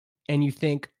and you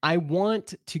think, I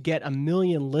want to get 1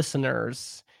 million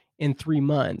listeners in 3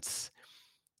 months,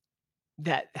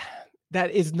 that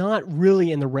that is not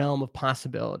really in the realm of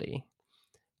possibility.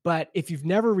 But if you've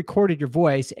never recorded your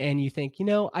voice and you think,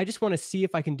 I just want to see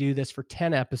if I can do this for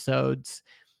 10 episodes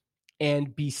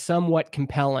and be somewhat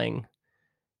compelling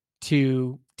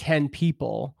to 10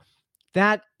 people,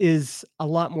 that is a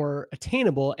lot more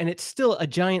attainable. And it's still a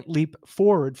giant leap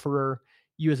forward for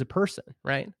you as a person,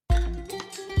 right?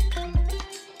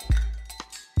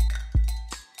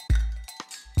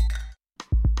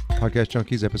 Podcast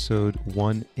Junkies, episode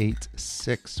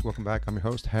 186. Welcome back. I'm your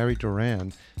host, Harry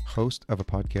Duran, host of a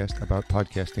podcast about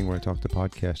podcasting where I talk to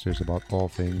podcasters about all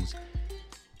things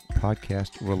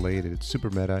podcast related. It's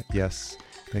super meta. Yes.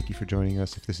 Thank you for joining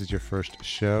us. If this is your first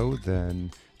show,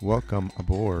 then welcome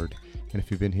aboard. And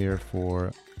if you've been here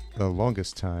for the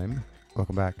longest time,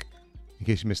 welcome back. In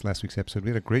case you missed last week's episode, we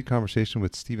had a great conversation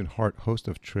with Stephen Hart, host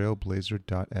of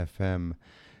Trailblazer.fm.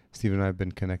 Steve and I have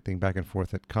been connecting back and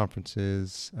forth at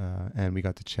conferences, and we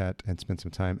got to chat and spend some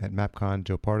time at MapCon,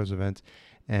 Joe Pardo's event,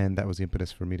 and that was the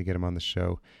impetus for me to get him on the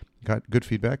show. Got good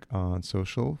feedback on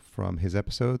social from his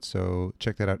episode, so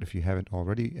check that out if you haven't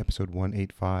already, episode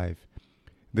 185.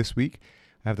 This week,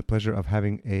 I have the pleasure of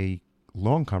having a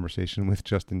long conversation with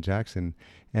Justin Jackson,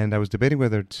 and I was debating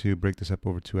whether to break this up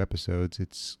over 2 episodes.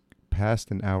 It's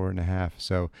past an hour and a half,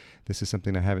 so this is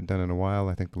something I haven't done in a while.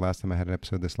 I think the last time I had an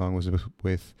episode this long was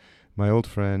with my old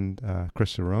friend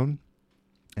Chris Cerrone,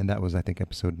 and that was, I think,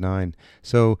 episode 9.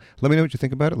 So let me know what you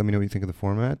think about it. Let me know what you think of the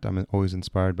format. I'm always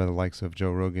inspired by the likes of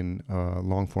Joe Rogan,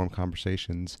 long-form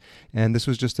conversations. And this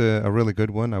was just a really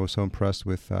good one. I was so impressed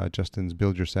with Justin's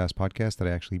Build Your SaaS podcast that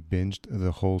I actually binged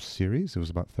the whole series. It was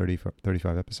about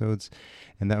 35 episodes.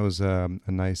 And that was a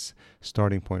nice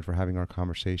starting point for having our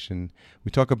conversation.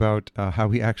 We talk about how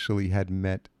we actually had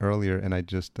met earlier, and I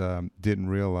just didn't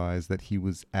realize that he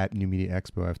was at New Media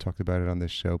Expo. I've talked about it on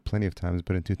this show plenty of times,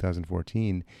 but in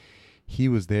 2014, he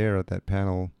was there at that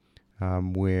panel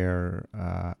where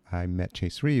I met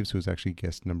Chase Reeves, who was actually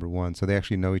guest number 1. So they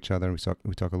actually know each other, and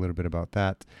we talk a little bit about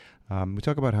that. We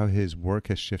talk about how his work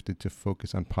has shifted to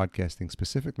focus on podcasting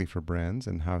specifically for brands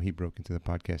and how he broke into the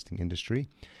podcasting industry.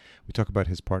 We talk about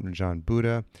his partner, John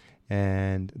Buddha,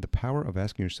 and the power of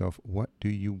asking yourself, what do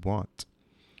you want?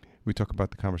 We talk about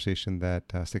the conversation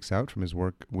that sticks out from his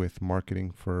work with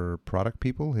marketing for product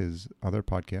people, his other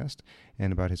podcast,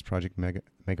 and about his project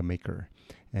Mega Maker.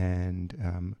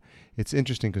 And it's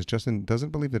interesting because Justin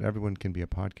doesn't believe that everyone can be a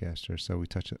podcaster, so we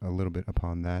touch a little bit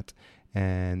upon that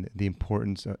and the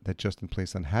importance that Justin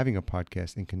placed on having a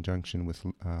podcast in conjunction with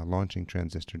launching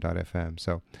Transistor.fm.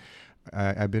 So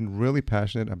I've been really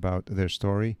passionate about their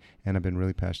story, and I've been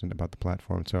really passionate about the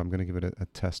platform, so I'm going to give it a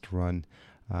test run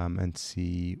and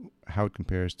see how it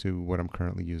compares to what I'm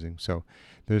currently using. So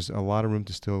there's a lot of room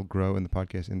to still grow in the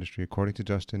podcast industry, according to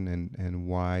Justin, and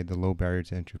why the low barrier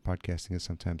to entry of podcasting is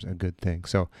sometimes a good thing.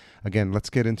 So again, let's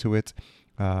get into it.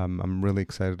 I'm really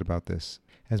excited about this.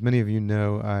 As many of you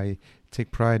know, I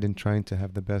take pride in trying to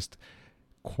have the best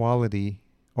quality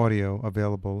audio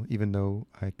available, even though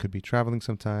I could be traveling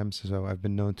sometimes. So I've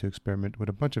been known to experiment with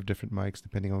a bunch of different mics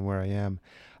depending on where I am.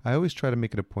 I always try to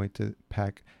make it a point to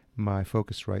pack my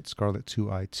Focusrite Scarlett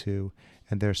 2i2,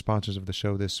 and they're sponsors of the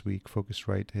show this week.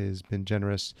 Focusrite has been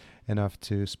generous enough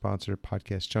to sponsor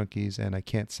Podcast Junkies, and I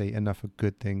can't say enough of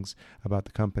good things about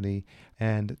the company.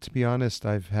 And to be honest,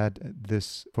 I've had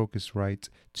this Focusrite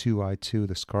 2i2,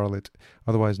 the Scarlett,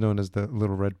 otherwise known as the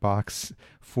little red box,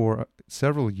 for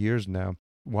several years now.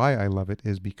 Why I love it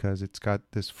is because it's got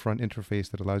this front interface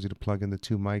that allows you to plug in the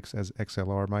 2 mics as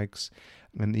XLR mics.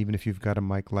 And even if you've got a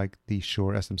mic like the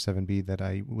Shure SM7B that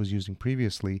I was using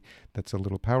previously, that's a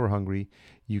little power hungry,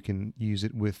 you can use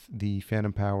it with the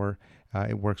Phantom Power.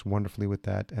 It works wonderfully with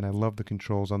that. And I love the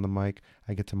controls on the mic.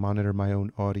 I get to monitor my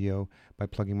own audio by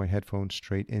plugging my headphones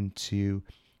straight into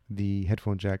the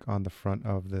headphone jack on the front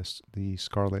of the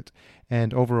Scarlett.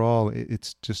 And overall,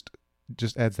 it's just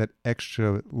adds that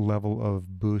extra level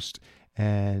of boost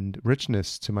and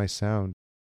richness to my sound.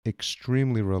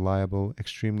 Extremely reliable,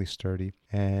 extremely sturdy,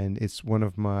 and it's one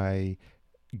of my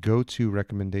go-to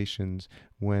recommendations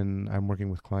when I'm working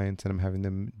with clients and I'm having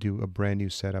them do a brand new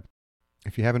setup.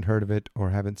 If you haven't heard of it or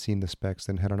haven't seen the specs,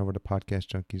 then head on over to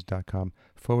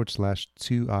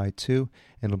podcastjunkies.com/2i2,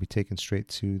 and it'll be taken straight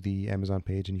to the Amazon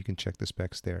page, and you can check the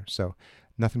specs there. So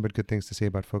nothing but good things to say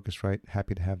about Focusrite.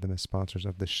 Happy to have them as sponsors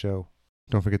of this show.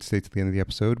 Don't forget to stay to the end of the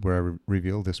episode where I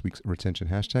reveal this week's retention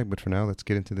hashtag. But for now, let's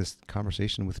get into this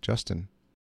conversation with Justin.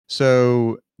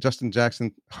 So Justin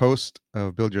Jackson, host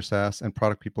of Build Your SaaS and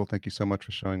Product People, thank you so much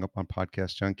for showing up on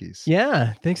Podcast Junkies.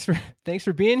 Yeah, thanks for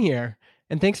being here.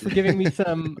 And thanks for giving me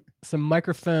some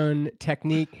microphone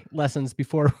technique lessons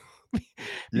before before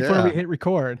we Yeah. hit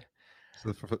record.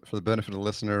 So for the benefit of the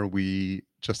listener,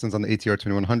 Justin's on the ATR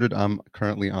 2100. I'm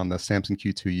currently on the Samson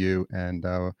Q2U, and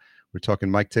we're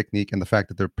talking mic technique and the fact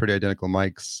that they're pretty identical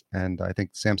mics. And I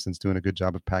think Samson's doing a good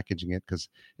job of packaging it because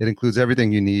it includes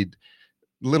everything you need.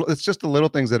 It's just the little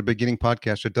things that a beginning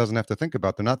podcaster doesn't have to think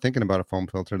about. They're not thinking about a foam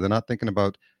filter. They're not thinking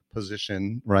about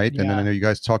position, right? And then I Yeah. know you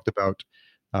guys talked about,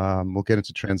 we'll get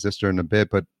into transistor in a bit,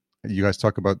 but you guys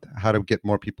talk about how to get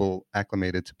more people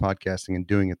acclimated to podcasting and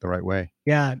doing it the right way.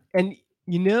 Yeah. And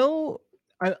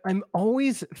I'm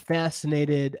always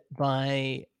fascinated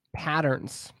by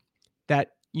patterns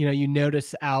that you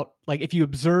notice out, like if you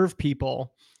observe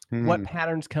people, what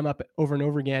patterns come up over and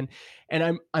over again.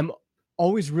 And I'm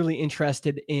always really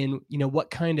interested in what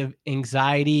kind of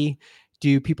anxiety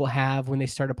do people have when they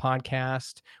start a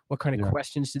podcast? What kind of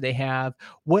questions do they have?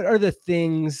 What are the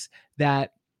things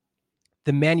that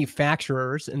the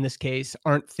manufacturers in this case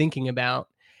aren't thinking about?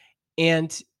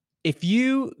 And if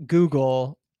you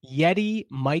Google Yeti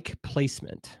mic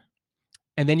placement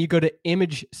and then you go to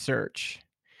image search,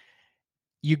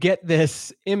 you get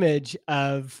this image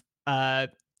of a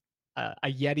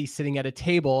Yeti sitting at a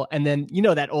table, and then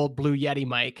that old blue Yeti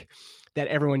mic that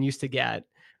everyone used to get.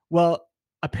 Well,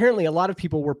 apparently a lot of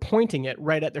people were pointing it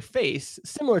right at their face,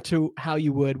 similar to how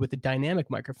you would with a dynamic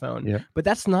microphone. Yeah. But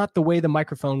that's not the way the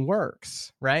microphone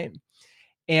works, right?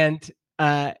 And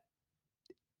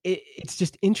it's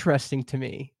just interesting to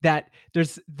me that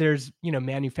there's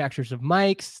manufacturers of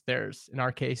mics. There's, in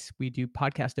our case, we do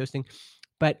podcast hosting,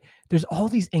 but there's all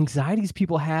these anxieties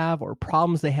people have or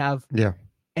problems they have. Yeah.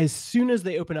 As soon as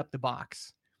they open up the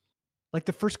box, like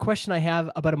the first question I have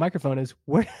about a microphone is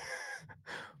where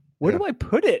do I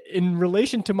put it in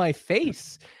relation to my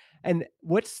face? And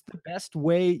what's the best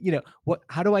way,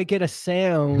 how do I get a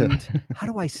sound? How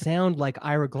do I sound like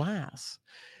Ira Glass?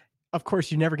 Of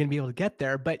course, you're never going to be able to get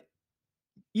there, but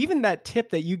even that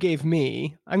tip that you gave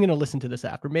me, I'm going to listen to this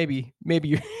after. Maybe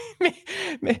you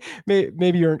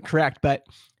maybe you're correct, but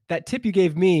that tip you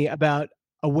gave me about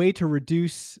a way to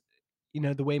reduce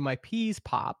the way my P's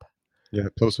pop. Yeah,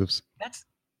 plosives.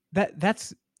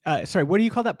 That's sorry, what do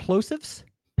you call that? Plosives?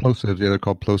 Plosives, yeah, they're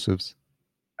called plosives.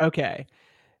 Okay.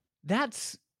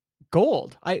 That's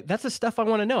gold. That's the stuff I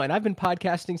want to know. And I've been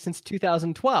podcasting since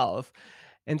 2012.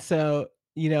 And so,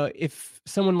 if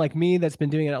someone like me that's been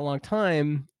doing it a long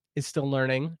time is still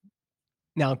learning.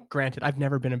 Now, granted, I've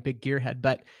never been a big gearhead,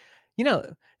 but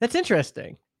that's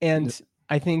interesting. And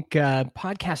I think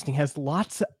podcasting has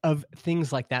lots of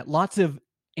things like that, lots of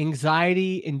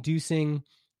anxiety-inducing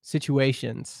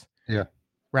situations. Yeah.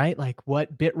 Right? Like,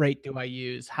 what bit rate do I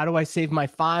use? How do I save my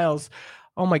files?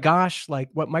 Oh my gosh! Like,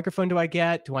 what microphone do I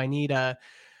get? Do I need a?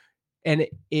 And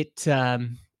it. I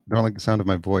don't like the sound of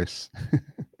my voice.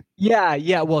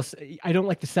 Yeah. Well, I don't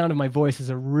like the sound of my voice is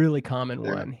a really common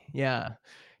one. Yeah.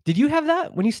 Did you have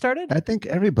that when you started? I think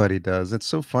everybody does. It's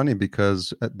so funny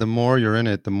because the more you're in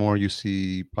it, the more you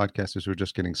see podcasters who are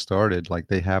just getting started. Like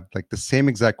they have like the same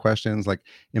exact questions, like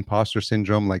imposter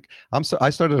syndrome. Like I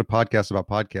started a podcast about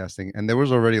podcasting, and there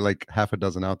was already like half a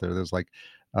dozen out there. There's like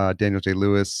Daniel J.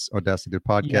 Lewis, Audacity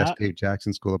Podcast, Dave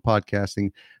Jackson School of Podcasting,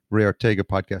 Ray Ortega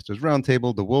Podcasters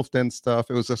Roundtable, the Wolf Den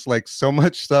stuff. It was just like so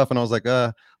much stuff, and I was like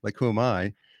who am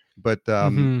I? But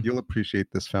you'll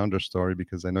appreciate this founder story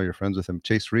because I know you're friends with him,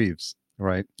 Chase Reeves,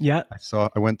 right? Yeah.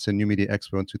 I went to New Media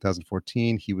Expo in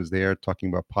 2014. He was there talking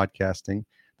about podcasting.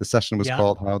 The session was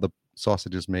called How the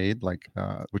Sausage is Made,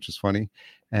 which is funny.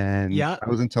 And I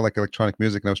was into like electronic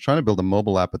music, and I was trying to build a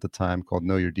mobile app at the time called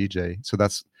Know Your DJ. So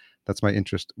that's my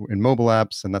interest in mobile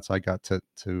apps, and that's how I got to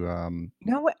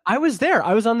No, I was there.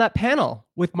 I was on that panel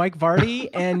with Mike Vardy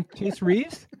and Chase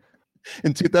Reeves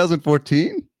in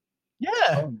 2014. Yeah.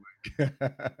 Oh my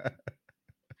God.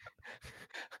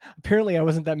 Apparently, I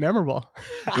wasn't that memorable.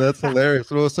 That's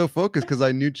hilarious. Well, I was so focused because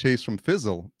I knew Chase from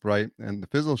Fizzle, right, and the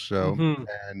Fizzle show,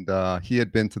 and he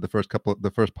had been to the first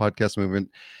podcast movement.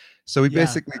 So we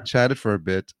basically chatted for a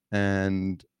bit,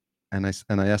 and I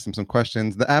asked him some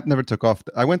questions. The app never took off.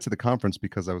 I went to the conference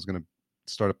because I was going to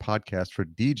start a podcast for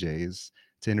DJs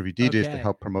to interview DJs to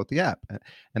help promote the app.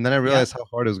 And then I realized how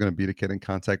hard it was going to be to get in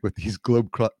contact with these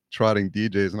globe-trotting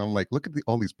DJs. And I'm like, look at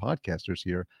all these podcasters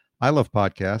here. I love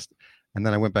podcasts. And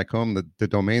then I went back home. The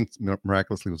domain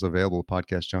miraculously was available,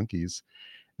 Podcast Junkies.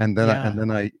 And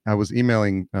then I was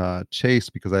emailing Chase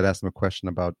because I'd asked him a question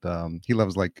about he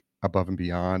loves like Above and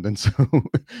Beyond, and so we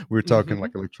were talking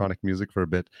like electronic music for a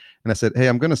bit. And I said, hey,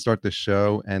 I'm going to start this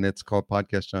show, and it's called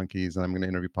Podcast Junkies, and I'm going to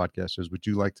interview podcasters. Would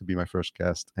you like to be my first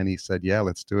guest? And he said, yeah,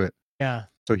 let's do it. Yeah.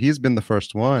 So he's been the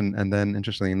first one. And then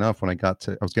interestingly enough, when I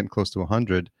was getting close to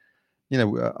 100, I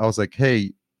was like,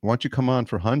 hey, why don't you come on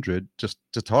for 100 just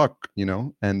to talk,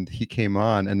 And he came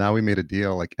on, and now we made a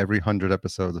deal. Like every 100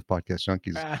 episodes of Podcast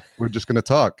Junkies, we're just going to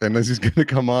talk, and he's going to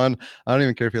come on. I don't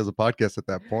even care if he has a podcast at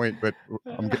that point, but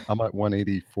I'm at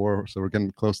 184, so we're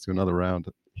getting close to another round.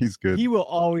 He's good. He will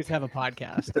always have a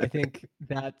podcast. I think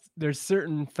that there's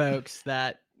certain folks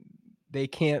that they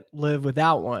can't live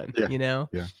without one, Yeah.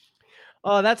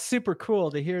 Oh, that's super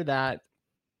cool to hear that.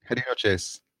 How do you know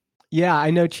Chase? Yeah, I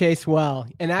know Chase well.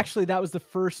 And actually that was the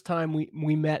first time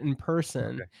we met in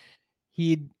person.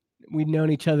 Okay. We'd known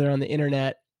each other on the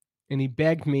internet, and he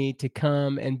begged me to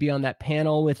come and be on that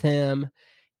panel with him.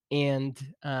 And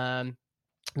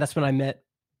that's when I met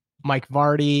Mike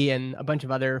Vardy and a bunch of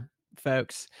other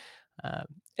folks.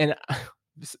 And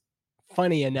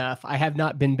funny enough, I have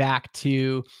not been back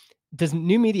to, does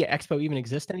New Media Expo even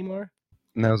exist anymore?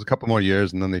 No, it was a couple more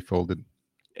years and then they folded.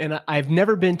 And I've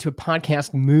never been to a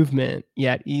podcast movement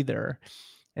yet either.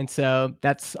 And so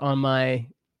that's on my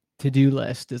to-do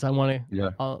list, is I want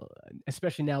to,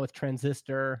 especially now with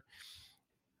Transistor,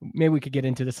 maybe we could get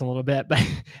into this a little bit, but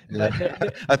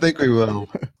I think we will.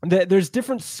 There's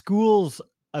different schools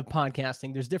of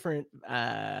podcasting. There's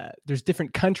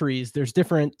different countries. There's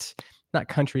different, not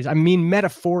countries, I mean,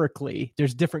 metaphorically,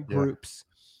 there's different groups.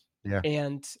 Yeah.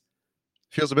 And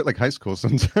feels a bit like high school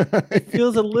sometimes. It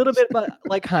feels a little bit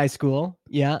like high school.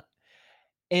 Yeah.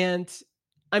 And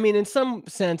I mean, in some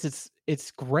sense,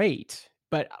 it's great.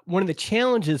 But one of the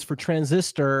challenges for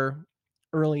Transistor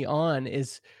early on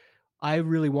is I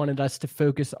really wanted us to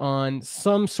focus on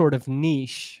some sort of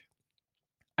niche.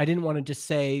 I didn't want to just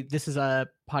say this is a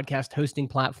podcast hosting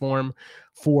platform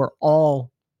for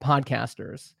all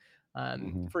podcasters.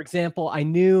 For example, I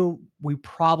knew we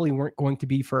probably weren't going to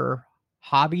be for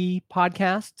hobby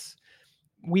podcasts.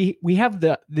 We have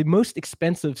the most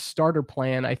expensive starter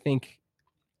plan, I think,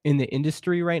 in the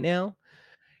industry right now.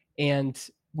 And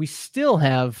we still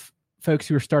have folks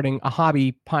who are starting a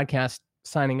hobby podcast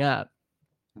signing up.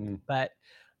 But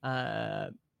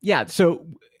so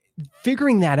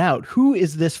figuring that out, who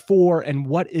is this for and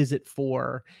what is it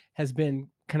for, has been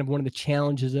kind of one of the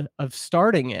challenges of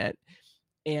starting it.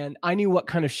 And I knew what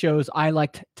kind of shows I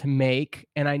liked to make,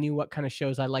 and I knew what kind of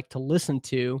shows I liked to listen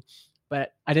to,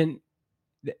 but I didn't,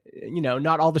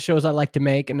 not all the shows I like to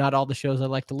make and not all the shows I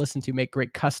like to listen to make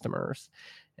great customers.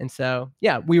 And so,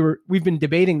 we've been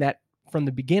debating that from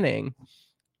the beginning.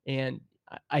 And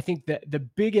I think that the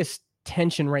biggest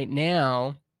tension right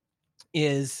now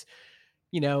is,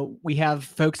 we have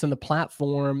folks on the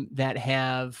platform that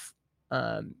have,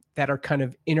 that are kind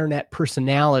of internet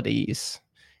personalities,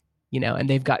 and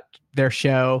they've got their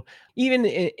show. Even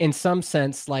in some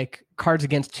sense, like Cards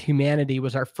Against Humanity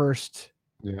was our first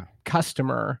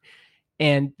customer,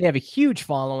 and they have a huge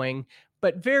following,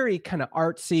 but very kind of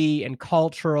artsy and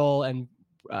cultural and,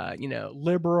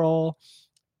 liberal.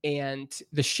 And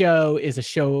the show is a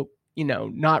show,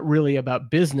 not really about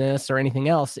business or anything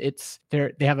else.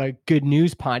 They have a good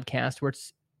news podcast where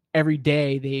it's every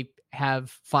day they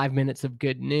have 5 minutes of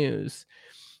good news.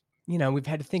 We've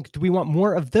had to think, do we want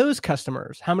more of those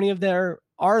customers? How many of there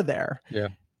are there? Yeah.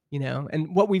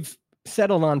 And what we've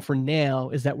settled on for now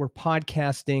is that we're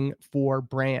podcasting for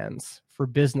brands, for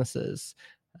businesses.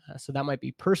 So that might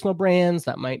be personal brands.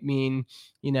 That might mean,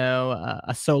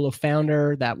 a solo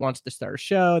founder that wants to start a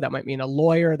show. That might mean a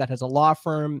lawyer that has a law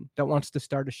firm that wants to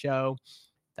start a show.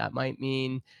 That might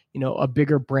mean, a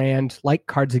bigger brand like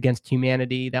Cards Against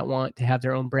Humanity that want to have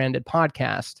their own branded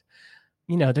podcast.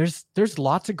 There's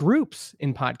lots of groups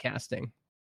in podcasting.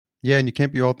 Yeah, and you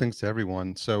can't be all things to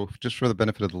everyone. So just for the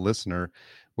benefit of the listener,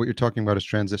 what you're talking about is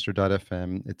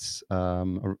Transistor.fm. It's a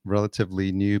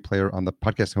relatively new player on the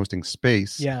podcast hosting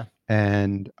space. Yeah.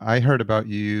 And I heard about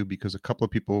you because a couple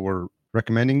of people were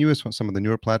recommending you as some of the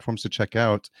newer platforms to check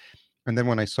out. And then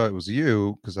when I saw it was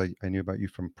you, because I knew about you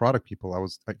from Product People,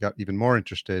 I got even more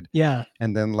interested. Yeah.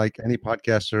 And then, like any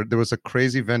podcaster, there was a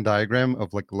crazy Venn diagram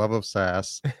of like love of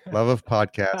SaaS, love of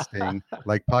podcasting,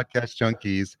 like Podcast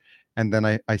Junkies. And then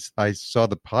I saw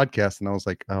the podcast and I was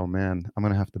like, oh man, I'm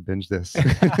going to have to binge this.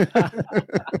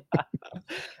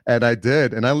 And I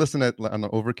did. And I listened on the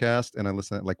Overcast, and I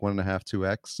listened at like 1.5,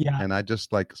 2x. Yeah. And I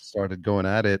just like started going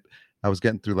at it. I was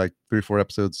getting through like 3 or 4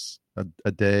 episodes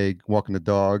a day, walking the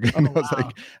dog. And I was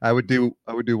like, I would do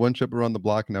one trip around the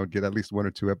block, and I would get at least 1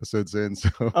 or 2 episodes in. So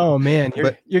oh man,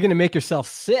 you're gonna make yourself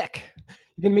sick.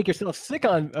 You're gonna make yourself sick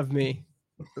of me.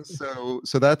 So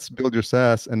that's Build Your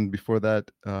SaaS, and before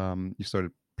that, you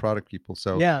started product people.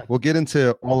 So Yeah. we'll get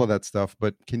into all of that stuff.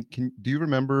 But do you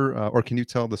remember or can you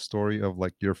tell the story of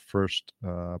like your first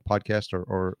podcast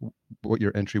or what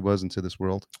your entry was into this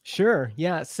world? Sure.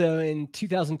 Yeah. So in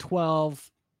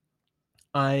 2012,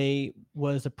 I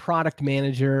was a product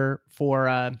manager for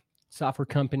a software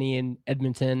company in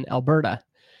Edmonton, Alberta.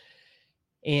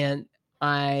 And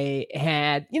I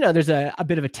had, there's a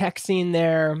bit of a tech scene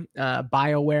there.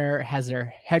 BioWare has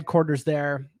their headquarters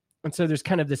there. And so there's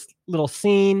kind of this little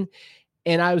scene.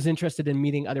 And I was interested in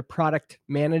meeting other product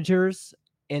managers.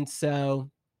 And so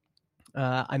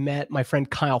I met my friend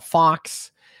Kyle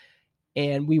Fox,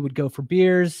 and we would go for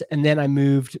beers. And then I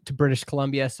moved to British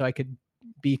Columbia so I could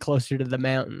be closer to the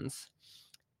mountains.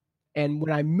 And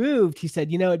when I moved, he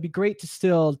said, it'd be great to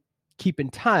still keep in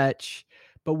touch,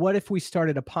 but what if we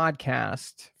started a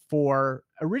podcast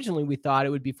originally we thought it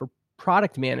would be for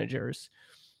product managers.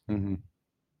 Mm-hmm.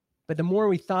 But the more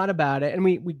we thought about it, and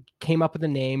we came up with the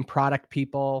name Product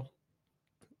People.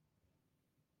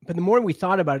 But the more we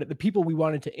thought about it, the people we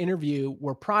wanted to interview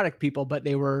were product people, but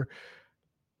they were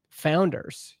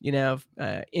founders,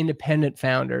 independent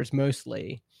founders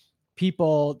mostly.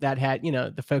 People that had,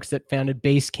 the folks that founded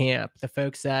Basecamp, the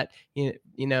folks that,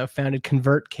 founded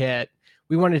ConvertKit.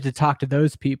 We wanted to talk to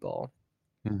those people.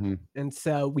 Mm-hmm. And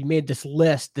so we made this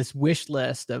wish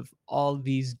list of all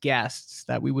these guests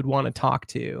that we would want to talk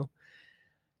to.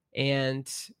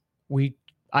 And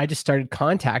I just started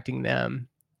contacting them.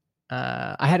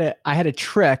 I had a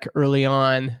trick early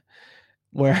on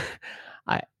where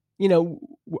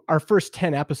our first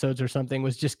 10 episodes or something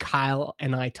was just Kyle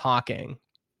and I talking.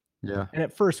 Yeah. And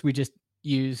at first we just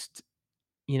used,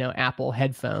 Apple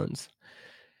headphones.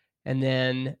 And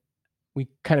then we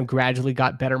kind of gradually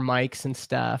got better mics and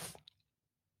stuff.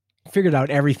 Figured out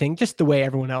everything just the way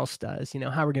everyone else does,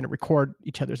 how we're going to record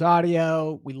each other's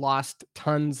audio. We lost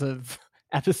tons of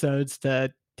episodes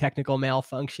to technical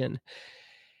malfunction.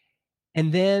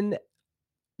 And then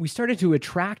we started to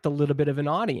attract a little bit of an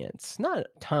audience, not a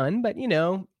ton, but,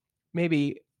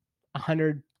 maybe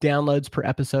 100 downloads per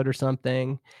episode or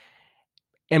something.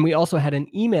 And we also had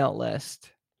an email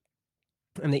list,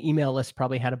 and the email list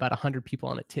probably had about 100 people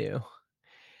on it too.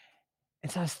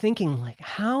 And so I was thinking, like,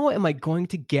 how am I going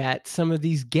to get some of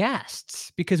these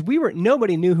guests? Because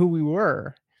nobody knew who we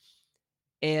were.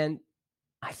 And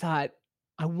I thought,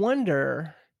 I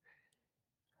wonder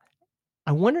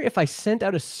if I sent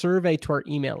out a survey to our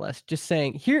email list, just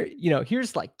saying,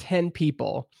 here's like 10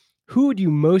 people. Who would you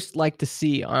most like to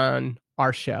see on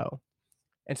our show?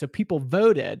 And so people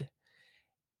voted.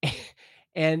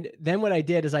 And then what I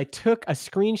did is I took a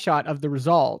screenshot of the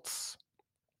results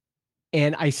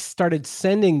and I started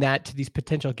sending that to these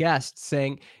potential guests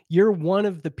saying, you're one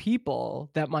of the people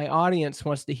that my audience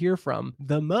wants to hear from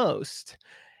the most.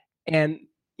 And,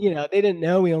 they didn't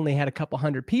know we only had a couple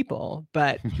hundred people,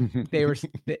 but they were,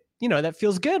 that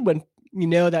feels good when you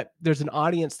know that there's an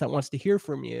audience that wants to hear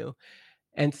from you.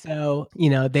 And so,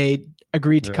 they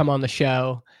agreed to come on the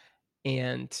show.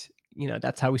 And,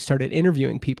 that's how we started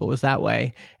interviewing people, was that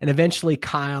way. And eventually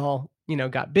Kyle,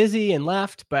 got busy and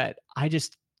left, but I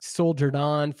just soldiered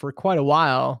on for quite a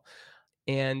while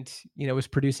and, was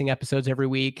producing episodes every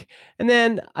week. And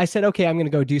then I said, okay, I'm going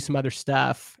to go do some other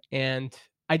stuff. And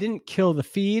I didn't kill the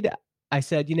feed. I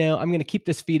said, I'm going to keep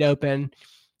this feed open.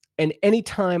 And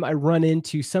anytime I run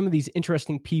into some of these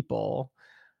interesting people,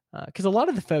 because a lot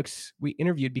of the folks we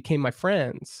interviewed became my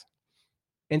friends.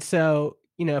 And so,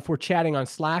 if we're chatting on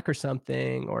Slack or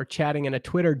something, or chatting in a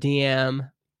Twitter DM,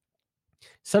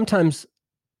 sometimes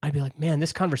I'd be like, man,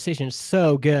 this conversation is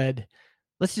so good.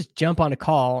 Let's just jump on a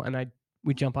call. And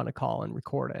we jump on a call and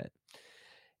record it.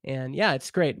 And yeah,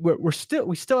 it's great. We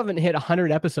still haven't hit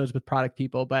 100 episodes with Product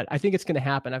People, but I think it's going to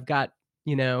happen. I've got,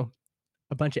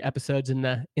 a bunch of episodes in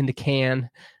the can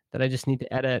that I just need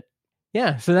to edit.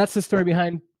 Yeah. So that's the story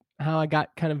behind how I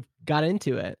got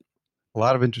into it. A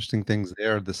lot of interesting things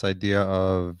there. This idea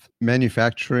of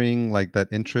manufacturing, like that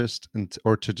interest,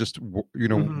 or to just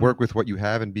work with what you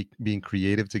have and being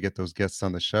creative to get those guests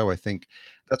on the show. I think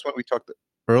that's what we talked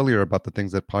earlier about, the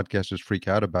things that podcasters freak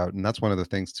out about, and that's one of the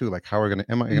things too. Like, am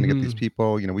I going to get these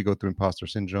people? We go through imposter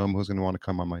syndrome. Who's going to want to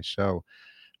come on my show?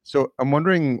 So I'm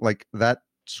wondering, like, that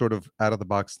sort of out of the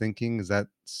box thinking, is that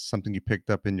something you picked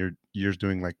up in your years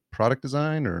doing like product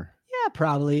design, or? Yeah,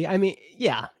 probably. I mean,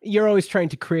 yeah, you're always trying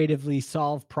to creatively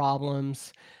solve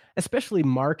problems, especially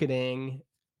marketing.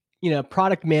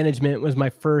 Product management was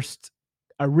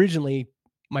originally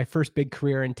my first big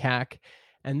career in tech.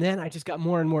 And then I just got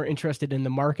more and more interested in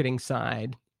the marketing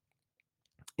side.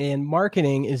 And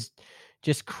marketing is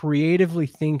just creatively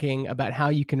thinking about how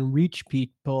you can reach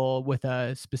people with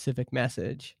a specific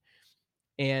message.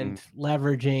 and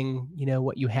leveraging,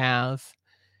 what you have.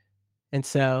 And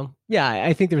so, yeah,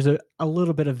 I think there's a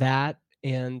little bit of that.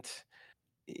 And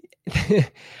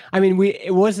I mean,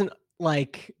 it wasn't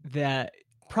like that.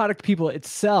 Product People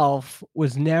itself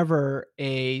was never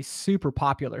a super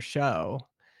popular show,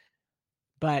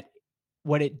 but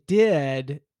what it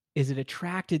did is it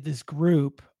attracted this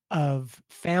group of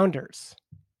founders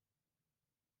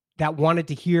that wanted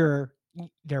to hear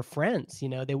their friends,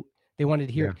 they wanted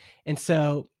to hear it. And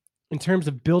so in terms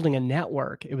of building a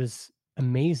network, it was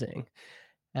amazing.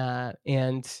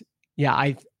 And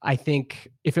yeah, I think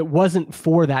if it wasn't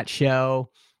for that show,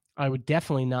 I would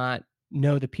definitely not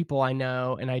know the people I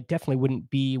know, and I definitely wouldn't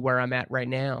be where I'm at right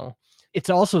now. It's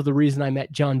also the reason I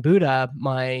met John Buda,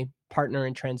 my partner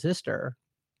in Transistor,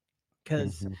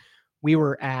 because we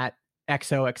were at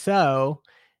XOXO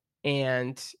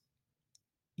and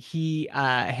he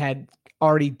had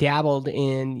already dabbled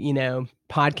in,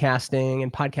 podcasting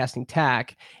and podcasting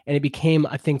tech, and it became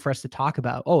a thing for us to talk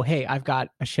about. Oh, hey, I've got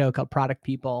a show called Product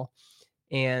People.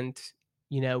 And,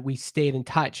 we stayed in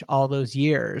touch all those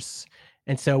years.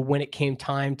 And so when it came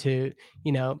time to,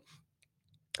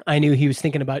 I knew he was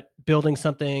thinking about building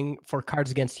something for Cards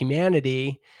Against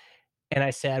Humanity. And I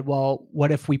said, well,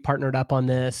 what if we partnered up on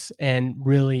this and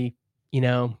really,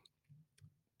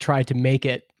 tried to make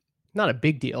it not a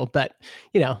big deal, but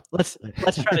let's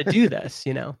try to do this,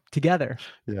 together.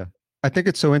 Yeah. I think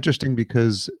it's so interesting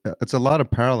because it's a lot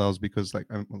of parallels because like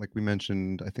we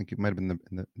mentioned, I think it might've been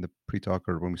in the pre-talk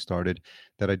or when we started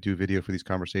that I do video for these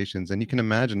conversations, and you can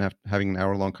imagine having an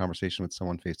hour-long conversation with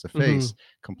someone face to face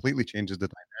completely changes the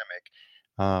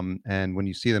dynamic. And when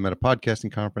you see them at a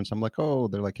podcasting conference, I'm like, oh,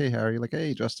 they're like, hey, Harry, like,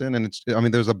 hey, Justin. And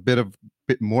there's a bit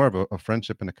more of a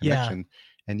friendship and a connection. Yeah.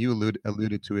 And you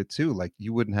alluded to it too. Like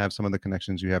you wouldn't have some of the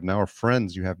connections you have now or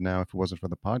friends you have now if it wasn't for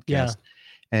the podcast. Yeah.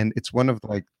 And it's one of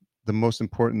like the most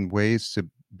important ways to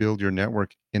build your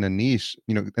network in a niche,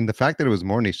 and the fact that it was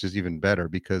more niche is even better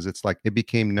because it's like it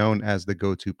became known as the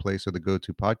go-to place or the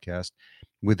go-to podcast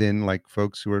within like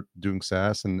folks who are doing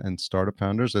SaaS and startup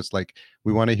founders. It's like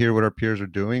we want to hear what our peers are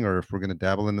doing, or if we're going to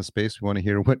dabble in the space, we want to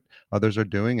hear what others are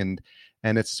doing. And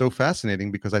it's so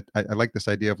fascinating because I like this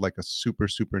idea of like a super,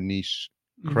 super niche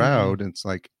crowd. And it's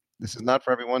like, this is not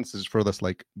for everyone. This is for this,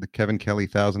 like the Kevin Kelly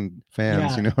 1,000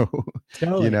 fans,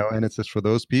 totally. And it's just for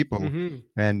those people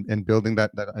and building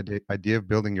that idea of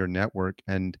building your network.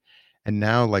 And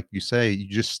now, like you say, you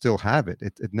just still have it.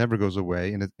 It never goes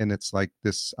away. And it's like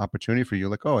this opportunity for you.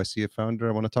 Like, oh, I see a founder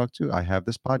I want to talk to. I have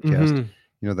this podcast,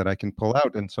 that I can pull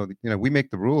out. And so, we make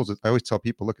the rules. I always tell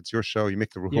people, look, it's your show. You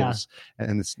make the rules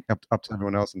and it's up to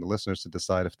everyone else and the listeners to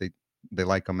decide if they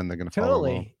like them and they're going to follow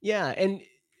along. Yeah. And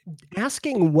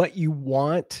asking what you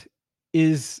want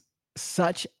is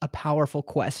such a powerful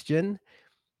question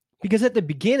because at the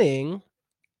beginning,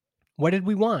 what did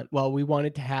we want? Well, we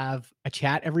wanted to have a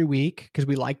chat every week because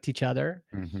we liked each other.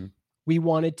 We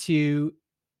wanted to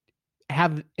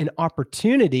have an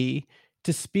opportunity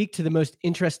to speak to the most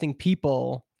interesting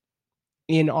people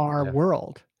in our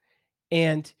world.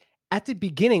 And at the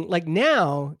beginning, like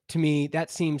now, to me, that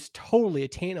seems totally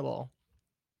attainable.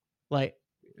 Like,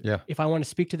 if I want to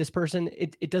speak to this person,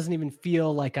 it doesn't even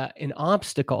feel like an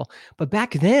obstacle. But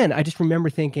back then, I just remember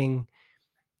thinking,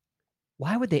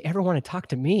 why would they ever want to talk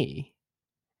to me?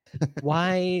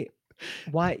 Why,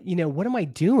 what am I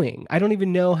doing? I don't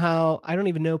even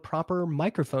know proper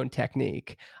microphone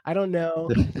technique. I don't know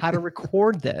how to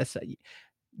record this.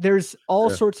 There's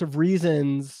all sorts of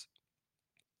reasons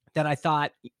that I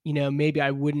thought, maybe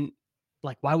I wouldn't,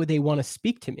 like, why would they want to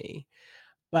speak to me?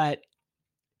 But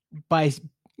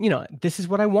this is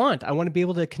what I want. I want to be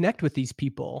able to connect with these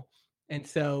people. And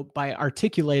so by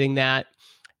articulating that,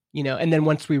 and then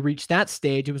once we reached that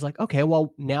stage, it was like, okay,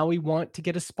 well, now we want to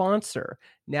get a sponsor.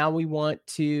 Now we want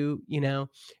to,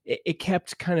 it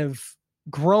kept kind of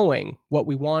growing what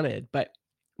we wanted, but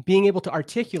being able to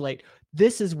articulate,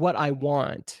 this is what I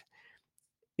want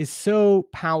is so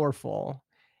powerful.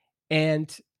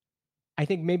 And I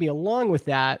think maybe along with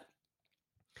that,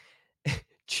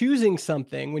 choosing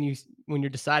something when you're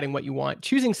deciding what you want,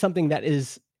 choosing something that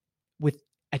is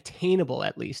attainable,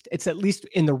 at least it's at least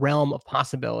in the realm of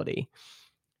possibility.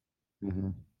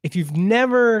 If you've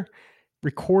never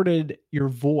recorded your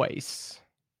voice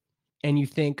and you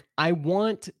think, I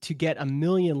want to get 1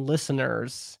 million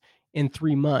listeners in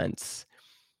 3 months,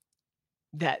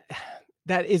 that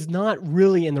is not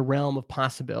really in the realm of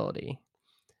possibility.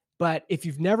 But if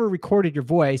you've never recorded your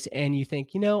voice and you think,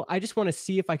 I just want to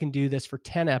see if I can do this for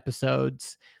 10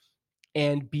 episodes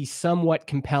and be somewhat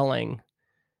compelling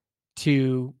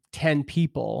to 10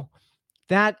 people,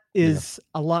 that is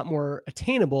a lot more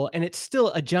attainable, and it's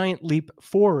still a giant leap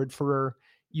forward for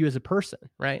you as a person,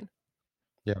 right?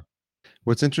 Yeah.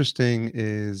 What's interesting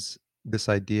is this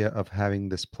idea of having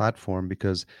this platform,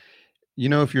 because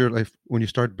if you're like, when you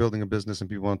start building a business and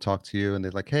people want to talk to you and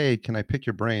they're like, hey, can I pick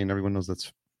your brain? Everyone knows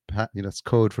that's it's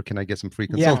code for, can I get some free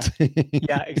Yeah. consulting?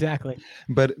 Yeah, exactly.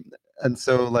 But and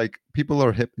so like people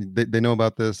are hip, they know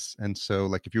about this. And so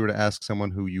like if you were to ask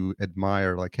someone who you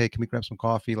admire, like, hey, can we grab some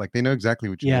coffee? Like they know exactly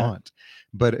what you Yeah. want.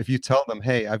 But if you tell them,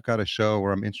 hey, I've got a show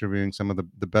where I'm interviewing some of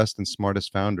the best and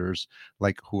smartest founders,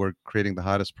 like who are creating the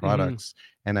hottest products,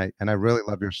 and I really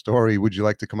love your story. Would you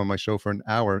like to come on my show for an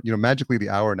hour? Magically the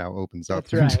hour now opens up.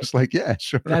 That's right. Just like, yeah,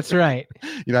 sure. That's right.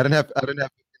 I didn't have 15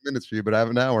 minutes for you, but I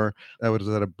have an hour. I was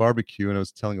at a barbecue and I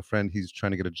was telling a friend he's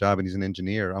trying to get a job and he's an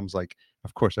engineer. I was like,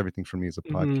 of course, everything for me is a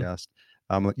podcast.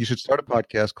 You should start a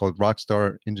podcast called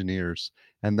Rockstar Engineers,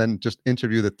 and then just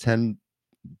interview the 10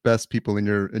 best people in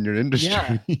your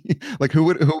industry. Yeah. Like who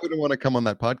wouldn't want to come on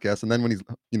that podcast? And then when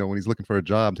he's looking for a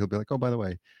job, he'll be like, oh, by the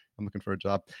way, I'm looking for a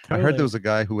job. Totally. I heard there was a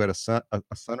guy who had a son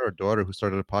or a daughter who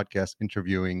started a podcast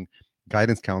interviewing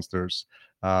guidance counselors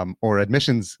or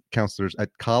admissions counselors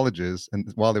at colleges,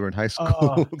 and while they were in high school.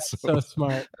 Oh, so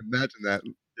smart. Imagine that.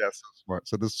 Yeah, so smart.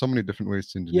 So there's so many different ways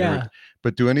to engineer it.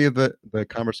 But do any of the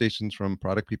conversations from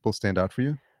product people stand out for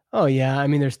you? Oh yeah, I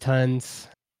mean, there's tons.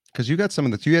 Because you got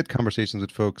you had conversations with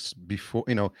folks before,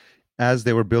 as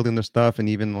they were building their stuff, and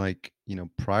even like,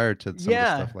 prior to some of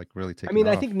the stuff like really taking off.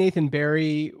 I think Nathan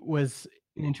Barry was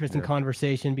an interesting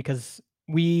conversation because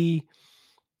we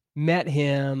met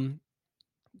him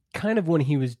kind of when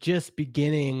he was just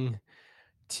beginning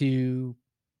to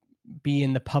be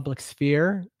in the public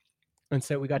sphere. And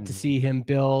so we got to see him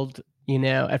build,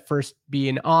 at first be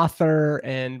an author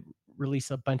and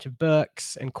release a bunch of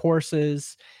books and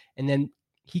courses. And then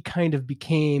he kind of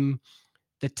became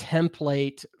the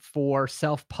template for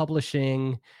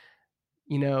self-publishing,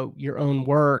 your own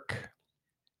work.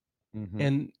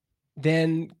 And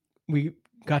then we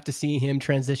got to see him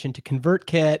transition to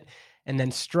ConvertKit and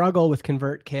then struggle with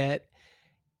ConvertKit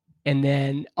and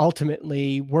then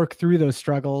ultimately work through those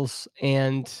struggles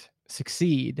and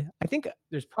succeed. I think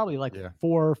there's probably like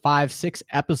 4, 5, 6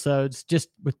 episodes just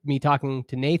with me talking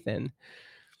to Nathan.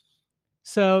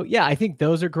 So yeah, I think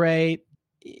those are great.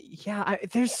 Yeah,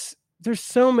 there's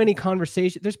so many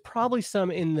conversations. There's probably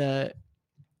some in the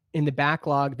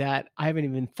backlog that I haven't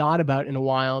even thought about in a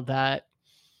while that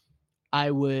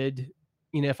I would,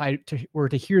 if I were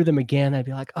to hear them again, I'd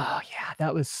be like, oh yeah,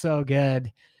 that was so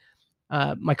good.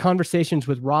 My conversations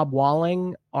with Rob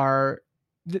Walling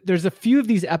there's a few of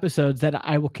these episodes that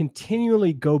I will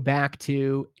continually go back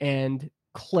to and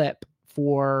clip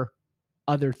for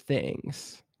other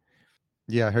things.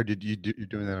 Yeah, I heard you're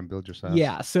doing that on Build Your SaaS.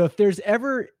 Yeah, so if there's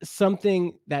ever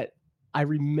something that I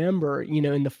remember,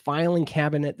 in the filing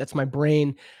cabinet, that's my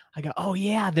brain, I go, oh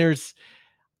yeah,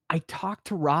 I talked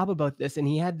to Rob about this and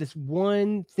he had this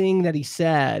one thing that he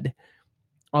said.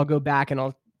 I'll go back and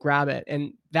I'll grab it.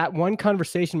 And that one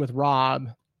conversation with Rob,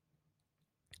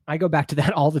 I go back to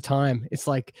that all the time. It's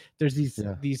like there's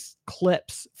these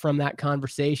clips from that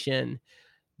conversation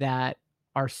that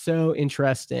are so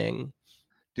interesting.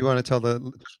 Do you want to tell for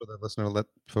the listener, let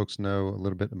folks know a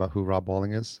little bit about who Rob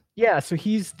Walling is? Yeah, so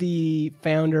he's the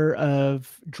founder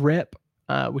of Drip,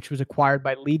 which was acquired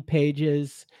by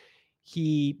Leadpages.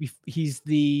 He's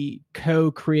the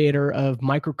co-creator of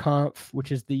MicroConf,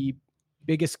 which is the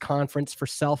biggest conference for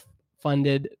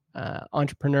self-funded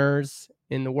entrepreneurs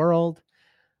in the world.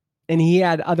 And he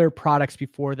had other products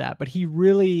before that, but he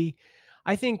really,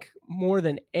 I think more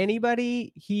than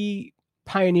anybody, he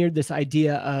pioneered this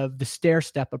idea of the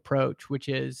stair-step approach, which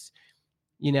is,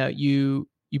 you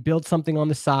build something on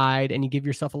the side and you give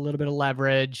yourself a little bit of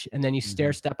leverage, and then you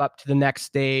stair-step up to the next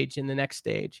stage and the next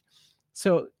stage.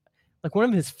 So like one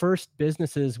of his first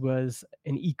businesses was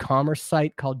an e-commerce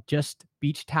site called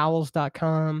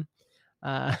justbeachtowels.com.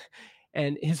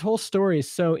 And his whole story is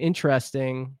so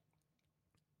interesting.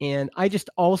 And I just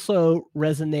also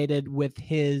resonated with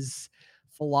his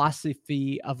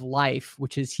philosophy of life,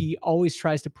 which is he always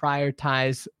tries to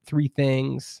prioritize 3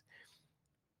 things: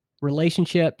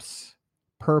 relationships,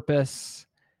 purpose,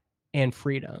 and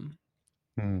freedom.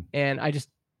 And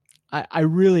I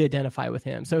really identify with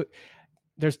him. So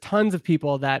there's tons of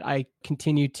people that I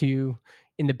continue to,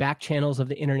 in the back channels of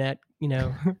the internet,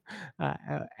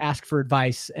 ask for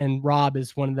advice. And Rob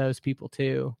is one of those people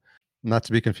too. Not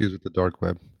to be confused with the dark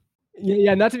web.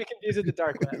 Yeah, not to be confused with the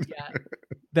dark web. Yeah,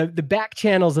 the back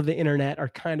channels of the internet are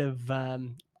kind of, I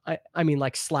mean,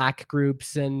 like Slack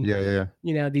groups and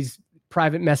these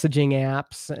private messaging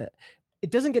apps. It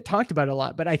doesn't get talked about a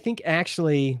lot, but I think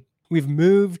actually we've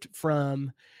moved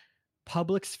from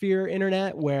public sphere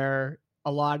internet, where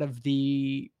a lot of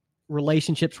the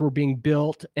relationships were being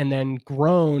built and then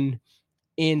grown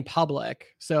in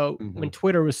public. So when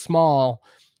Twitter was small,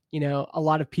 a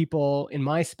lot of people in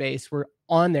my space were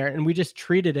on there, and we just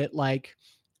treated it like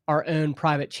our own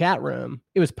private chat room.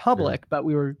 It was public, but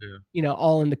we were,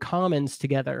 all in the commons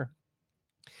together.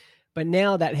 But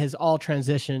now that has all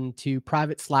transitioned to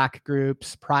private Slack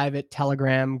groups, private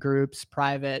Telegram groups,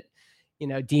 private,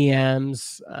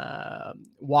 DMs,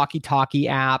 walkie-talkie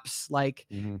apps. Like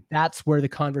that's where the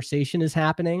conversation is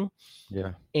happening.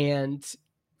 Yeah. And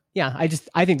yeah,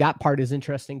 I think that part is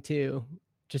interesting too,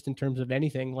 just in terms of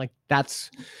anything. Like that's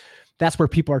where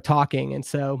people are talking. And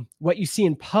so what you see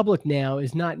in public now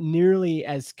is not nearly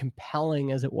as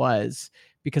compelling as it was,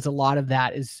 because a lot of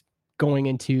that is going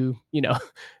into,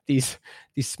 these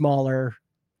smaller,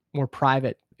 more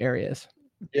private areas.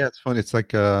 Yeah, it's funny. It's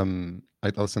like I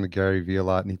listen to Gary Vee a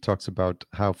lot, and he talks about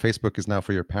how Facebook is now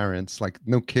for your parents. Like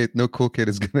no cool kid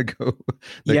is gonna go.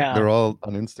 They're all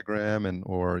on Instagram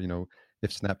or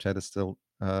if Snapchat is still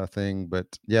a thing. But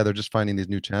yeah, they're just finding these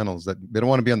new channels that they don't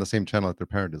want to be on the same channel that their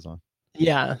parent is on.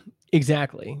 Yeah,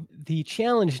 exactly. The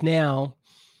challenge now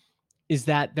is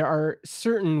that there are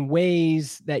certain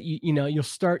ways that you'll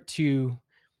start to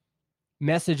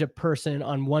message a person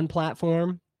on one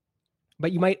platform,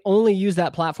 but you might only use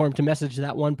that platform to message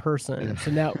that one person. Yeah.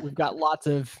 So now we've got lots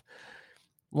of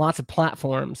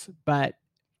platforms, but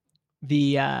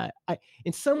in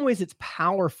some ways it's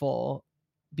powerful,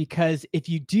 because if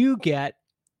you do get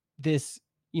this,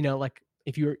 like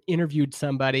if you interviewed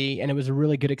somebody and it was a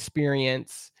really good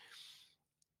experience,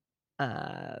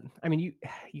 I mean, you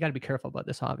got to be careful about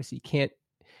this. Obviously, you can't.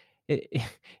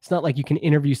 It's not like you can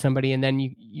interview somebody and then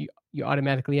you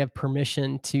automatically have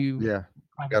permission to. Yeah,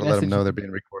 got to let them know they're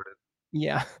being recorded.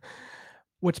 Yeah.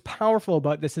 What's powerful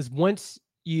about this is once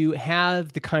you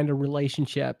have the kind of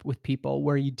relationship with people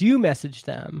where you do message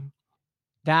them,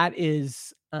 that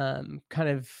is kind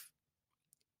of.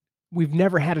 We've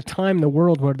never had a time in the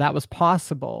world where that was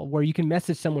possible, where you can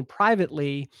message someone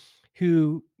privately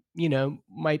who,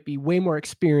 might be way more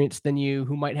experienced than you,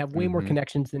 who might have way more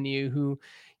connections than you, who,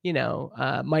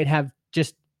 might have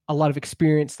just a lot of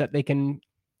experience that they can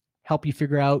help you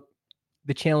figure out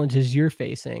the challenges you're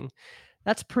facing.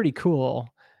 That's pretty cool.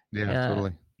 Yeah,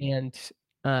 totally. And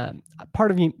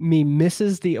part of me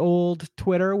misses the old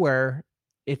Twitter, where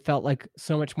it felt like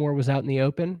so much more was out in the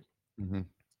open.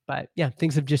 But yeah,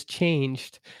 things have just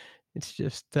changed. It's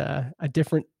just a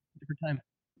different time.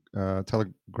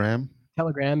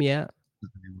 Telegram, yeah.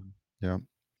 Yeah.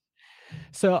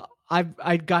 So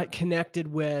I got connected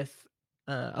with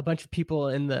a bunch of people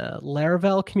in the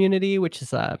Laravel community, which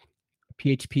is a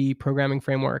PHP programming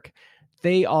framework.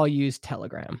 They all use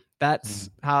Telegram. That's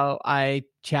how I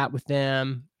chat with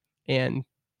them, and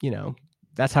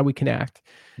that's how we connect.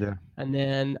 Yeah. And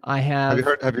then I have you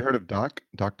heard of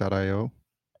Doc.io?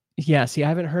 Yeah, see, I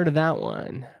haven't heard of that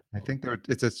one. I think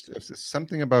it's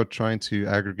something about trying to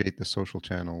aggregate the social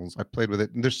channels. I played with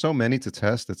it, and there's so many to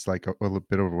test. It's like a little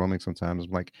bit overwhelming sometimes.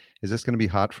 I'm like, is this going to be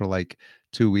hot for like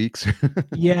 2 weeks?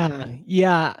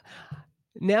 Yeah.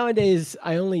 Nowadays,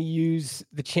 I only use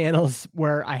the channels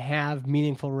where I have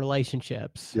meaningful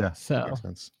relationships. Yeah, so makes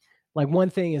sense. Like one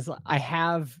thing is I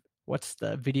have, what's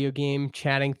the video game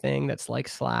chatting thing that's like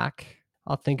Slack?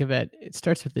 I'll think of it. It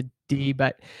starts with a D,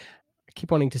 but I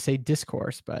keep wanting to say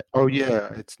Discourse, but I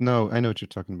know what you're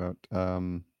talking about.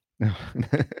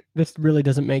 This really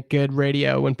doesn't make good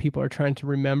radio when people are trying to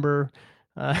remember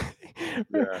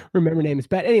remember names.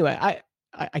 But anyway,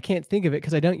 I can't think of it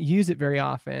because I don't use it very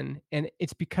often, and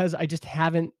it's because I just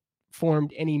haven't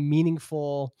formed any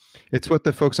meaningful. It's what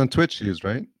the folks on Twitch use,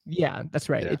 right? Yeah, that's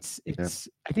right. Yeah. It's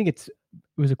I think it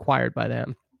was acquired by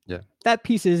them. Yeah, that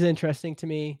piece is interesting to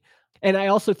me, and I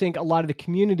also think a lot of the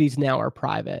communities now are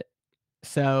private.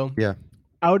 So yeah,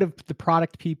 out of the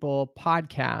Product People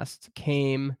podcast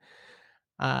came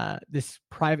this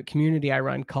private community I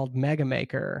run called Mega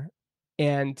Maker,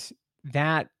 and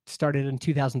that started in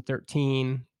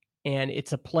 2013. And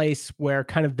it's a place where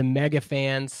kind of the mega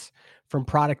fans from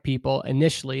Product People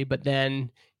initially, but then,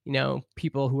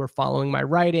 people who are following my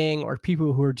writing or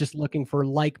people who are just looking for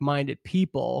like-minded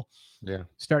people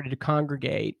started to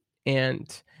congregate.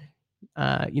 And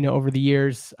over the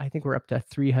years, I think we're up to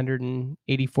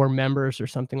 384 members or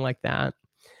something like that.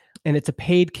 And it's a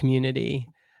paid community.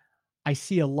 I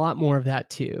see a lot more of that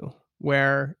too,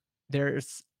 where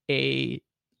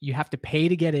you have to pay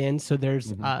to get in. So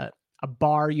there's a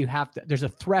bar there's a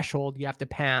threshold you have to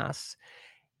pass.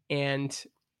 And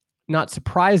not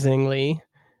surprisingly,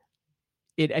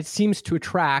 it seems to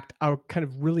attract a kind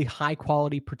of really high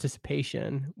quality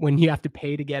participation when you have to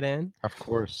pay to get in. Of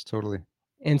course, totally.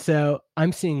 And so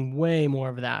I'm seeing way more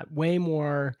of that, way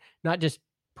more, not just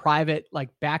private like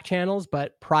back channels,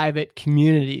 but private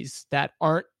communities that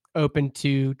aren't open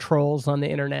to trolls on the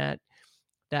internet,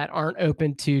 that aren't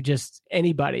open to just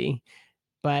anybody,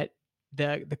 but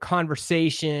the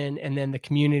conversation and then the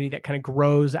community that kind of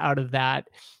grows out of that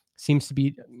seems to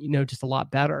be, just a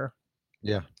lot better.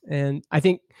 Yeah. And I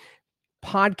think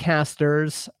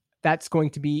podcasters, that's going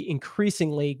to be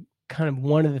increasingly kind of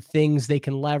one of the things they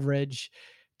can leverage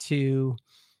to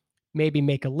maybe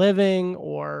make a living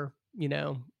or,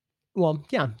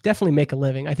 definitely make a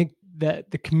living. I think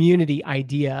that the community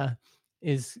idea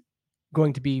is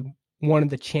going to be one of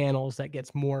the channels that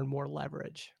gets more and more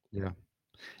leverage. Yeah.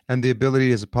 And the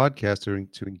ability as a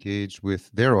podcaster to engage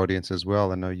with their audience as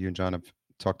well. I know you and John have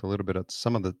talked a little bit about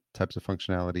some of the types of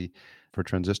functionality for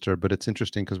Transistor, but it's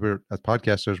interesting because we're as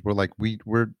podcasters, we're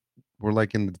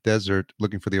like in the desert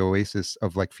looking for the oasis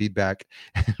of like feedback.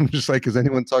 I'm just like, is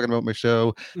anyone talking about my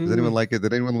show? Does anyone like it?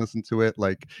 Did anyone listen to it?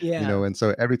 Like, and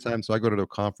so every time, so I go to a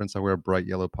conference, I wear a bright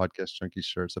yellow Podcast Junkie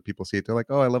shirt. So people see it, they're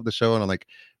like, oh, I love the show. And I'm like,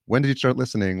 when did you start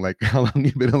listening? Like, how long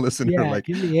you been a listener? Yeah, like,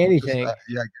 give me anything.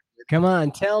 Come on,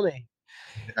 tell me.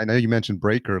 I know you mentioned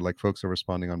Breaker, like folks are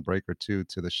responding on Breaker too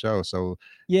to the show. So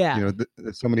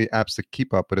there's so many apps to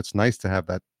keep up, but it's nice to have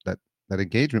that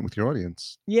engagement with your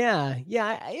audience. Yeah.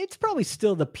 It's probably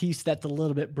still the piece that's a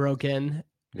little bit broken.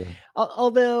 Yeah.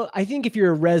 Although I think if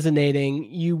you're resonating,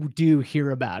 you do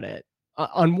hear about it.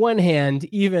 On one hand,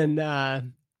 even I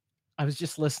was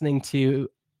just listening to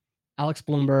Alex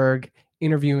Blumberg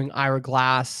interviewing Ira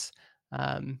Glass.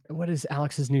 What is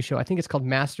Alex's new show? I think it's called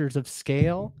Masters of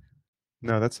Scale.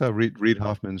 No, that's Reid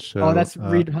Hoffman's show. Oh, that's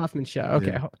Reid Hoffman's show.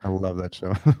 Okay. Yeah, I love that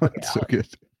show. Okay, it's so good.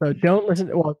 So don't listen.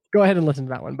 Well, go ahead and listen to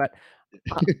that one, but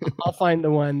I'll find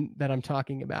the one that I'm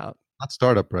talking about. Not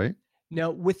Startup, right? No,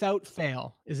 Without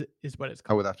Fail is what it's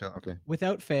called. Oh, Without Fail. Okay.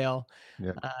 Without Fail.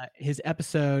 Yeah. His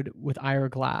episode with Ira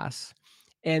Glass.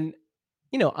 And,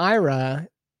 Ira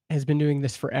has been doing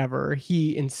this forever.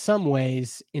 He, in some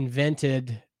ways,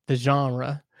 invented the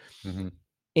genre. Mm-hmm.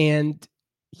 And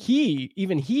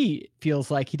he feels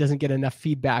like he doesn't get enough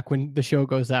feedback when the show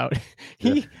goes out.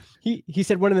 He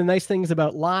said one of the nice things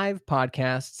about live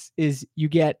podcasts is you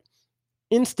get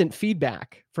instant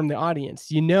feedback from the audience.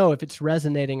 If it's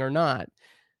resonating or not.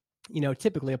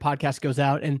 Typically a podcast goes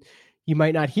out and you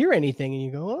might not hear anything and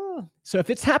you go, oh. So if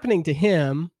it's happening to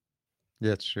him,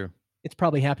 yeah, it's true. It's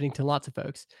probably happening to lots of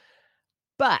folks.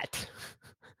 But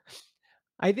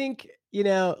I think,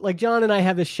 like John and I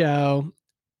have this show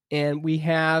and we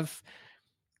have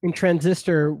in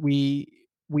Transistor, we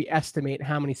estimate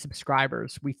how many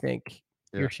subscribers we think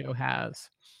your show has.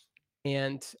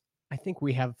 And I think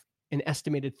we have an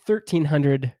estimated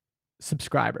 1,300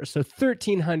 subscribers. So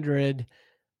 1,300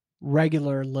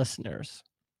 regular listeners.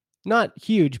 Not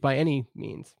huge by any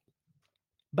means.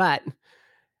 But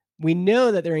we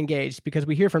know that they're engaged because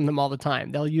we hear from them all the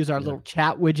time. They'll use our little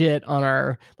chat widget on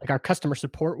our customer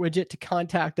support widget to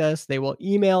contact us. They will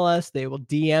email us. They will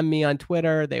DM me on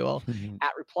Twitter. They will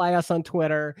 @reply us on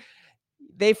Twitter.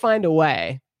 They find a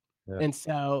way. Yeah. And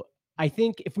so I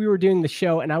think if we were doing the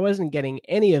show and I wasn't getting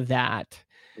any of that,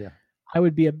 I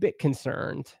would be a bit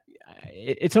concerned.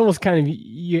 It's almost kind of,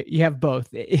 you have both.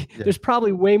 There's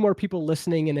probably way more people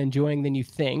listening and enjoying than you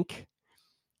think.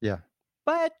 Yeah.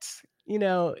 But,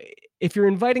 if you're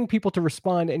inviting people to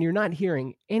respond and you're not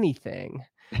hearing anything,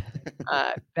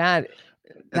 that's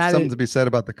something to be said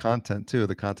about the content too.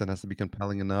 The content has to be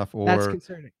compelling enough, or that's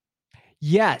concerning.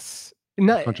 Yes.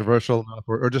 Not controversial enough,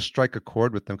 or just strike a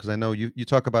chord with them. Because I know you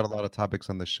talk about a lot of topics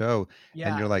on the show,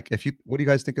 and you're like, what do you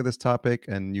guys think of this topic?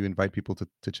 And you invite people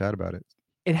to chat about it.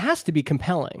 It has to be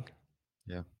compelling.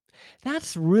 Yeah.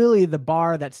 That's really the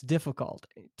bar that's difficult.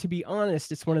 To be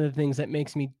honest, it's one of the things that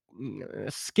makes me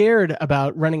scared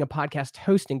about running a podcast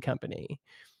hosting company,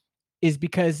 is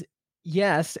because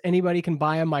yes, anybody can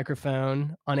buy a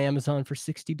microphone on Amazon for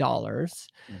 $60. Mm-hmm.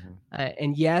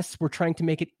 And yes, we're trying to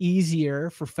make it easier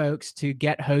for folks to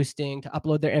get hosting, to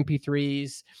upload their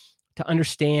MP3s, to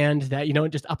understand that you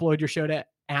don't just upload your show to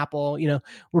Apple.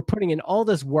 We're putting in all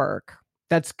this work.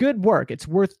 That's good work. It's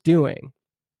worth doing.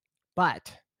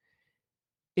 But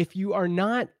if you are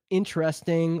not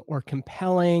interesting or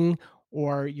compelling,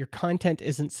 or your content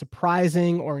isn't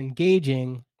surprising or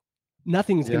engaging,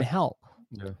 nothing's going to help.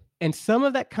 Yeah. And some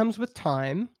of that comes with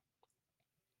time.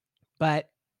 But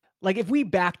like if we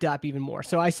backed up even more.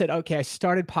 So I said, okay, I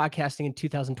started podcasting in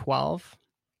 2012.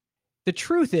 The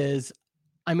truth is,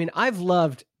 I've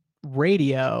loved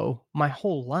radio my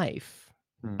whole life.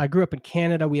 I grew up in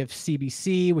Canada. We have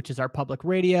CBC, which is our public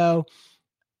radio.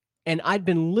 And I'd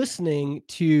been listening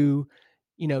to,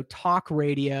 talk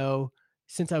radio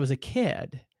since I was a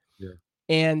kid. Yeah.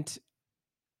 And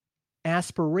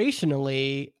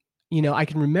aspirationally, I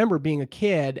can remember being a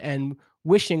kid and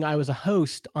wishing I was a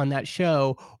host on that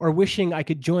show or wishing I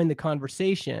could join the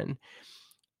conversation.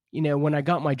 When I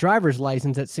got my driver's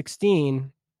license at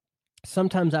 16,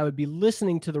 sometimes I would be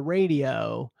listening to the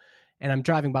radio and I'm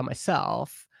driving by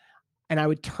myself and I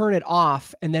would turn it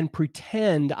off and then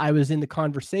pretend I was in the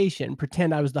conversation,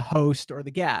 pretend I was the host or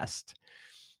the guest.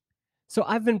 So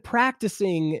I've been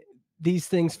practicing these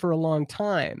things for a long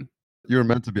time. You were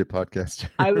meant to be a podcaster.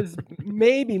 I was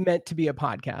maybe meant to be a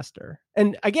podcaster.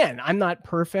 And again, I'm not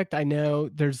perfect. I know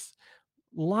there's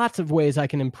lots of ways I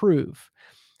can improve.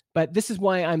 But this is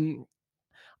why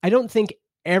I don't think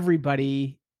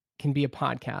everybody can be a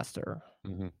podcaster.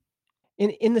 Mm-hmm.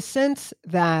 In the sense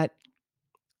that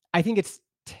I think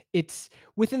it's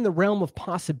within the realm of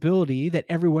possibility that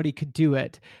everybody could do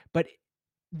it, but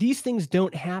these things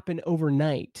don't happen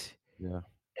overnight. Yeah.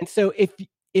 And so if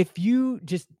you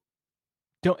just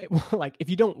don't if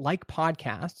you don't like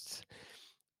podcasts,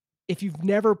 if you've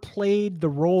never played the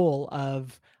role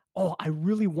of, oh, I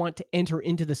really want to enter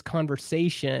into this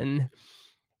conversation,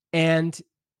 and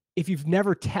if you've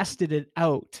never tested it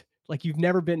out, like you've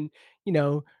never been,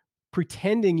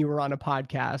 pretending you were on a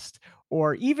podcast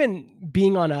or even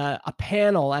being on a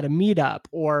panel at a meetup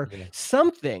or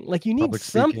something, like you need public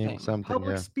something,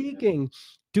 public speaking,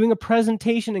 doing a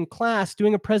presentation in class,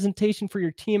 doing a presentation for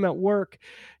your team at work,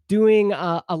 doing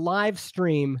a live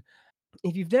stream.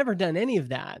 If you've never done any of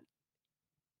that,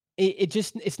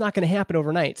 it's not going to happen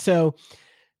overnight. So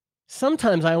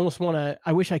sometimes I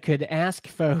wish I could ask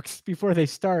folks before they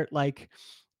start, like,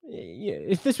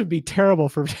 if this would be terrible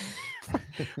for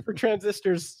for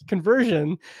Transistor's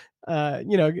conversion,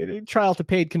 trial to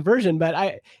paid conversion.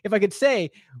 But if I could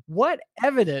say, what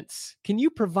evidence can you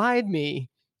provide me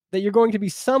that you're going to be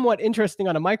somewhat interesting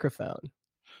on a microphone?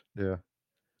 Yeah.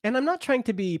 And I'm not trying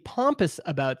to be pompous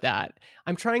about that.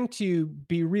 I'm trying to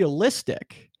be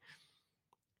realistic.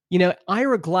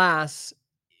 Ira Glass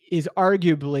is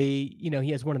arguably,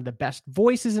 he has one of the best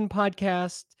voices in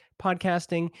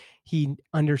podcasting. He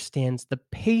understands the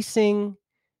pacing.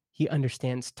 He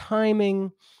understands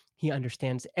timing. He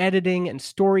understands editing and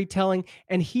storytelling.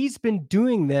 And he's been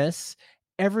doing this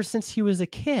ever since he was a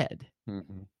kid.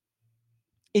 Mm-hmm.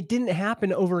 It didn't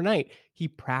happen overnight. He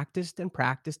practiced and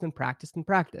practiced and practiced and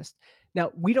practiced.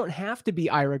 Now, we don't have to be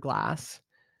Ira Glass.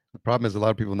 The problem is a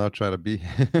lot of people now try to be.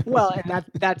 Well, and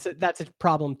that's a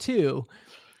problem too.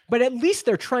 But at least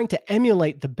they're trying to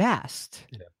emulate the best.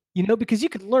 Yeah. Because you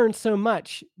could learn so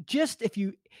much just if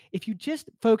you just,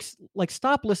 folks, like,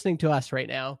 stop listening to us right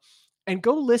now and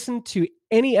go listen to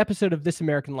any episode of This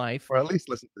American Life. Or at least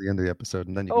listen to the end of the episode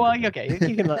and then you can. Oh, well, okay.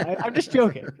 You can, I'm just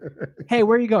joking. Hey,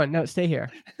 where are you going? No, stay here.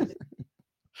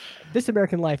 This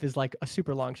American Life is like a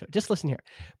super long show. Just listen here.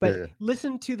 But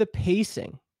listen to the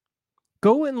pacing.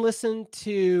 Go and listen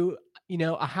to,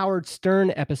 a Howard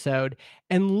Stern episode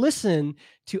and listen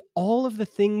to all of the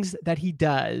things that he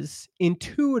does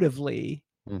intuitively,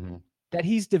 mm-hmm. that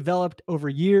he's developed over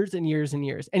years and years and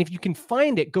years. And if you can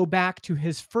find it, go back to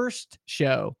his first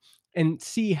show and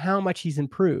see how much he's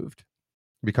improved.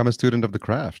 Become a student of the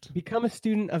craft. Become a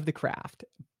student of the craft.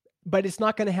 But it's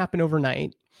not going to happen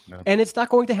overnight. No. And it's not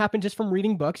going to happen just from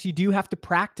reading books. You do have to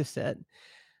practice it.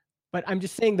 But I'm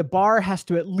just saying the bar has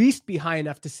to at least be high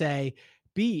enough to say,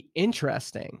 be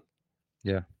interesting.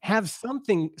 Yeah. Have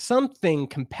something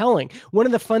compelling. One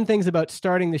of the fun things about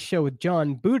starting the show with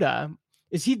John Buddha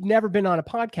is he'd never been on a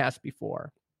podcast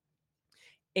before.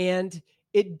 And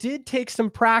it did take some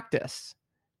practice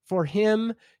for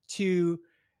him to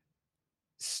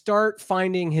start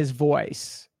finding his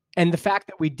voice. And the fact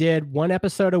that we did one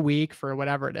episode a week for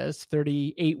whatever it is,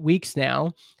 38 weeks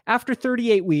now, after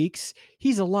 38 weeks,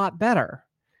 he's a lot better.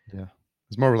 Yeah.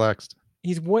 He's more relaxed.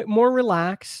 He's more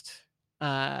relaxed.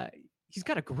 He's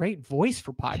got a great voice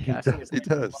for podcasting. He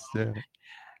does. Yeah.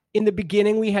 In the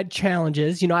beginning, we had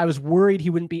challenges. I was worried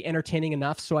he wouldn't be entertaining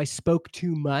enough, so I spoke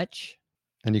too much.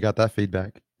 And you got that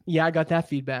feedback. Yeah, I got that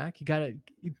feedback. You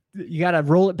gotta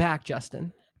roll it back,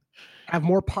 Justin. Have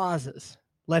more pauses.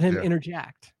 Let him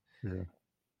interject. Yeah.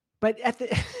 But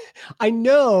I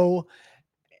know,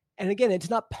 and again,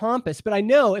 it's not pompous, but I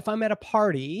know if I'm at a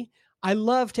party, I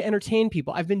love to entertain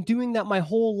people. I've been doing that my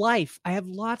whole life. I have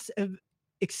lots of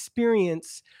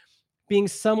experience being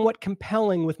somewhat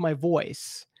compelling with my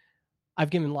voice. I've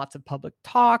given lots of public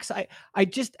talks. I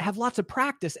just have lots of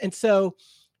practice. And so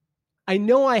I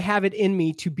know I have it in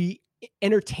me to be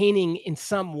entertaining in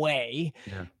some way.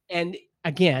 Yeah. And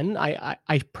again,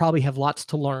 I probably have lots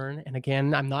to learn. And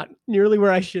again, I'm not nearly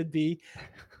where I should be,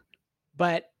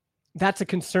 but that's a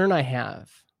concern I have,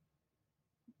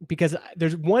 because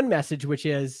there's one message, which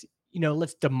is,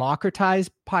 let's democratize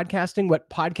podcasting. What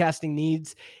podcasting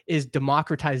needs is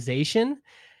democratization.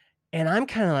 And I'm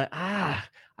kind of like,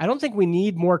 I don't think we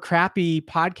need more crappy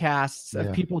podcasts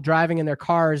of people driving in their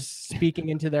cars, speaking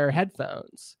into their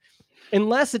headphones,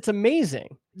 unless it's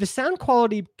amazing. The sound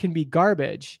quality can be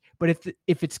garbage, but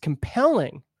if it's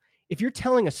compelling, if you're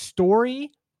telling a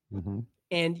story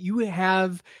and you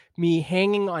have me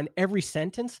hanging on every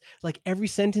sentence, like every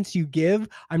sentence you give,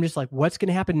 I'm just like, what's going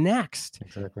to happen next?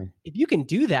 Exactly. If you can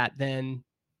do that, then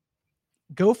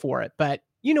go for it. But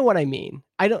you know what I mean?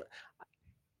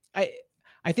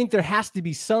 I think there has to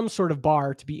be some sort of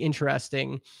bar to be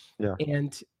interesting. Yeah.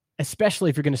 And especially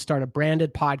if you're going to start a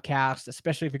branded podcast,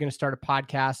 especially if you're going to start a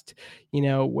podcast,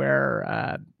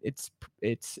 where it's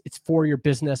for your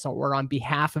business or on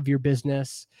behalf of your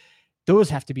business, those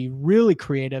have to be really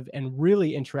creative and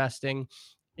really interesting.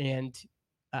 And,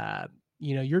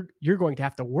 you're going to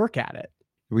have to work at it.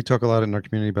 We talk a lot in our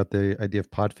community about the idea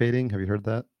of pod fading. Have you heard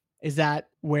that? Is that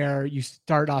where you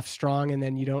start off strong and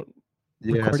then you don't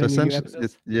Yeah, so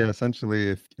essentially,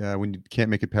 if when you can't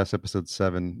make it past episode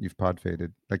 7, you've pod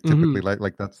faded. Like typically,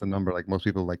 like that's the number. Like most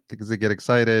people, like because they get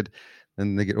excited,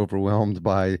 and they get overwhelmed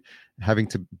by having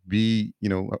to be,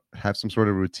 have some sort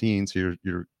of routine. So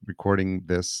you're recording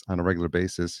this on a regular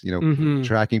basis.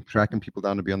 Tracking people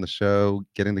down to be on the show,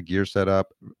 getting the gear set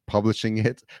up, publishing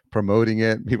it, promoting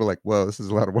it. People are like, whoa, this is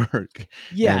a lot of work.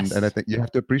 Yes, and I think you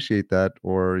have to appreciate that,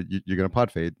 or you're going to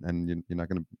pod fade, and you're not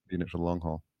going to be in it for the long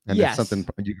haul. And yes. It's something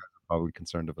you guys are probably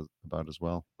concerned about as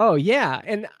well. Oh yeah.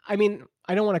 And I mean,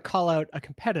 I don't want to call out a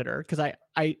competitor, because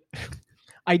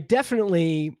I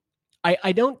definitely,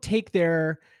 I don't take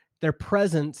their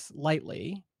presence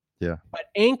lightly. Yeah. But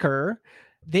Anchor,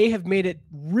 they have made it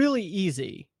really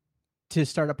easy to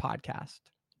start a podcast.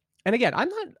 And again,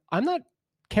 I'm not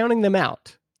counting them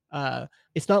out.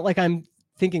 It's not like I'm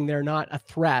thinking they're not a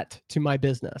threat to my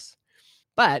business.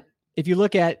 But if you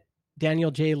look at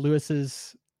Daniel J.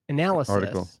 Lewis's analysis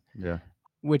article,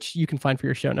 which you can find for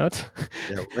your show notes.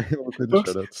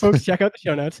 Folks, check out the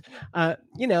show notes.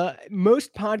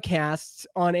 Most podcasts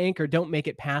on Anchor don't make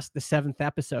it past the 7th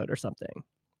episode or something.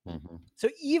 So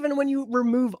even when you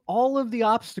remove all of the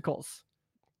obstacles,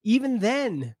 even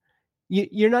then,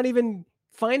 you're not even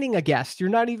finding a guest. You're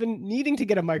not even needing to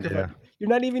get a microphone. You're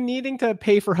not even needing to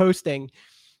pay for hosting.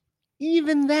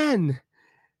 Even then,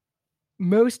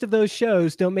 most of those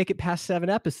shows don't make it past 7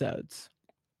 episodes.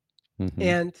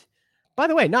 And by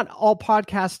the way, not all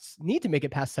podcasts need to make it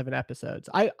past 7 episodes.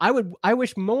 I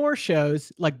wish more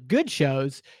shows, like good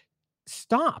shows,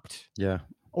 stopped. Yeah.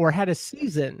 Or had a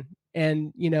season,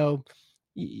 and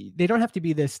they don't have to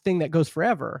be this thing that goes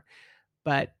forever,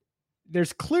 but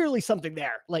there's clearly something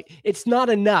there. Like, it's not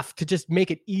enough to just make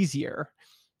it easier.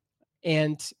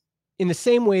 And in the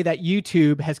same way that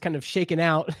YouTube has kind of shaken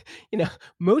out,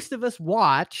 most of us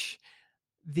watch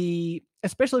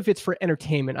especially if it's for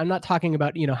entertainment. I'm not talking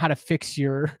about, how to fix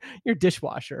your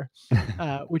dishwasher,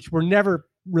 which we're never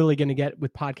really going to get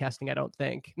with podcasting. I don't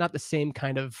think. Not the same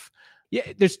kind of,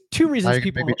 there's 2 reasons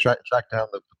people maybe track down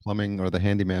the plumbing or the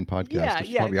handyman podcast.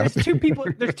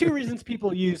 There's 2 reasons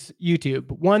people use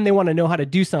YouTube. One, they want to know how to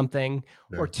do something,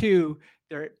 or 2,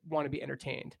 they want to be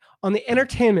entertained. On the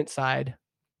entertainment side,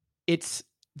 it's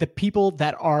the people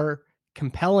that are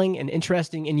compelling and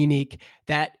interesting and unique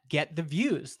that get the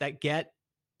views, that get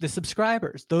the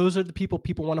subscribers. Those are the people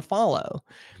want to follow.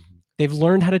 They've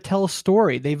learned how to tell a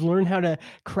story. They've learned how to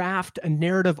craft a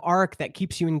narrative arc that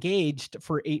keeps you engaged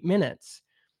for 8 minutes.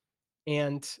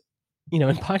 And, in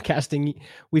podcasting,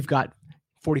 we've got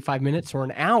 45 minutes or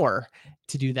an hour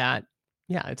to do that.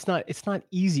 Yeah, it's not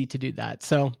easy to do that.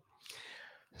 So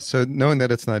knowing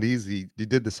that it's not easy, you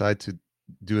did decide to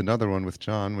do another one with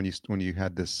John when you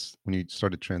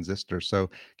started Transistor. So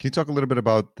can you talk a little bit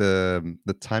about the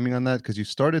timing on that? Because you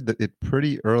started it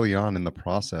pretty early on in the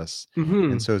process.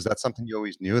 And so is that something you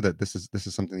always knew, that this is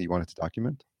something that you wanted to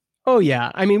document? Oh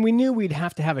yeah. I mean, we knew we'd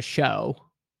have to have a show.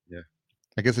 Yeah.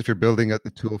 I guess if you're building up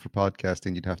the tool for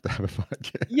podcasting, you'd have to have a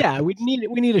podcast. Yeah, we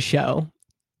need a show.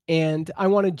 And I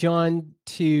wanted John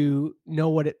to know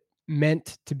what it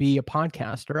meant to be a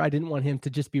podcaster. I didn't want him to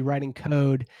just be writing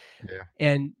code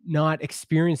and not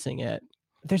experiencing it.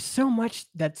 There's so much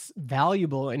that's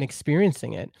valuable in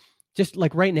experiencing it. Just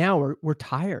like right now, we're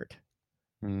tired.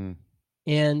 And,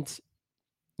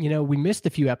 we missed a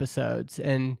few episodes,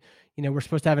 and, we're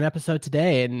supposed to have an episode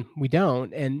today and we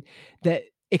don't. And that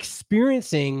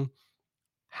experiencing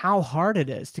how hard it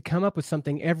is to come up with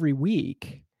something every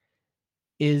week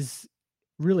is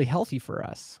really healthy for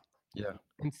us. Yeah.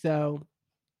 And so,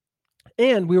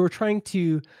 and we were trying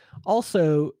to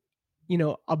also,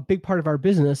 a big part of our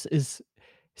business is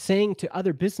saying to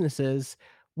other businesses,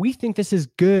 we think this is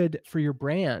good for your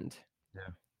brand. Yeah.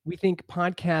 We think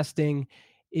podcasting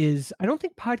I don't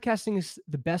think podcasting is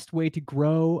the best way to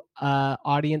grow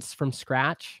audience from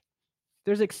scratch.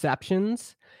 There's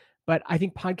exceptions, but I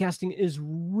think podcasting is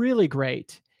really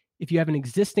great if you have an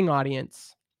existing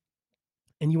audience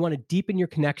and you want to deepen your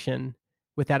connection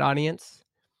with that audience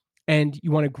and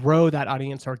you want to grow that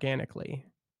audience organically.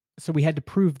 So we had to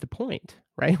prove the point,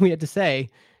 right? We had to say,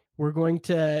 we're going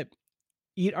to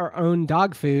eat our own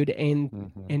dog food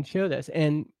and show this.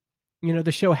 And,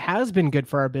 the show has been good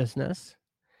for our business.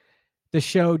 The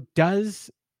show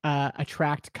does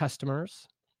attract customers.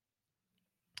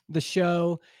 The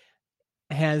show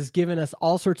has given us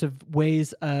all sorts of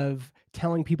ways of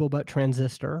telling people about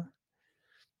Transistor.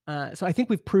 So I think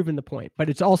we've proven the point, but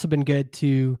it's also been good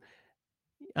to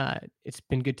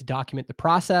document the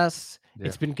process. Yeah.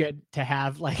 It's been good to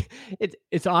have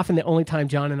it's often the only time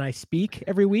John and I speak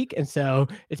every week. And so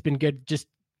it's been good just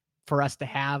for us to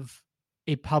have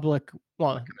a public,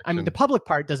 the public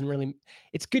part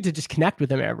it's good to just connect with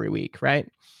them every week. Right.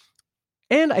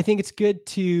 And I think it's good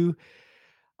to,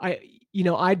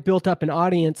 I'd built up an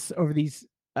audience over these,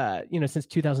 since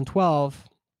 2012.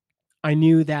 I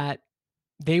knew that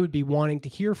they would be wanting to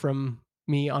hear from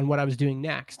me on what I was doing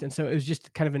next. And so it was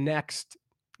just kind of a next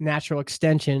natural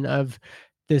extension of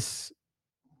this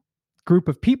group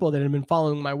of people that had been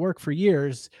following my work for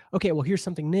years. Okay, well, here's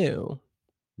something new.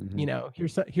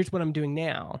 Here's what I'm doing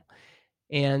now.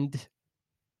 And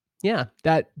yeah,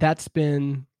 that's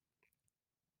been,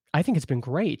 I think it's been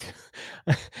great.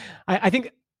 I think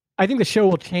the show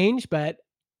will change, but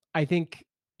I think,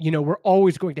 we're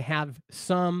always going to have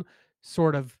some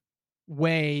sort of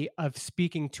way of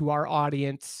speaking to our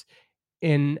audience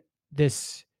in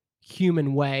this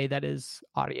human way that is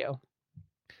audio.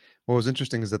 What was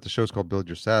interesting is that the show's called Build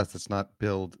Your SaaS. It's not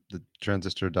Build the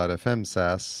Transistor.fm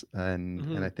SaaS.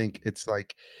 And I think it's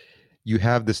like you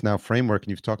have this now framework, and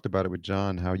you've talked about it with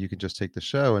John, how you can just take the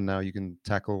show and now you can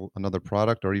tackle another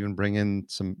product or even bring in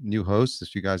some new hosts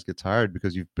if you guys get tired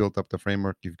because you've built up the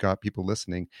framework, you've got people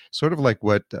listening. Sort of like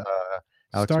what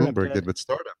Alex Blumberg did with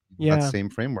Startup. Yeah. That same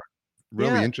framework.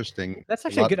 Really interesting. That's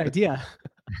actually a good idea.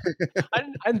 I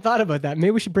hadn't thought about that.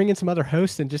 Maybe we should bring in some other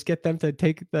hosts and just get them to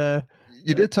take the...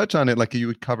 You did touch on it, like you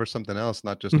would cover something else,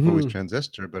 not just always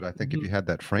Transistor, but I think if you had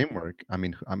that framework, I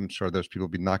mean, I'm sure there's people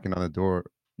be knocking on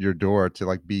your door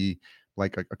to be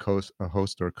like a host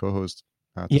or a co-host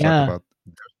to talk about.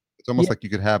 It's almost like you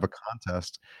could have a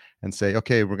contest and say,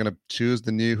 okay, we're going to choose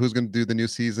who's going to do the new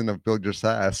season of Build Your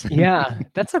SaaS. Yeah,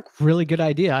 that's a really good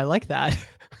idea. I like that.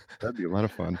 That'd be a lot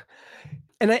of fun.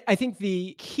 And I think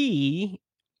the key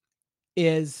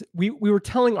is we were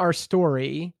telling our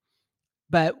story,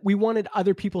 but we wanted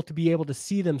other people to be able to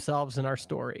see themselves in our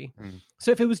story.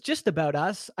 So if it was just about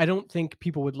us, I don't think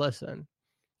people would listen.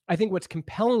 I think what's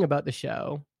compelling about the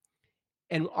show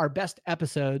and our best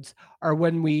episodes are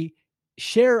when we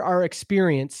share our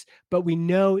experience, but we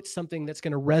know it's something that's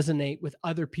going to resonate with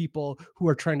other people who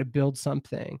are trying to build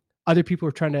something, other people who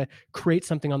are trying to create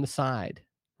something on the side,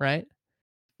 right?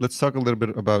 Let's talk a little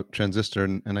bit about Transistor,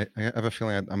 and I have a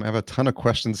feeling I have a ton of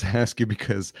questions to ask you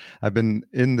because I've been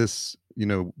in this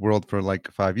world for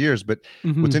like 5 years. But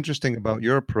what's interesting about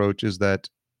your approach is that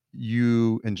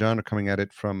you and John are coming at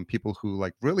it from people who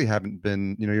really haven't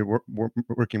been. You're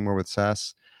working more with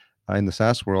SaaS in the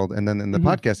SaaS world, and then in the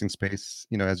podcasting space,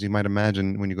 as you might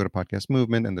imagine, when you go to Podcast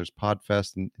Movement and there's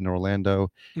PodFest in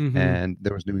Orlando, and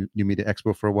there was New Media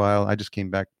Expo for a while. I just came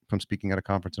back from speaking at a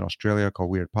conference in Australia called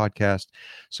Weird Podcast.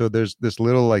 So there's this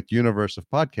little universe of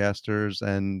podcasters,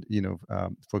 and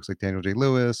folks like Daniel J.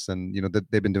 Lewis, and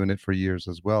they've been doing it for years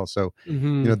as well. So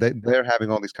they're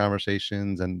having all these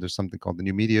conversations, and there's something called the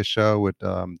New Media Show with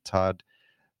Todd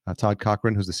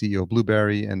Cochran, who's the CEO of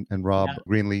Blueberry, and Rob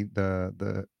Greenlee,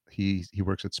 he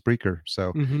works at Spreaker.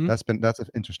 So that's an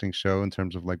interesting show in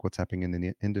terms of what's happening in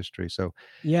the industry. So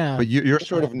but you're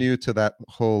sort of new to that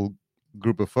whole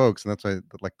group of folks, and that's why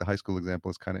the high school example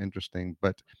is kind of interesting.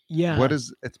 But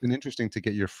it's been interesting to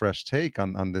get your fresh take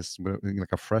on this,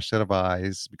 a fresh set of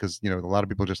eyes, because a lot of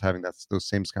people are just having those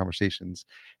same conversations,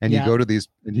 and you go to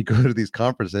these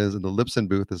conferences, and the Libsyn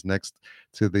booth is next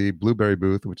to the Blueberry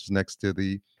booth, which is next to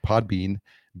the Podbean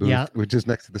booth, which is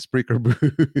next to the Spreaker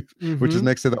booth, which is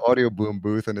next to the Audio Boom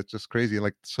booth, and it's just crazy.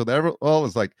 So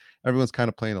everyone's kind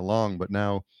of playing along. But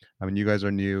now, I mean, you guys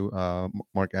are new.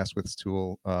 Mark Asquith's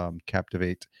tool,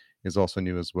 Captivate, is also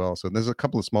new as well. So there's a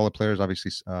couple of smaller players.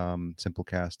 Obviously,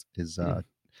 Simplecast is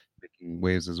making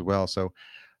waves as well. So,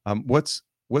 what's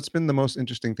been the most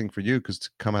interesting thing for you? Because to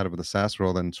come out of the SaaS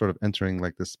world and sort of entering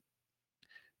like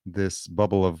this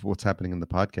bubble of what's happening in the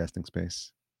podcasting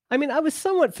space. I mean, I was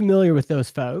somewhat familiar with those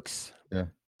folks. Yeah.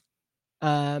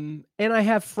 And I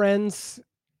have friends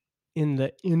in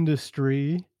the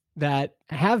industry that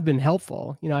have been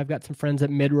helpful. You know, I've got some friends at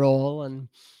Midroll and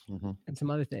some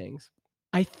other things.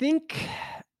 I think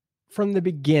from the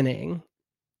beginning,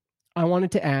 I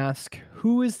wanted to ask,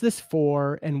 who is this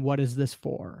for and what is this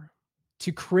for?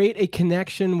 To create a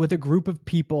connection with a group of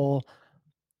people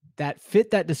that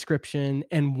fit that description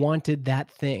and wanted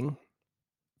that thing.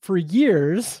 For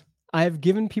years, I've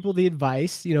given people the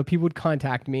advice, you know, people would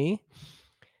contact me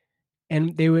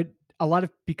and they would,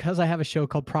 because I have a show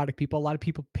called Product People, a lot of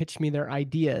people pitch me their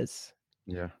ideas.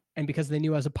 Yeah. And because they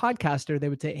knew I was a podcaster, they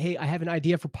would say, hey, I have an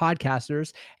idea for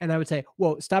podcasters. And I would say,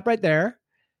 whoa, stop right there.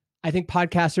 I think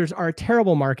podcasters are a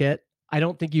terrible market. I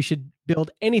don't think you should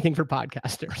build anything for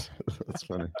podcasters. That's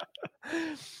funny.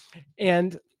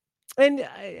 And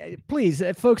please,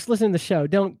 folks listening to the show,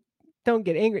 don't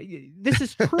get angry. This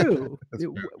is true.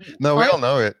 No, we all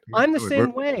know it. I'm the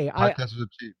same way. Podcasters are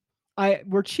cheap.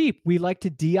 We're cheap. We like to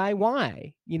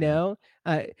DIY, you know.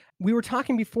 We were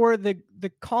talking before the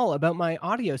call about my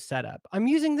audio setup. I'm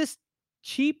using this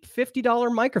cheap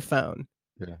 $50 microphone.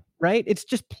 Yeah. Right? It's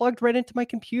just plugged right into my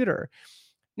computer.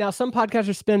 Now, some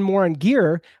podcasters spend more on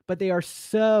gear, but they are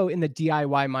so in the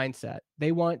DIY mindset.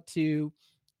 They want to,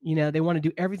 you know, they want to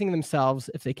do everything themselves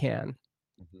if they can.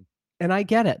 And I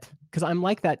get it because I'm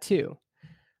like that too.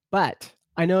 But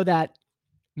I know that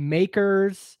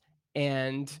makers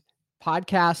and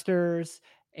podcasters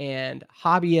and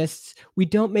hobbyists, we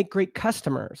don't make great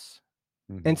customers.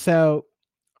 And so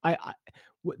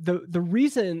the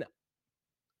reason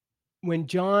when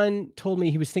John told me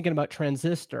he was thinking about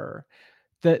Transistor,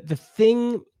 the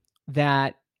thing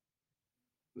that,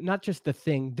 not just the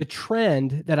thing, the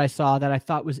trend that I saw that I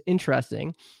thought was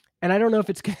interesting, and I don't know if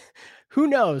it's, who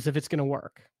knows if it's going to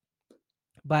work,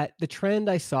 but the trend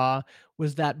I saw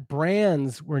was that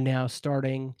brands were now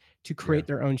starting to create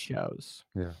their own shows.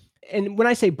 Yeah. And when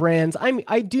I say brands,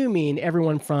 I do mean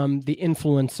everyone from the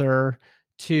influencer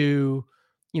to,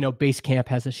 you know, Basecamp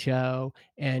has a show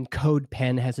and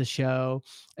CodePen has a show.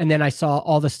 And then I saw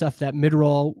all the stuff that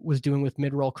Midroll was doing with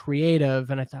Midroll Creative.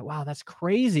 And I thought, wow, that's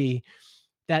crazy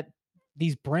that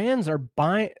these brands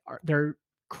they're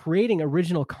creating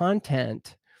original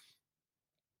content.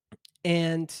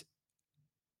 And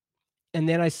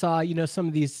then I saw, you know, some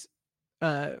of these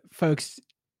folks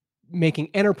making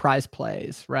enterprise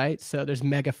plays, right? So there's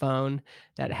Megaphone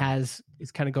that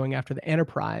is kind of going after the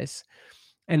enterprise.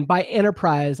 And by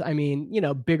enterprise, I mean, you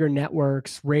know, bigger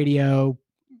networks, radio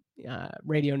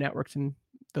networks and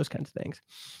those kinds of things.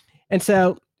 And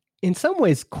so in some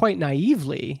ways, quite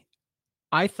naively,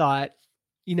 I thought,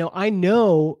 you know, I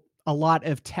know a lot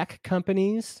of tech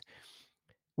companies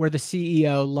where the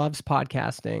CEO loves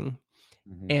podcasting.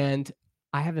 And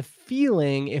I have a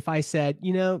feeling if I said,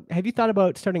 you know, have you thought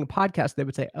about starting a podcast? They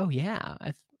would say, oh yeah,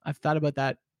 I've thought about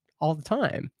that all the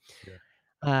time.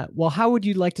 Yeah. Well, how would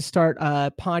you like to start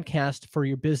a podcast for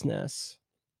your business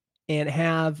and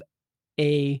have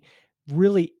a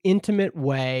really intimate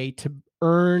way to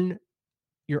earn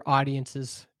your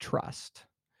audience's trust?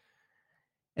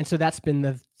 And so that's been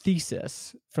the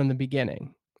thesis from the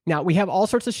beginning. Now we have all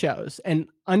sorts of shows, and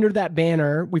under that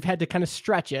banner, we've had to kind of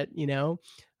stretch it, you know,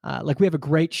 like we have a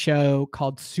great show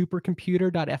called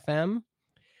Supercomputer.fm,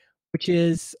 which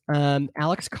is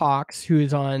Alex Cox, who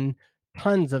is on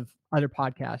tons of other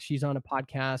podcasts. She's on a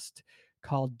podcast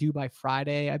called Do by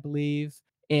Friday, I believe.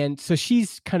 And so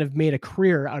she's kind of made a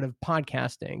career out of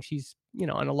podcasting. She's, you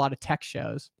know, on a lot of tech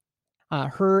shows.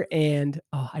 Her and,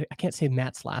 I can't say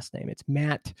Matt's last name. It's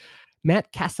Matt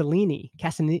Casanelli.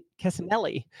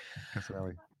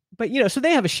 But, you know, so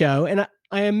they have a show, and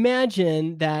I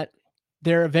imagine that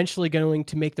they're eventually going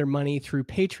to make their money through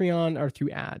Patreon or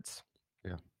through ads.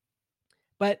 Yeah.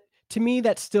 But to me,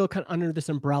 that's still kind of under this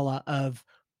umbrella of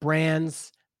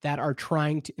brands that are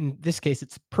trying to, in this case,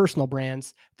 it's personal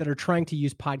brands that are trying to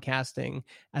use podcasting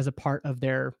as a part of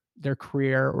their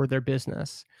career or their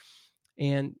business.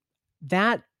 And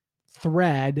that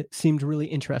thread seemed really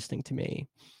interesting to me.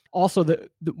 Also,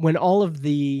 when all of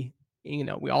the, you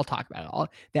know, we all talk about it, all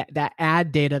that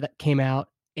ad data that came out,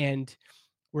 and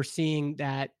we're seeing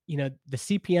that, you know, the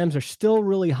CPMs are still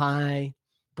really high.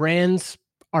 Brands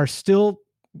are still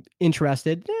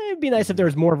interested. It'd be nice if there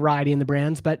was more variety in the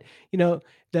brands, but, you know,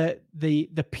 the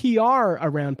PR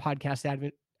around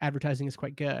podcast advertising is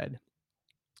quite good.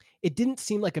 It didn't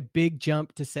seem like a big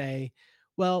jump to say,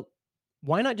 well,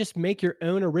 why not just make your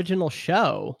own original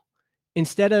show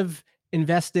instead of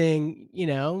investing,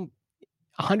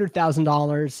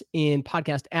 $100,000 in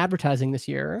podcast advertising this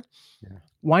year,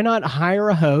 why not hire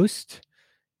a host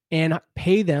and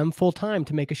pay them full time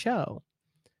to make a show?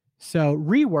 So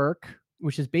Rework,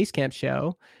 which is Basecamp's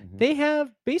show, they have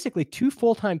basically 2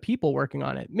 full-time people working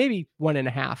on it, maybe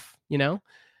 1.5,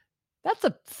 That's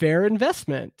a fair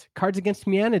investment. Cards Against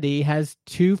Humanity has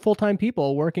 2 full-time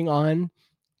people working on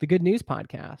the Good News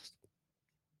podcast.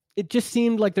 It just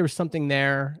seemed like there was something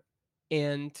there.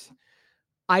 And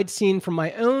I'd seen from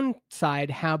my own side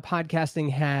how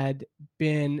podcasting had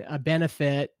been a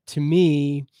benefit to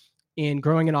me in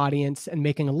growing an audience and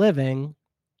making a living.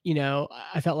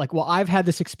 I felt like, well, I've had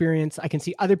this experience. I can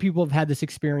see other people have had this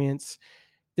experience.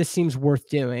 This seems worth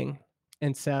doing.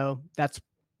 And so that's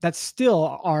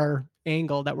still our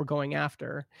angle that we're going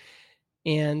after.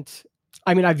 And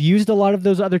I mean, I've used a lot of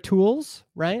those other tools,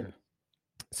 right?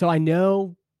 So I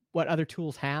know what other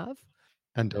tools have.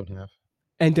 And don't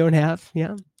have.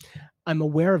 Yeah. I'm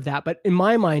aware of that. But in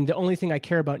my mind, the only thing I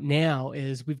care about now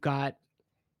is we've got,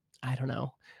 I don't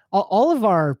know, all of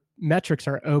our metrics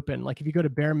are open. Like if you go to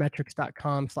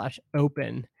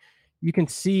bearmetrics.com/open, you can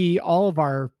see all of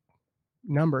our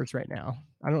numbers right now.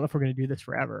 I don't know if we're going to do this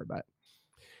forever, but.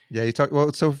 Yeah, it's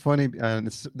so funny. And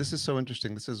this is so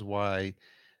interesting. This is why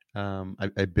I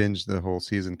binged the whole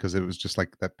season, because it was just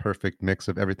like that perfect mix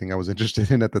of everything I was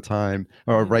interested in at the time,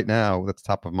 or right now, that's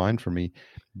top of mind for me.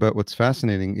 But what's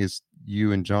fascinating is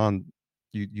you and John,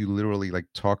 you literally like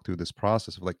talk through this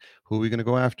process of like, who are we going to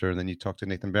go after? And then you talk to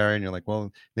Nathan Barry and you're like, well,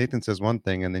 Nathan says one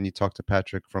thing. And then you talk to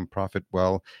Patrick from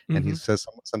Profitwell and he says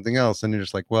something else. And you're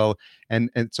just like, well, and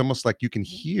it's almost like you can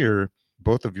hear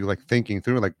both of you like thinking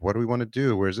through like, what do we want to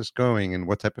do? Where's this going? And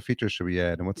what type of features should we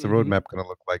add? And what's the roadmap going to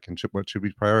look like? And what should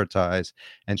we prioritize?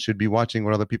 And should we be watching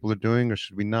what other people are doing or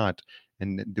should we not?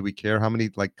 And do we care how many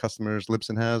like customers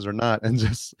Libsyn has or not? And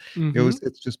just,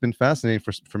 it's just been fascinating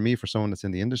for me, for someone that's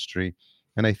in the industry.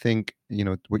 And I think,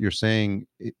 what you're saying,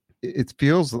 it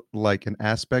feels like an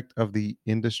aspect of the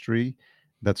industry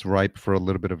that's ripe for a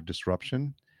little bit of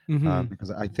disruption.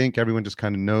 Because I think everyone just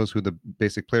kind of knows who the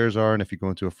basic players are. And if you go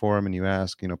into a forum and you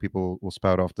ask, people will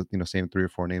spout off the, same 3 or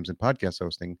 4 names in podcast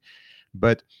hosting.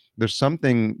 But there's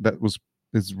something that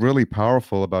is really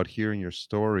powerful about hearing your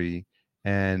story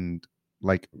and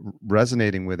like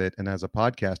resonating with it. And as a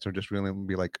podcaster, just really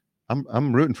be like,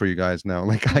 I'm rooting for you guys now.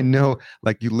 Like, I know,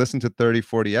 like you listen to 30,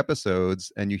 40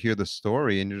 episodes and you hear the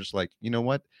story and you're just like, you know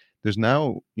what, there's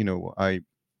now, I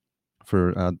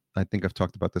think I've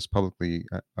talked about this publicly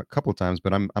a couple of times,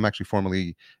 but I'm actually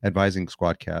formally advising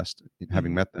Squadcast,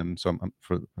 having met them. So I'm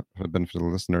for the benefit of the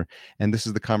listener. And this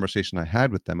is the conversation I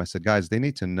had with them. I said, guys, they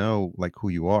need to know like who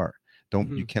you are.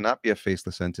 You cannot be a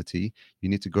faceless entity. You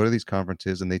need to go to these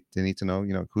conferences and they need to know,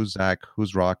 who's Zach,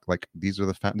 who's Rock. Like these are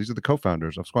the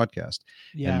co-founders of Squadcast,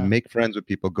 and make friends with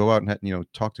people, go out and,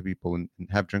 talk to people and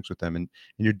have drinks with them. And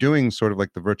you're doing sort of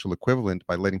like the virtual equivalent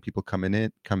by letting people come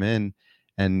in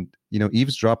and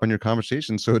eavesdrop on your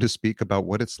conversation, so to speak, about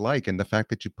what it's like. And the fact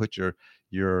that you put your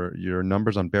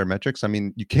numbers on Bear Metrics, I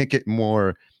mean, you can't get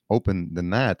more open than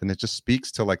that. And it just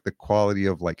speaks to like the quality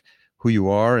of like who you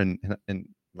are and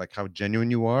like how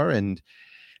genuine you are. And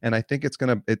I think it's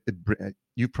gonna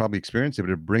you've probably experienced it,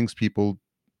 but it brings people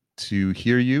to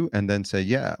hear you and then say,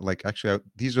 yeah, like actually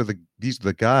these are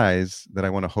the guys that I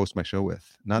want to host my show with.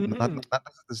 Not this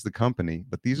is the company,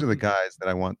 but these are the guys that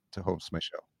I want to host my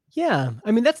show. Yeah,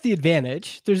 I mean, that's the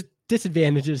advantage. There's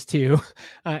disadvantages too.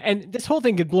 And this whole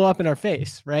thing could blow up in our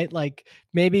face, right? Like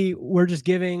maybe we're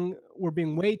being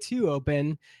way too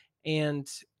open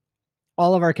and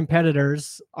all of our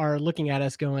competitors are looking at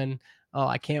us going, oh,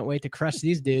 I can't wait to crush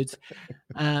these dudes.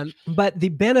 But the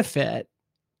benefit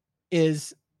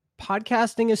is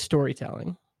podcasting is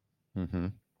storytelling.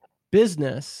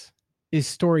 Business is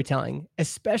storytelling,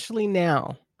 especially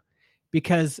now,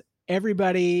 because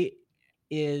everybody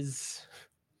is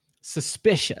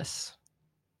suspicious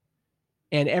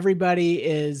and everybody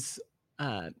is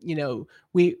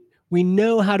we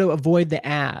know how to avoid the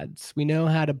ads. We know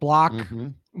how to block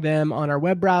them on our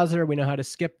web browser. We know how to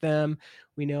skip them.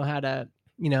 We know how to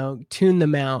tune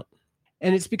them out.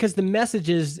 And it's because the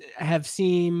messages have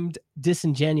seemed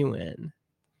disingenuous.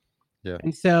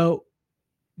 And so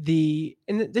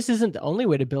this isn't the only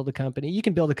way to build a company. You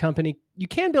can build a company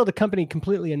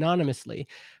completely anonymously,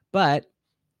 but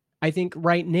I think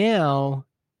right now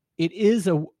it is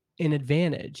an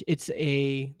advantage. It's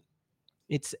a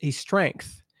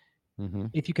strength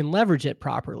if you can leverage it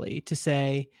properly to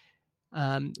say,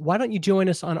 why don't you join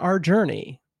us on our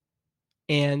journey?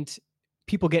 And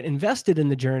people get invested in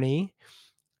the journey,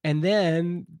 and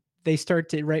then they start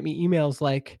to write me emails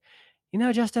like,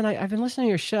 Justin, I've been listening to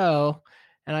your show,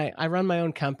 and I run my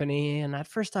own company. And at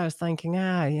first I was thinking,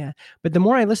 yeah. But the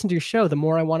more I listen to your show, the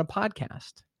more I want a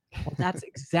podcast. Well, that's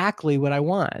exactly what I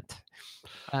want.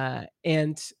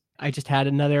 And I just had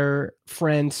another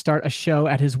friend start a show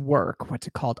at his work. What's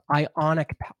it called?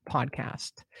 Ionic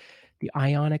Podcast. The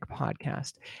Ionic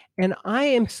Podcast. And I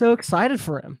am so excited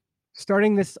for him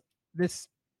starting this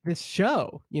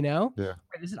show, Yeah.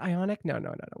 Is it Ionic? No,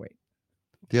 wait.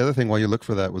 The other thing while you look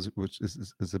for that which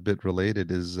is a bit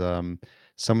related, is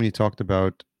someone you talked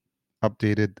about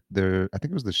updated I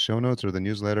think it was the show notes or the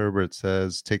newsletter, where it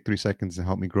says, take 3 seconds and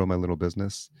help me grow my little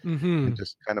business. Mm-hmm. And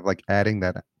just kind of like adding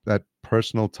that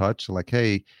personal touch, like,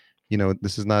 hey,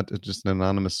 this is not just an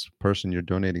anonymous person you're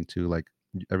donating to. Like,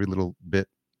 every little bit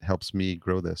helps me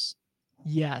grow this.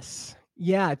 Yes.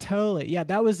 Yeah, totally. Yeah,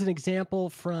 that was an example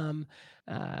from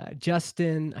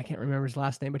Justin. I can't remember his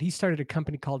last name, but he started a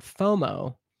company called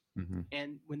FOMO. Mm-hmm.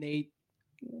 And when they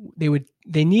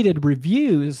needed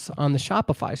reviews on the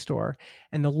Shopify store,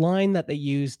 and the line that they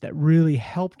used that really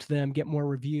helped them get more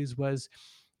reviews was,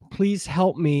 please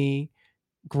help me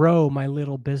grow my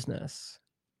little business.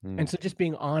 And so just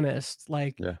being honest,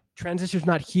 like, Transistor's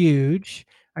not huge.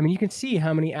 I mean, you can see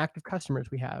how many active customers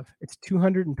we have. It's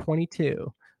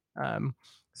 222.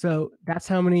 So that's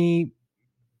how many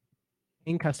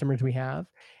paying customers we have.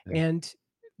 Yeah. And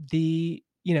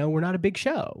we're not a big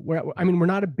show. We're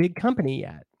not a big company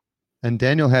yet. And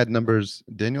Daniel had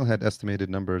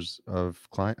estimated numbers of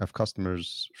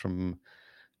customers from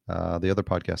the other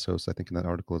podcast hosts, I think, in that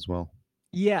article as well.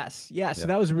 Yes. Yeah. So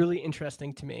that was really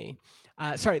interesting to me.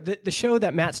 The show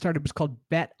that Matt started was called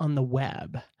Bet on the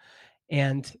Web.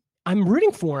 And I'm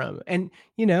rooting for him. And,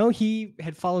 he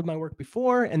had followed my work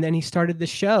before, and then he started the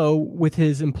show with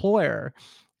his employer.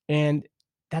 And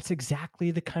that's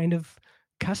exactly the kind of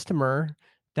customer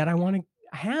that I want to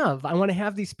have. I want to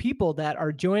have these people that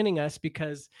are joining us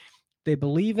because they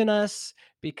believe in us,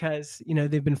 because,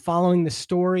 they've been following the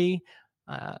story.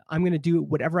 I'm going to do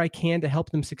whatever I can to help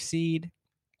them succeed.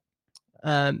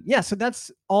 So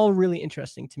that's all really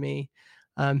interesting to me.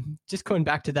 Just going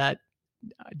back to that,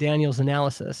 Daniel's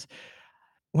analysis.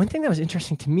 One thing that was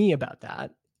interesting to me about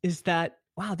that is that,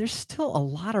 wow, there's still a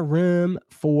lot of room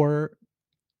for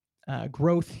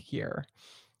growth here.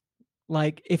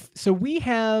 Like, we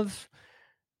have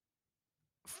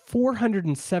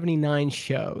 479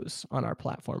 shows on our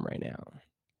platform right now.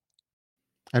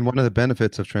 And one of the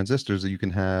benefits of Transistor is that you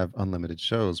can have unlimited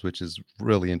shows, which is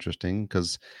really interesting,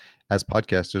 because as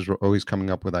podcasters, we're always coming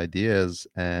up with ideas.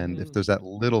 And if there's that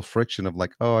little friction of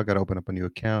like, oh, I got to open up a new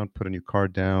account, put a new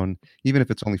card down, even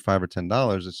if it's only $5 or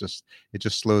 $10, it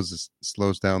just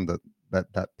slows down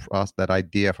that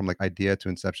idea from like idea to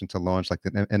inception to launch, like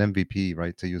an MVP,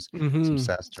 right? To use some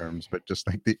SaaS terms, but just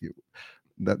like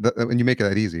and you make it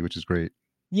that easy, which is great.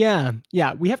 Yeah.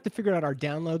 We have to figure out our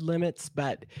download limits,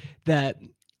 but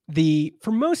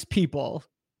for most people,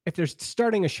 if they're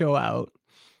starting a show out,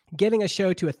 getting a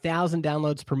show to 1,000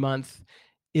 downloads per month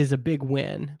is a big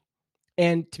win.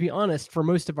 And to be honest, for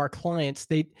most of our clients,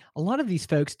 a lot of these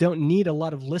folks don't need a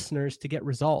lot of listeners to get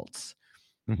results.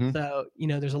 Mm-hmm. So,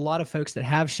 there's a lot of folks that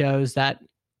have shows that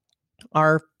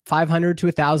are 500 to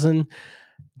 1,000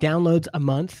 downloads a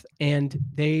month, and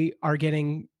they are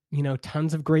getting,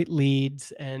 tons of great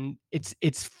leads, and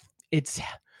it's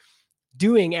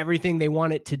doing everything they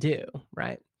want it to do,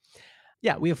 right?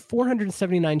 Yeah, we have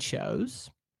 479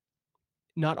 shows.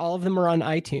 Not all of them are on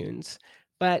iTunes,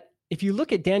 but if you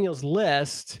look at Daniel's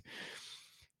list,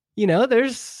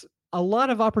 there's a lot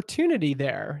of opportunity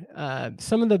there.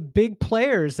 Some of the big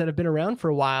players that have been around for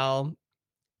a while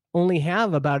only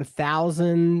have about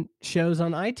 1,000 shows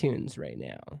on iTunes right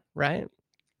now, right?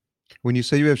 When you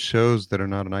say you have shows that are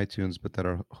not on iTunes, but that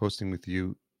are hosting with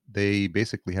you, they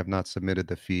basically have not submitted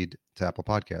the feed to Apple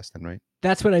Podcast then, right?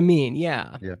 That's what I mean.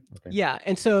 Yeah. Yeah. Okay. Yeah.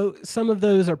 And so some of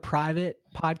those are private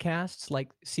podcasts, like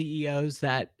CEOs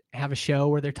that have a show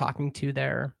where they're talking to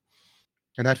their.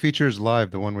 And that feature is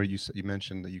live, the one where you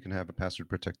mentioned that you can have a password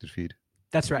protected feed.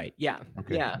 That's right. Yeah.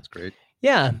 Okay. Yeah. That's great.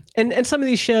 Yeah. And some of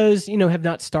these shows, have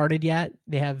not started yet.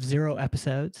 They have 0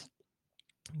 episodes.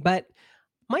 But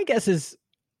my guess is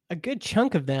a good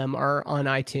chunk of them are on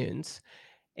iTunes.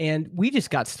 And we just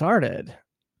got started.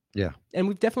 Yeah. And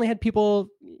we've definitely had people,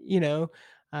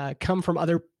 come from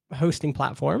other hosting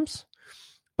platforms.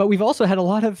 But we've also had a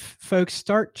lot of folks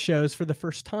start shows for the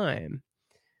first time.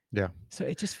 Yeah. So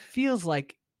it just feels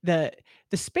like the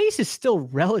space is still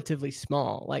relatively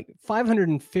small, like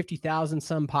 550,000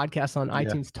 some podcasts on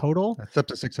iTunes total. That's up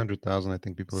to 600,000, I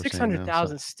think people are saying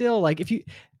 600,000 still. Like, if you,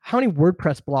 how many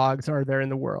WordPress blogs are there in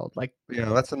the world? Like, Yeah,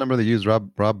 that's the number they use.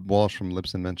 Rob Walsh from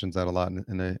Libsyn mentions that a lot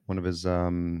in one of his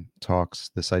talks.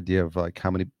 This idea of like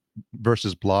how many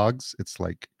versus blogs, it's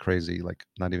like crazy, like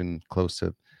not even close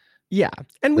to yeah.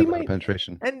 And that amount of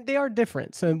penetration. and they are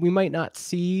different. So we might not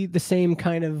see the same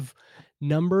kind of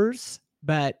numbers,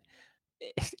 but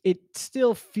it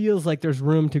still feels like there's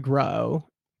room to grow.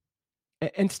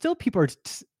 And still people are,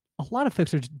 a lot of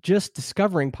folks are just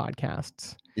discovering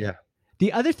podcasts. Yeah.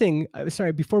 The other thing,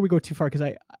 sorry, before we go too far,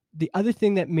 because the other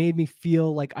thing that made me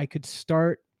feel like I could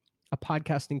start a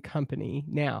podcasting company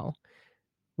now,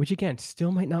 which again,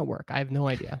 still might not work. I have no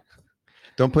idea.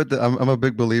 Don't put the. I'm a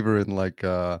big believer in like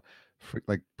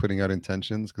putting out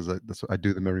intentions, because that's what I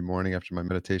do them every morning after my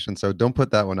meditation. So don't put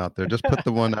that one out there. Just put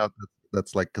the one out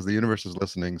that's like, because the universe is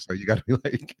listening. So you got to be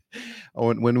like,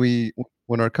 oh,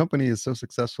 when our company is so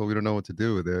successful, we don't know what to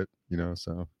do with it.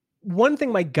 So one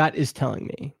thing my gut is telling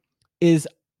me is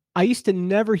I used to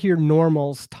never hear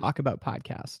normals talk about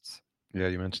podcasts. Yeah,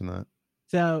 you mentioned that.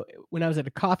 So when I was at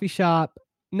a coffee shop,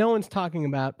 no one's talking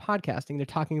about podcasting. They're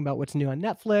talking about what's new on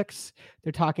Netflix.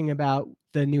 They're talking about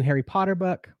the new Harry Potter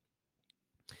book.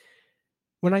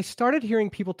 When I started hearing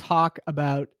people talk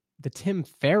about the Tim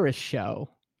Ferriss show,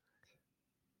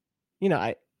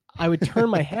 I would turn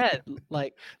my head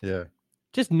like, yeah,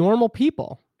 just normal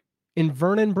people in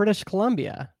Vernon, British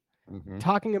Columbia, mm-hmm.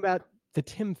 talking about the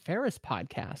Tim Ferriss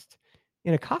podcast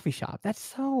in a coffee shop. That's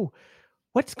so,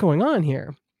 what's going on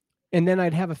here? And then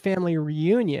I'd have a family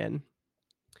reunion,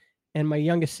 and my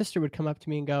youngest sister would come up to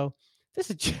me and go, this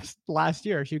is just last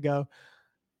year. She'd go,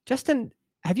 Justin,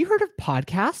 have you heard of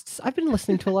podcasts? I've been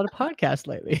listening to a lot of podcasts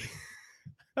lately.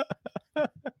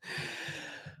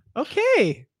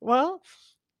 Okay, well,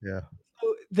 yeah.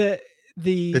 So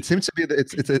it seems to be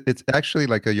that it's actually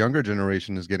like a younger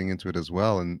generation is getting into it as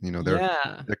well, and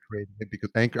they're creating it because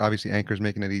Anchor's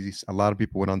making it easy. A lot of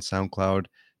people went on SoundCloud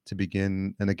to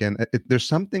begin, and again, there's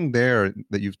something there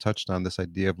that you've touched on, this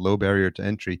idea of low barrier to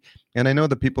entry. And I know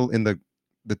the people in the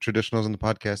traditionals in the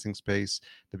podcasting space,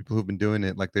 the people who've been doing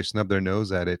it, like they snub their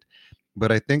nose at it,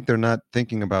 but I think they're not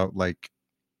thinking about like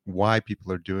why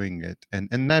people are doing it, and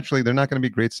naturally they're not going to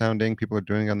be great sounding. People are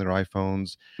doing it on their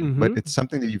iPhones, but it's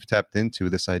something that you've tapped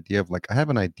into, this idea of like, I have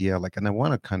an idea, like, and I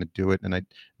want to kind of do it, and I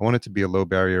want it to be a low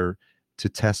barrier to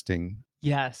testing.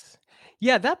 Yes,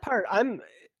 yeah, that part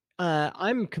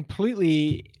I'm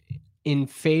completely in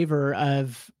favor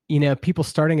of, people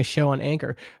starting a show on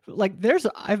Anchor. Like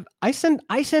I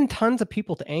send tons of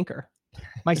people to Anchor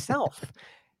myself.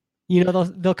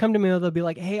 They'll come to me and they'll be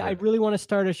like, hey, I really want to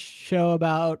start a show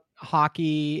about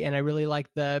hockey, and I really like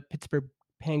the Pittsburgh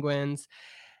Penguins.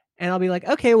 And I'll be like,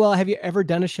 okay, well, have you ever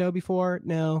done a show before?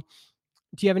 No.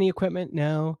 Do you have any equipment?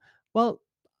 No. Well,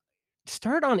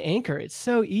 start on Anchor. It's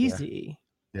so easy.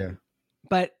 Yeah.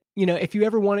 But, if you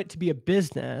ever want it to be a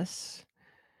business,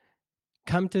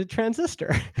 come to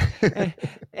Transistor.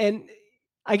 and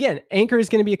again, Anchor is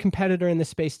going to be a competitor in this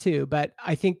space too. But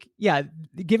I think,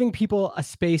 giving people a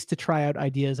space to try out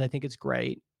ideas, I think it's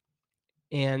great.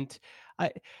 And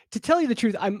to tell you the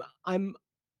truth, I'm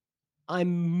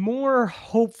more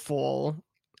hopeful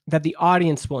that the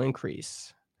audience will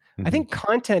increase. Mm-hmm. I think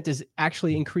content is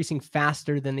actually increasing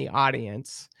faster than the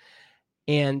audience.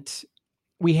 And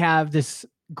we have this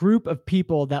group of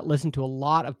people that listen to a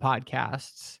lot of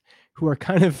podcasts who are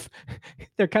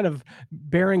they're kind of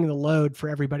bearing the load for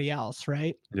everybody else,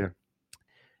 right? Yeah.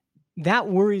 That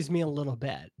worries me a little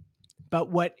bit. But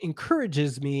what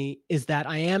encourages me is that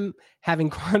I am having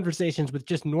conversations with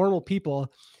just normal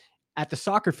people at the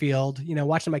soccer field,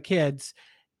 watching my kids.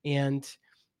 And,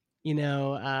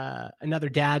 another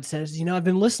dad says, I've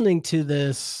been listening to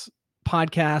this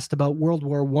podcast about World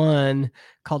War I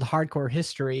called Hardcore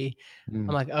History. I'm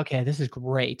like, okay, this is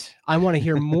great. I want to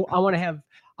hear more. I want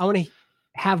to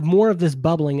have more of this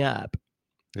bubbling up.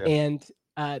 Yeah. And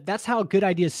that's how good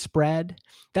ideas spread.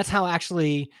 That's how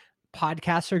actually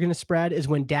podcasts are going to spread, is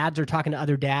when dads are talking to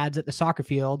other dads at the soccer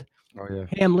field. Oh yeah.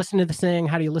 Hey, I'm listening to this thing.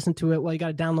 How do you listen to it? Well, you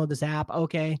got to download this app.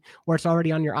 Okay. Or it's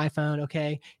already on your iPhone.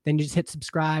 Okay. Then you just hit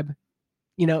subscribe.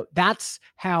 That's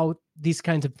how these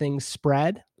kinds of things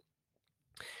spread.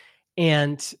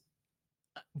 And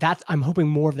I'm hoping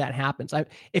more of that happens.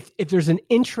 If there's an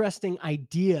interesting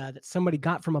idea that somebody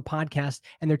got from a podcast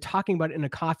and they're talking about it in a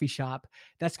coffee shop,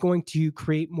 that's going to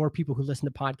create more people who listen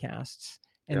to podcasts.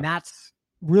 And that's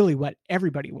really what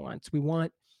everybody wants. We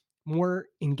want more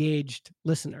engaged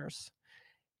listeners.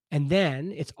 And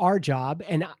then it's our job.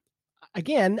 And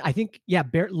again, I think,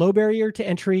 low barrier to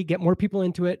entry, get more people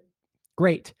into it.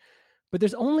 Great. But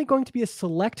there's only going to be a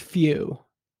select few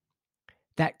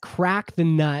that crack the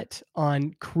nut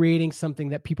on creating something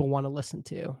that people want to listen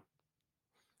to.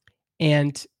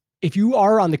 And if you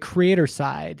are on the creator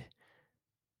side,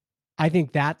 I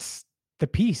think that's the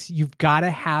piece. You've got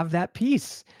to have that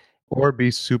piece. Or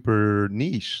be super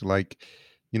niche. Like,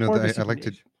 Or be I super like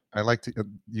to niche.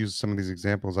 use some of these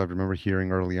examples. I remember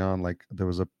hearing early on, like there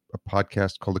was a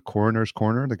podcast called The Coroner's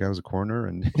Corner. The guy was a coroner,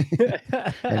 and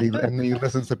he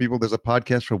listens to people. There's a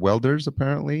podcast for welders,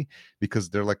 apparently, because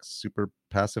they're like super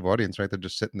passive audience, right? They're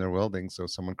just sitting there welding, so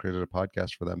someone created a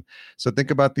podcast for them. So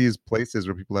think about these places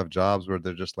where people have jobs where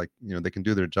they're just like, they can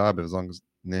do their job as long as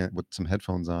with some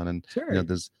headphones on, and Sure.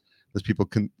 there's people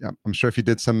can. I'm sure if you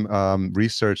did some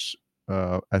research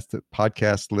as to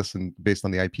podcast listen based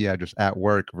on the IP address at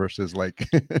work versus like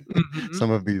Mhm.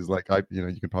 some of these, like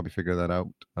you can probably figure that out,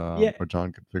 Yeah. or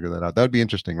John could figure that out. That would be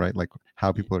interesting, right? Like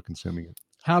how people are consuming it.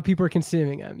 How people are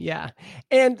consuming them. Yeah.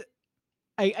 And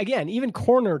again, even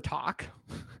Corner Talk,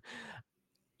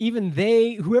 even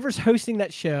whoever's hosting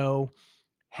that show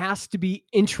has to be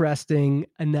interesting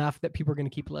enough that people are going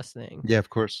to keep listening. Yeah, of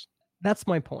course. That's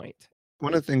my point.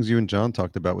 One of the things you and John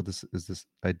talked about with this is this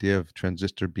idea of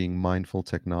Transistor being mindful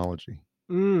technology.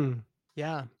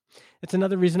 Yeah. It's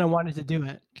another reason I wanted to do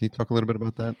it. Can you talk a little bit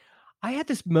about that? I had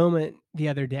this moment the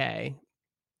other day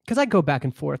because I go back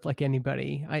and forth like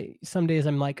anybody. Some days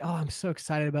I'm like, oh, I'm so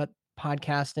excited about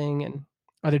podcasting, and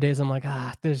other days I'm like,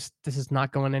 this is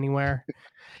not going anywhere.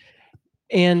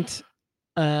 And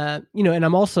and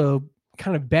I'm also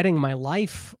kind of betting my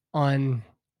life on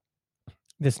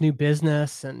this new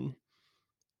business, and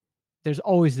there's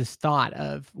always this thought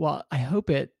of, well, I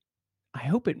hope it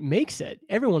makes it.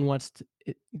 Everyone wants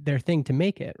their thing to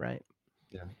make it, right?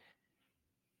 Yeah.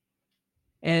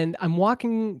 And I'm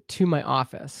walking to my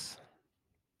office,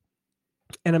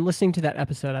 and I'm listening to that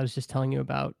episode I was just telling you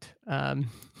about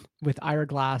with Ira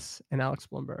Glass and Alex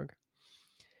Blumberg.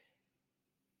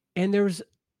 And there's,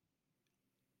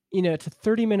 it's a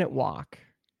 30-minute walk.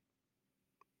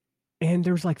 And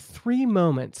there's like 3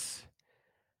 moments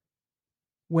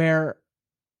where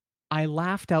I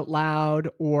laughed out loud,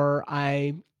 or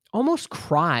I almost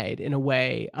cried in a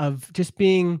way of just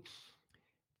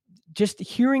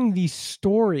hearing these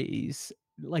stories,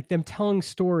 like them telling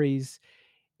stories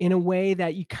in a way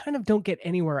that you kind of don't get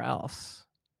anywhere else.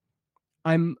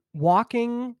 I'm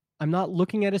walking, I'm not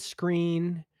looking at a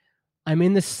screen, I'm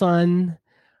in the sun,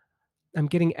 I'm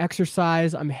getting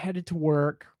exercise, I'm headed to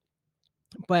work,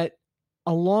 but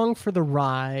along for the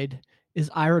ride is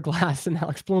Ira Glass and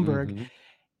Alex Blumberg. Mm-hmm.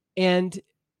 And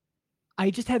I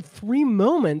just had 3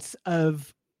 moments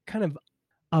of kind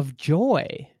of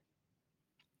joy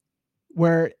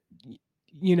where,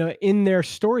 in their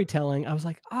storytelling, I was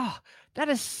like, oh, that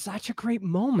is such a great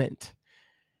moment.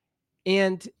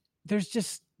 And there's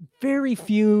just very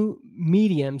few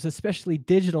mediums, especially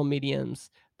digital mediums,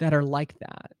 that are like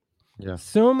that. Yeah.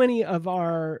 So many of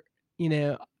our,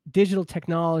 digital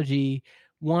technology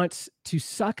wants to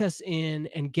suck us in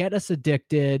and get us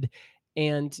addicted,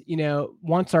 and,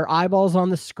 wants our eyeballs on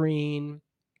the screen.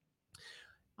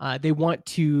 They want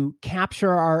to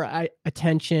capture our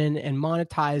attention and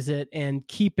monetize it and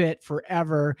keep it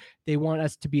forever. They want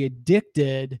us to be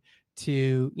addicted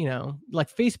to,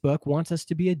 like Facebook wants us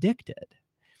to be addicted.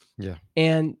 Yeah.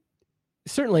 And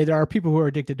certainly there are people who are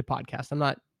addicted to podcasts. I'm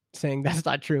not saying that's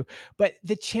not true, but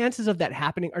the chances of that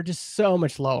happening are just so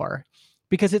much lower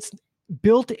because it's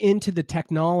built into the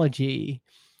technology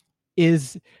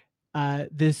is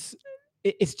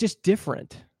it's just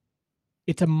different.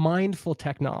 It's a mindful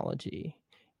technology.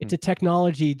 It's a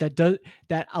technology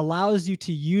that allows you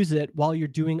to use it while you're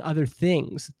doing other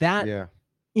things. That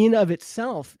in of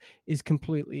itself is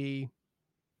completely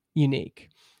unique.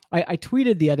 I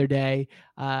tweeted the other day,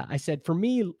 I said, for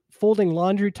me, folding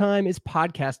laundry time is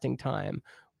podcasting time.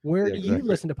 Where do you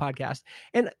listen to podcasts?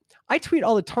 And I tweet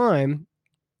all the time,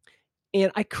 and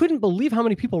I couldn't believe how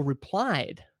many people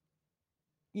replied.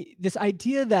 This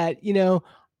idea that,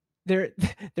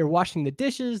 they're washing the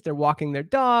dishes, they're walking their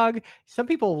dog. Some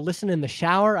people listen in the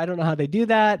shower. I don't know how they do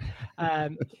that.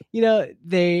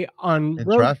 They on in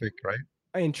road traffic, right?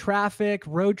 In traffic,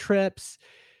 road trips.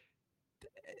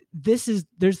 There's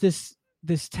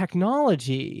this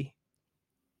technology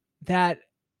that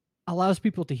allows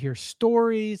people to hear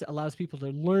stories, allows people to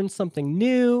learn something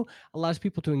new, allows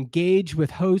people to engage with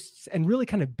hosts and really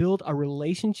kind of build a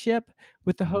relationship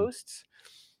with the hosts.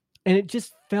 And it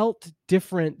just felt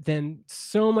different than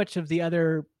so much of the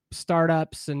other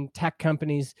startups and tech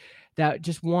companies that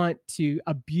just want to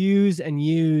abuse and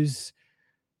use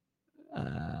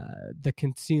the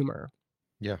consumer.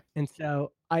 Yeah. And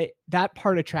so that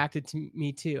part attracted to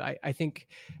me too. I think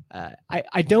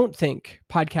I don't think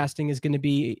podcasting is going to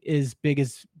be as big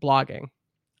as blogging.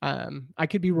 I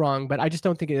could be wrong, but I just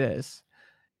don't think it is.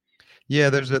 Yeah,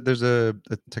 there's a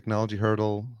technology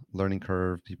hurdle, learning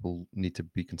curve. People need to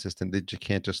be consistent. You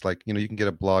can't just like, you can get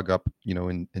a blog up,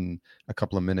 in a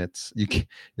couple of minutes. You can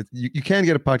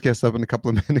get a podcast up in a couple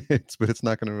of minutes, but it's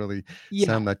not going to really Yeah.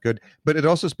 sound that good. But it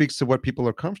also speaks to what people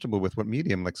are comfortable with, what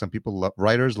medium. Like some people,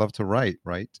 writers love to write,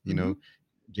 right? Mhm.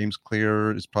 James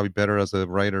Clear is probably better as a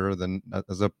writer than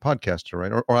as a podcaster,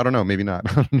 right? Or I don't know, maybe not.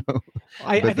 I don't know.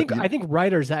 I But think I think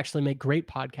writers actually make great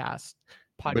podcasts.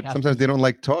 but sometimes Podcasters. they don't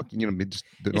like talking. They don't It's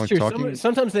like true. talking.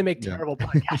 Sometimes they make Yeah. terrible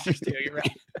podcasters too. You're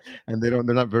right. And they're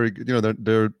not very good.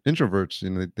 They're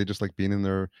introverts. They just like being in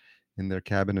their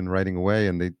cabin and writing away,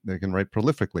 and they can write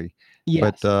prolifically.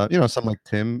 But Yes. some like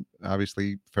Tim,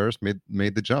 obviously Ferriss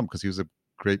made the jump because he was a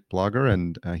great blogger,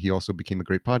 and he also became a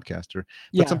great podcaster.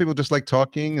 But some Yeah. people just like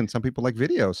talking, and some people like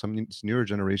video. Some newer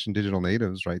generation digital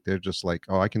natives, right? They're just like,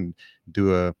 oh, I can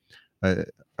do a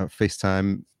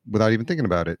FaceTime without even thinking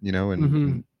about it, Hmm.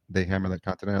 and they hammer that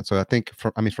content out. So I think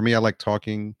for me, I like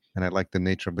talking and I like the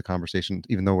nature of the conversation,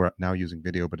 even though we're now using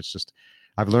video, but it's just,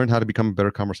 I've learned how to become a better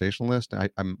conversationalist.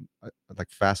 I'm like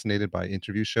fascinated by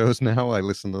interview shows now. I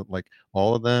listen to like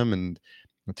all of them, and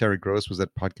Terry Gross was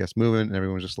at Podcast Movement, and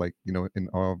everyone was just like, in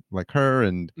awe like her,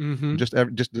 and Hmm.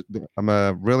 I'm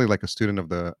a really like a student of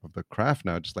the craft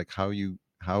now, just like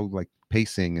how like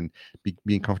pacing and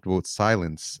being comfortable with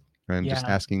silence and just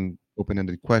Yeah. asking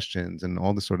open-ended questions and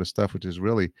all this sort of stuff, which is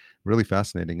really, really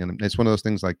fascinating. And it's one of those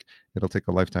things like it'll take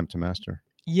a lifetime to master.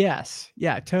 Yes.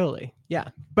 Yeah, totally. Yeah.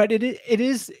 But it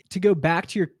is to go back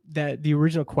to the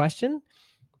original question,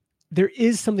 there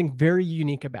is something very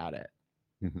unique about it.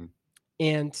 Mm-hmm.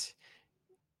 And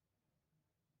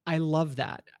I love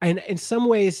that. And in some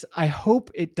ways, I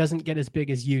hope it doesn't get as big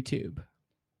as YouTube.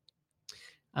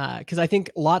 Because I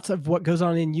think lots of what goes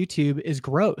on in YouTube is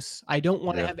gross. I don't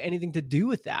want to Yeah. have anything to do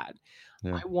with that.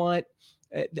 Yeah.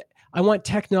 I want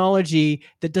technology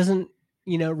that doesn't,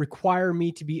 require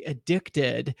me to be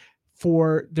addicted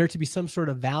for there to be some sort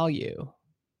of value,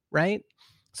 right?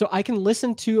 So I can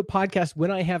listen to a podcast when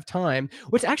I have time.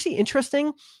 What's actually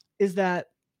interesting is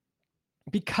that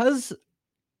because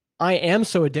I am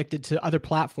so addicted to other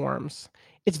platforms,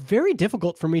 it's very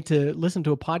difficult for me to listen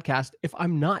to a podcast if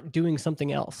I'm not doing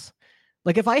something else.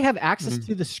 Like if I have access Mhm.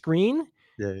 to the screen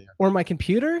Yeah. or my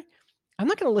computer, I'm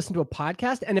not going to listen to a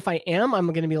podcast. And if I am, I'm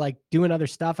going to be like doing other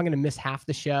stuff. I'm going to miss half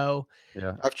the show.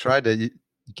 Yeah. I've tried it.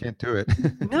 You can't do it.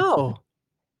 No.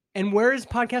 And where is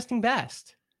podcasting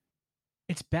best?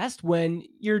 It's best when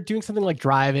you're doing something like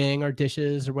driving or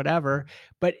dishes or whatever,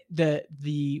 but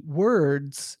the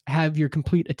words have your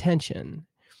complete attention.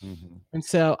 Mm-hmm. And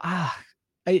so,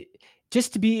 I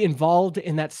just to be involved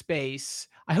in that space,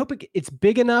 I hope it's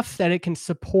big enough that it can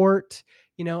support,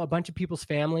 a bunch of people's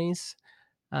families,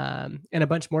 and a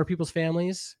bunch more people's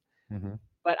families. Mm-hmm.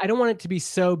 But I don't want it to be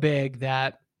so big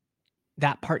that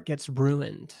that part gets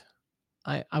ruined.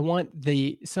 I want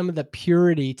some of the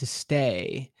purity to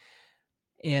stay,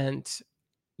 and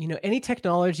any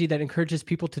technology that encourages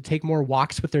people to take more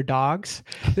walks with their dogs,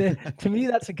 to me,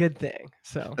 that's a good thing.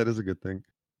 So That is a good thing.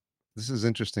 This is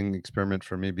interesting experiment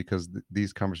for me because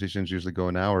these conversations usually go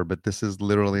an hour, but this is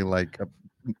literally like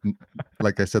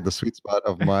like I said, the sweet spot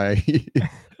of my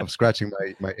of scratching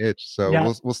my itch. So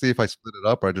yeah. we'll see if I split it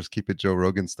up or I just keep it Joe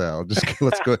Rogan style. Just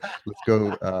let's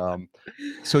go.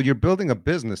 So you're building a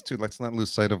business too. Let's not lose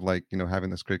sight of like having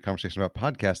this great conversation about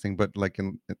podcasting, but like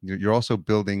you're also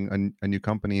building a new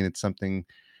company, and it's something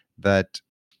that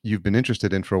you've been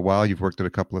interested in for a while. You've worked at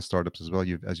a couple of startups as well,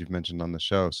 as you've mentioned on the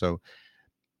show. So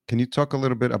can you talk a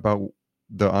little bit about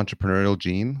the entrepreneurial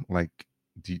gene? Like,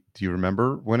 do you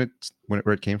remember where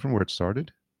it came from, where it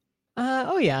started?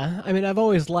 Oh yeah. I mean, I've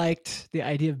always liked the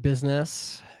idea of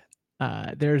business.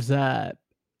 There's an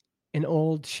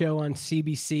old show on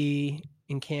CBC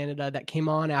in Canada that came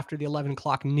on after the 11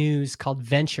 o'clock news called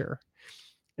Venture.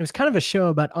 It was kind of a show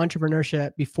about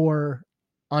entrepreneurship before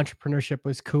entrepreneurship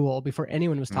was cool, before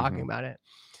anyone was talking about it.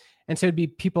 And so it'd be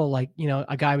people like,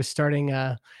 a guy was starting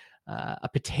a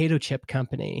potato chip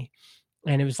company,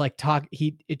 and it was like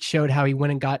it showed how he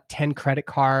went and got 10 credit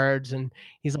cards, and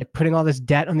he's like putting all this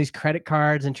debt on these credit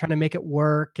cards and trying to make it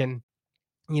work. And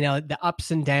the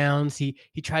ups and downs, he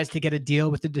tries to get a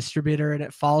deal with the distributor and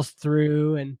it falls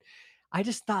through. And I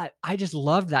just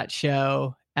loved that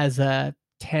show as a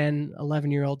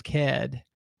 10-11-year-old kid.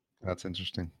 That's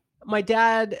interesting. My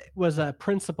dad was a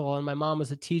principal and my mom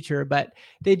was a teacher, but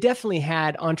they definitely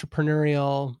had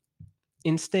entrepreneurial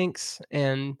instincts,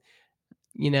 and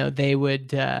they would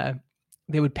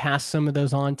they would pass some of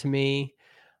those on to me.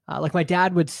 Like my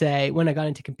dad would say, when I got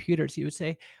into computers, he would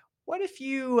say, what if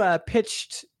you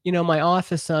pitched, my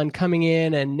office on coming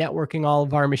in and networking all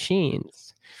of our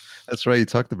machines? That's right. You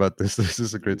talked about this. This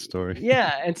is a great story.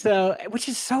 Yeah. And so, which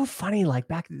is so funny, like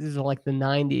back, this is like the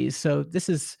 90s. So this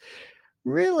is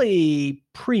really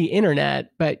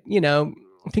pre-internet, but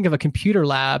think of a computer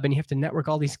lab and you have to network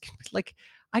all these, like,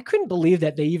 I couldn't believe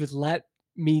that they even let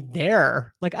me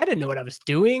there. Like, I didn't know what I was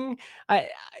doing.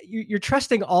 You're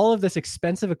trusting all of this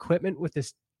expensive equipment with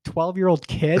this 12-year-old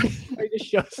kid who just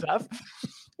shows up.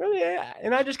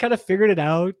 And I just kind of figured it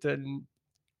out, and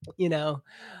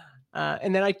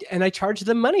and then I charged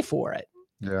them money for it.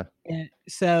 Yeah. And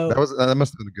so that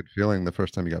must have been a good feeling the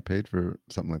first time you got paid for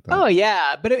something like that. Oh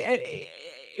yeah, but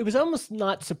it was almost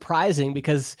not surprising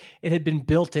because it had been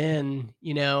built in.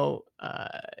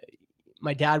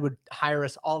 My dad would hire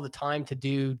us all the time to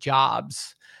do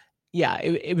jobs. Yeah,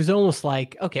 it was almost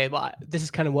like, okay, well, this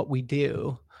is kind of what we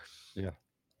do. Yeah.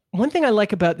 One thing I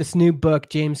like about this new book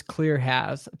James Clear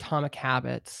has, Atomic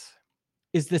Habits,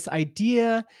 is this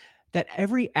idea that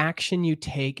every action you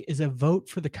take is a vote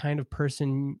for the kind of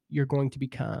person you're going to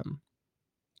become.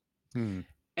 And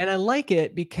I like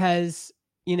it because,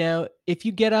 if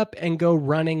you get up and go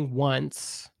running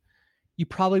once, you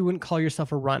probably wouldn't call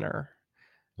yourself a runner.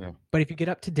 Yeah. But if you get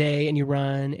up today and you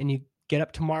run, and you get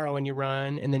up tomorrow and you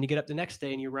run, and then you get up the next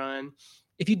day and you run,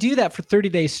 if you do that for 30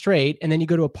 days straight, and then you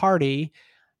go to a party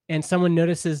and someone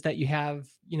notices that you have,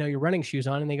 your running shoes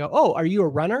on, and they go, "Oh, are you a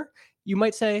runner?" You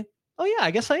might say, "Oh yeah,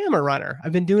 I guess I am a runner.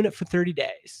 I've been doing it for 30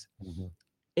 days. Mm-hmm.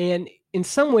 And in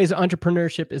some ways,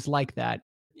 entrepreneurship is like that.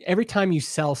 Every time you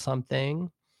sell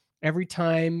something, every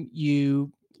time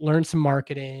you learn some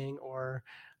marketing or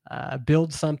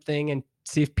build something and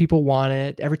see if people want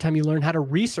it, every time you learn how to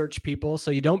research people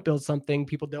so you don't build something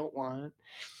people don't want,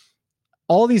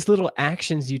 all these little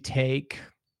actions you take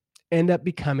end up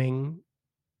becoming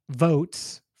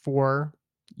votes for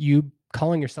you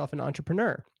calling yourself an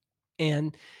entrepreneur.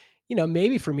 And,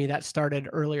 maybe for me that started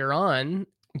earlier on,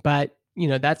 but,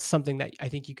 that's something that I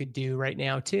think you could do right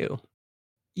now too.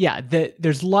 Yeah,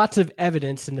 there's lots of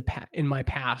evidence in my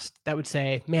past that would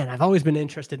say, man, I've always been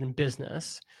interested in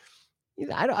business.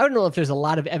 I don't know if there's a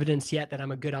lot of evidence yet that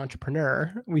I'm a good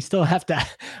entrepreneur. We still have to,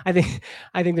 I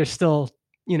think there's still,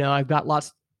 I've got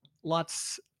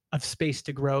lots of space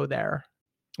to grow there.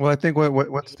 Well, I think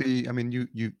what's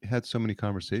you had so many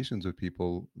conversations with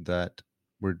people that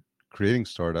were creating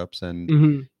startups, and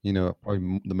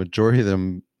probably the majority of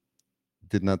them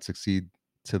did not succeed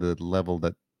to the level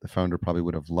that the founder probably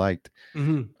would have liked.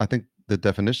 Mm-hmm. I think the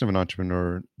definition of an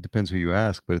entrepreneur depends who you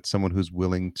ask, but it's someone who's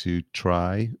willing to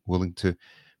try, willing to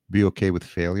be okay with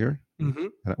failure. Mm-hmm.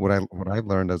 And what I've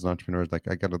learned as an entrepreneur is, like,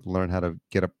 I got to learn how to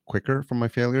get up quicker from my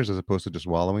failures as opposed to just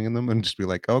wallowing in them and just be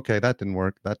like, okay, that didn't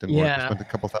work. That didn't work. I spent a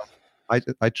couple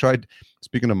thousand. I tried,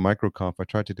 speaking of MicroConf, I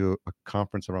tried to do a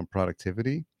conference around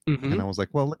productivity. Mm-hmm. And I was like,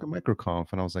 well, look at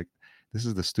MicroConf. And I was like, this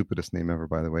is the stupidest name ever,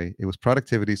 by the way. It was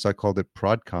productivity, so I called it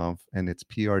ProdConf, and it's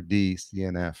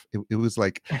PRDCNF. It was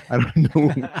like, I don't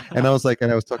know. And I was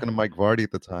talking to Mike Vardy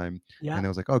at the time, and I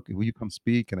was like, oh, will you come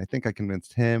speak? And I think I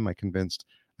convinced him. I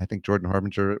think Jordan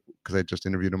Harbinger, because I just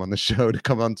interviewed him on the show, to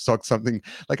come on to talk something.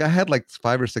 Like, I had like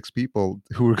 5 or 6 people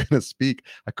who were going to speak.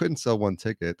 I couldn't sell one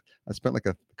ticket. I spent like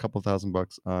a couple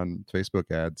 $1,000 on Facebook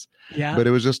ads. Yeah. But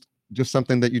it was just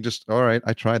something that you just, all right,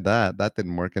 I tried that. That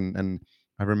didn't work. And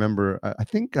I remember, I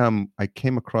think I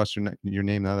came across your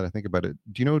name now that I think about it.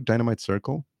 Do you know Dynamite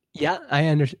Circle? Yeah, I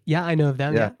understand. Yeah, I know of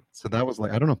them. Yeah. So that was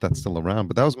like, I don't know if that's still around,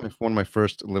 but that was one of my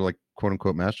first little, like, quote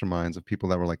unquote masterminds of people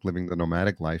that were like living the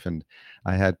nomadic life. And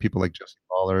I had people like Jesse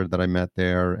Lawler that I met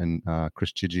there, and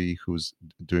Chris Chigi, who's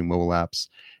doing mobile apps,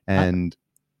 and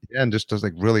just those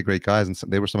like really great guys. And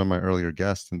they were some of my earlier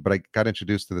guests. But I got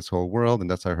introduced to this whole world,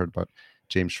 and that's how I heard about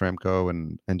James Schramko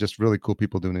and just really cool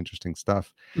people doing interesting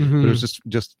stuff. Mm-hmm. But it was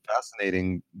just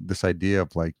fascinating, this idea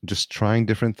of like just trying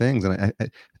different things. And I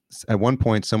at one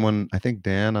point, someone, I think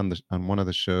Dan on one of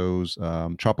the shows,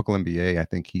 Tropical MBA, I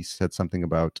think he said something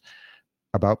about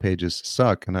pages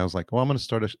suck, and I was like, well, I'm going to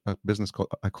start a business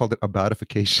I called it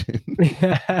Aboutification.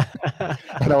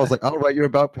 And I was like, I'll write your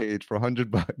about page for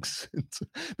 $100.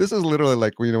 This is literally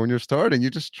like, when you're starting, you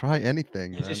just try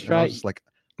anything. You just try. I was just like,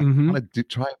 mm-hmm. I want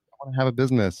to have a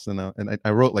business, and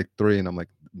I wrote like 3, and I'm like,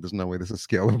 there's no way this is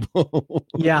scalable.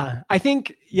 Yeah, I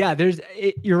think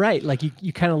you're right. Like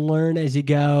you kind of learn as you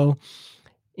go,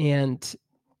 and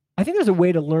I think there's a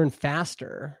way to learn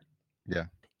faster. Yeah.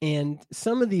 And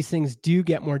some of these things do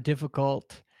get more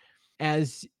difficult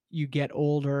as you get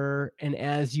older and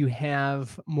as you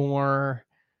have more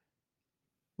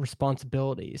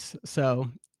responsibilities. So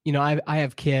I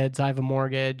have kids, I have a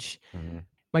mortgage. Mm-hmm.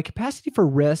 My capacity for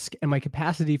risk and my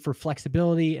capacity for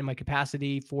flexibility and my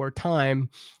capacity for time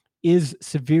is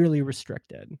severely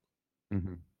restricted.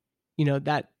 Mm-hmm.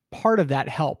 That part of that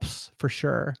helps for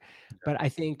sure. But I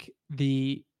think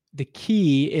the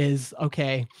key is,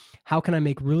 okay, how can I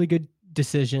make really good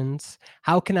decisions?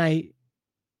 How can I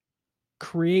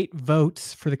create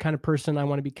votes for the kind of person I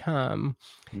want to become?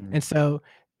 Mm-hmm. And so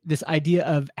this idea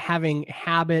of having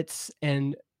habits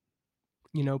and,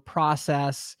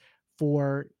 process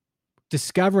for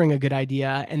discovering a good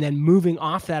idea and then moving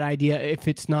off that idea if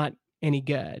it's not any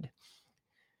good.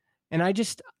 And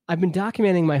I've been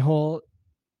documenting my whole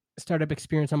startup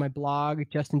experience on my blog,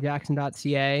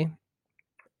 justinjackson.ca.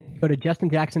 Go to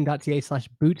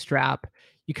justinjackson.ca/bootstrap.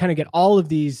 You kind of get all of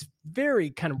these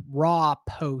very kind of raw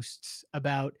posts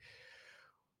about,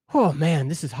 oh man,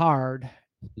 this is hard.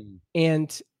 Mm-hmm.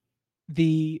 And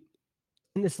in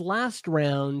this last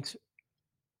round,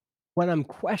 what I'm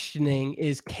questioning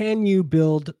is, can you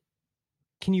bootstrap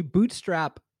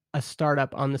a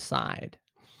startup on the side?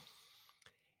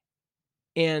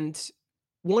 And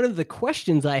one of the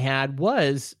questions I had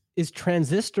was, is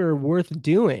Transistor worth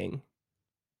doing?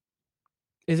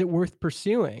 Is it worth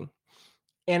pursuing?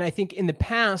 And I think in the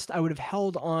past, I would have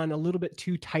held on a little bit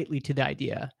too tightly to the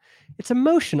idea. It's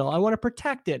emotional. I want to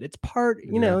protect it. It's part,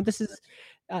 this is,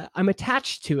 I'm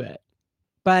attached to it.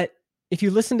 But if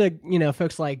you listen to,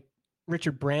 folks like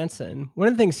Richard Branson, one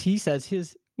of the things he says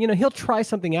is, he'll try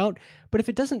something out, but if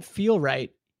it doesn't feel right,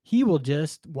 he will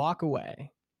just walk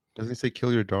away. Doesn't he say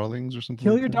kill your darlings or something?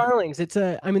 Kill like your that? darlings.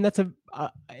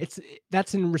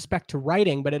 That's in respect to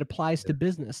writing, but it applies to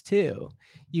business too.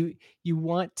 You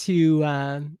want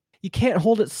to, you can't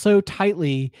hold it so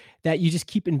tightly that you just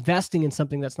keep investing in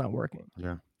something that's not working.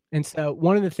 Yeah. And so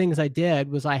one of the things I did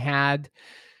was I had,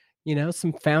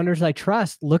 some founders I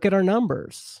trust look at our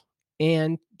numbers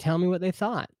and tell me what they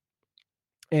thought.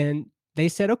 And they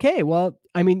said, okay, well,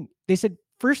 they said,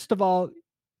 first of all,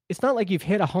 it's not like you've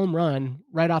hit a home run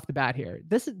right off the bat here.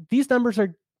 These numbers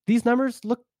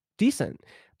look decent,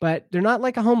 but they're not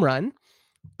like a home run,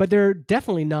 but they're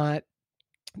definitely not,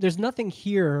 there's nothing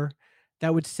here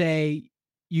that would say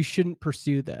you shouldn't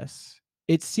pursue this.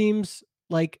 It seems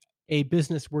like a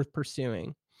business worth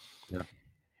pursuing. Yeah.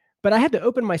 But I had to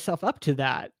open myself up to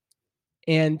that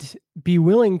and be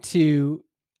willing to,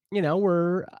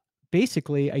 we're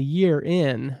basically a year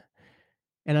in,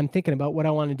 and I'm thinking about what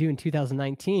I want to do in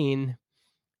 2019.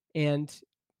 And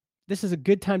this is a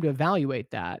good time to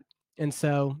evaluate that. And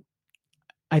so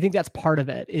I think that's part of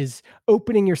it, is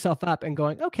opening yourself up and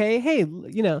going, okay, hey,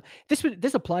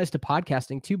 this applies to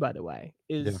podcasting too, by the way,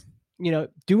 is,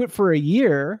 do it for a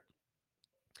year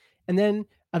and then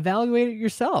evaluate it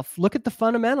yourself. Look at the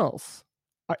fundamentals.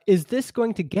 Is this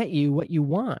going to get you what you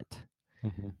want?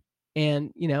 Mm-hmm.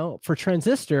 And, for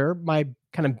Transistor, my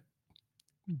kind of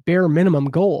bare minimum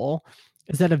goal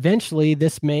is that eventually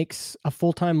this makes a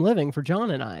full-time living for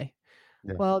John and I.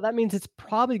 Yeah. Well, that means it's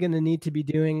probably going to need to be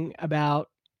doing about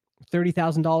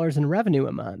 $30,000 in revenue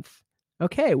a month.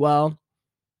 Okay, well,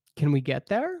 can we get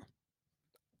there?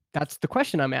 That's the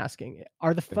question I'm asking.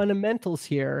 Are the fundamentals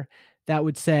here that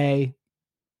would say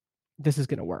this is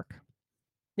going to work?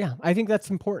 Yeah, I think that's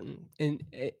important. And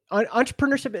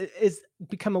entrepreneurship is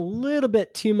become a little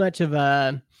bit too much of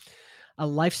a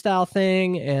lifestyle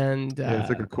thing, and it's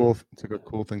like a cool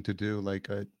thing to do. Like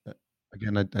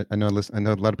again, I know a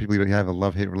lot of people who have a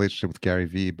love-hate relationship with Gary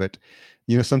Vee, but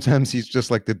sometimes he's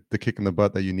just like the kick in the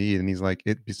butt that you need, and he's like,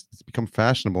 it's become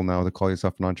fashionable now to call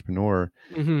yourself an entrepreneur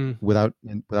without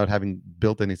having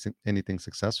built anything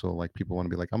successful. Like people want to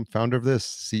be like, I'm founder of this,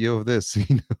 CEO of this.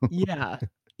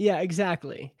 Yeah,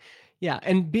 exactly. Yeah,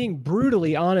 and being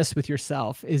brutally honest with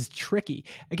yourself is tricky.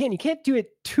 Again, you can't do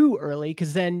it too early,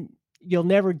 because then you'll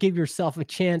never give yourself a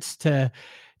chance to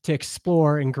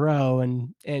explore and grow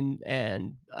and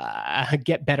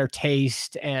get better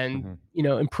taste and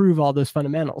improve all those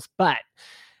fundamentals. But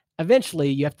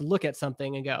eventually you have to look at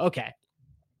something and go, okay,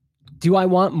 do I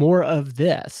want more of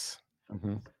this?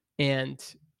 And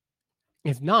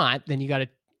if not, then you got to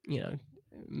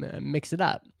mix it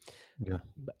up. Yeah.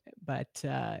 But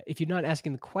if you're not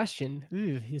asking the question,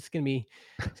 it's gonna be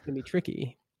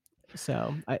tricky.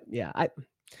 So I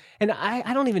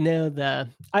don't even know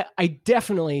I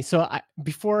definitely,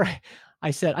 before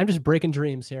I said, I'm just breaking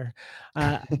dreams here.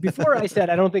 Before I said,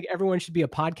 I don't think everyone should be a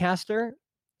podcaster.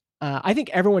 I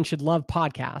think everyone should love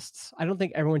podcasts. I don't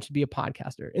think everyone should be a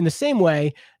podcaster, in the same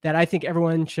way that I think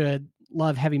everyone should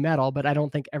love heavy metal, but I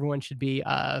don't think everyone should be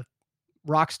a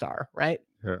rock star, right?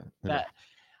 Yeah.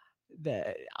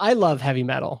 I love heavy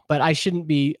metal, but I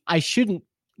shouldn't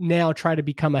now try to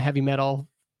become a heavy metal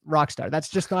rock star. That's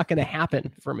just not going to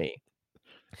happen for me.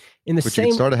 In the But same,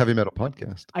 you could start a heavy metal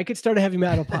podcast. I could start a heavy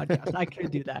metal podcast. I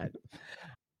could do that.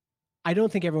 I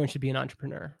don't think everyone should be an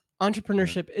entrepreneur.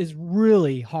 Entrepreneurship is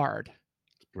really hard.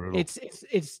 Brutal.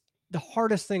 It's the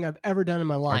hardest thing I've ever done in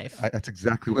my life. That's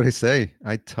exactly what I say.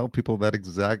 I tell people that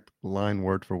exact line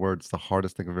word for word. It's the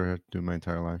hardest thing I've ever had to do in my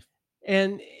entire life.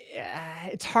 And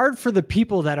it's hard for the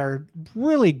people that are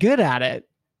really good at it.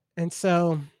 And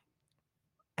so,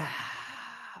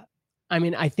 I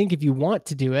mean, I think if you want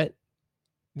to do it,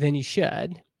 then you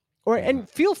should. And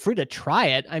feel free to try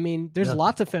it. I mean, there's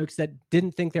lots of folks that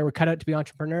didn't think they were cut out to be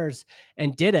entrepreneurs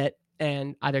and did it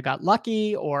and either got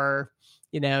lucky or,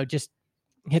 just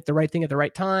hit the right thing at the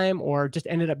right time or just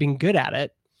ended up being good at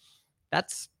it.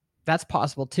 That's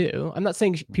possible too. I'm not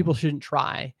saying people shouldn't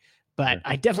try, but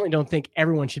I definitely don't think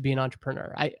everyone should be an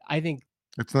entrepreneur. I think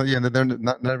it's not,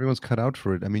 not everyone's cut out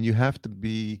for it. I mean, you've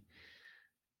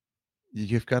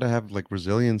got to have like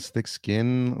resilience, thick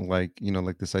skin, like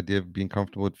this idea of being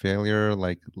comfortable with failure,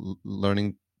 like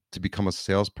learning to become a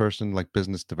salesperson, like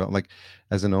business development, like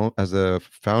as a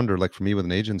founder, like for me with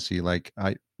an agency, like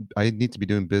I need to be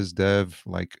doing biz dev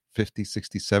like 50,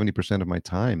 60, 70% of my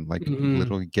time, like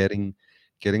literally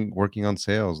working on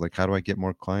sales. Like, how do I get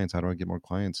more clients? How do I get more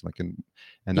clients? Like, and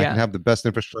I can have the best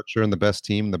infrastructure and the best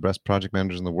team, the best project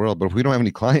managers in the world, but if we don't have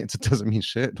any clients, it doesn't mean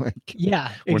shit. Like, we're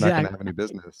not going to have any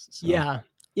business. So.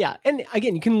 Yeah. And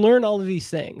again, you can learn all of these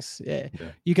things.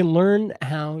 You can learn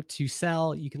how to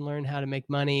sell. You can learn how to make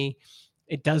money.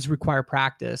 It does require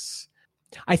practice.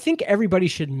 I think everybody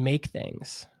should make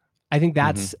things. I think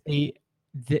that's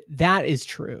that is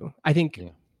true. I think,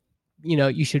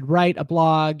 you should write a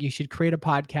blog, you should create a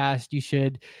podcast, you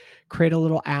should create a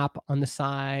little app on the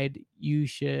side, you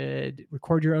should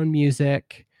record your own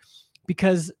music,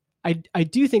 because I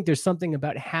do think there's something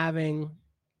about having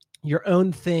your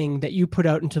own thing that you put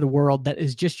out into the world that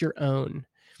is just your own.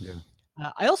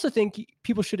 I also think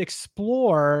people should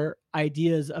explore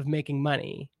ideas of making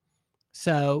money.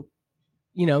 So,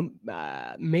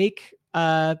 make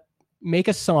a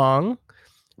song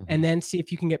and then see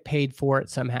if you can get paid for it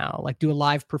somehow. Like, do a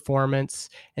live performance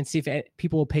and see if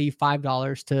people will pay you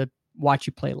 $5 to watch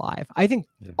you play live. I think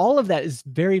all of that is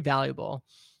very valuable,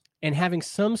 and having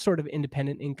some sort of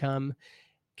independent income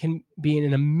can be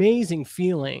an amazing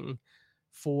feeling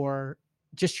for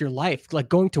just your life, like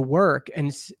going to work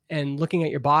and looking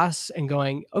at your boss and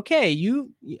going, okay,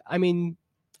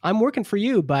 I'm working for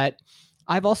you, but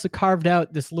I've also carved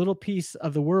out this little piece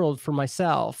of the world for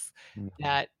myself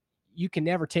that you can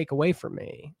never take away from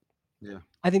me.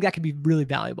 I think that could be really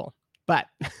valuable, but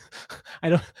I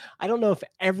don't know if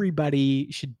everybody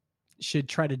should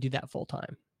try to do that full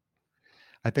time.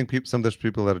 I think some of those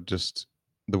people that are just,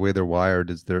 the way they're wired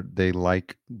is they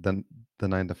like the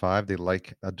 9 to 5. They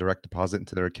like a direct deposit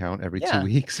into their account every 2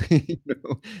 weeks.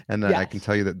 And I can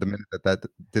tell you that the minute that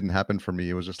didn't happen for me,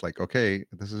 it was just like, okay,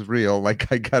 this is real.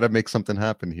 Like, I gotta make something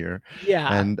happen here.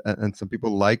 And some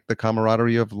people like the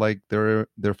camaraderie of like their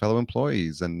fellow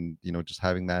employees and just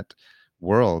having that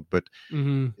world. But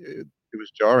it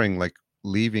was jarring, like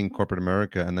leaving corporate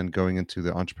America and then going into the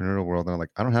entrepreneurial world. And I'm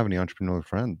like, I don't have any entrepreneurial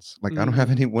friends. Like, I don't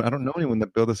have anyone. I don't know anyone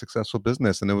that built a successful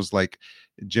business. And it was like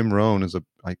Jim Rohn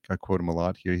I quote him a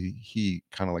lot here. He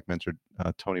kind of like mentored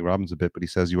Tony Robbins a bit, but he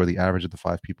says, you are the average of the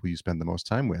 5 people you spend the most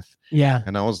time with.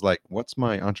 And I was like, what's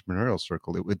my entrepreneurial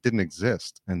circle? It didn't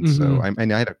exist. And so I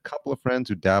had a couple of friends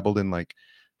who dabbled in like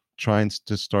trying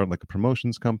to start like a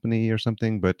promotions company or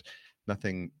something, but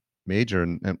nothing major.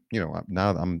 And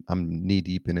now I'm knee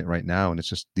deep in it right now, and it's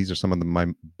just, these are some of my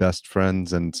best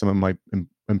friends and some of my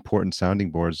important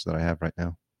sounding boards that I have right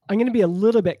now. I'm going to be a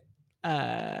little bit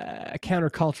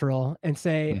countercultural and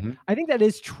say I think that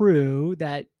is true,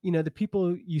 that the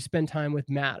people you spend time with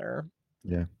matter.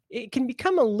 It can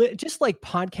become just like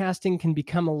podcasting can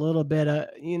become a little bit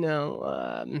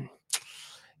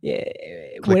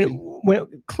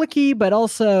clicky, but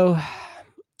also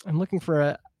I'm looking for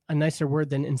a nicer word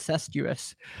than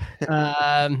incestuous.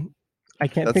 I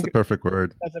can't That's think. The perfect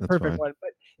word. That's a perfect one.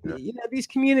 But these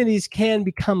communities can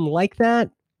become like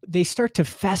that. They start to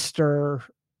fester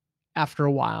after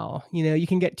a while. You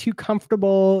can get too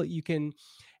comfortable.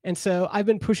 And so I've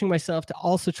been pushing myself to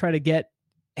also try to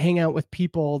hang out with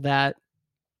people that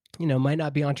might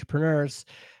not be entrepreneurs,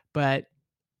 but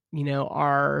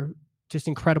are just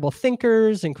incredible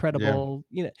thinkers, incredible.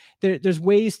 There's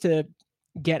ways to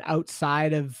get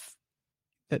outside of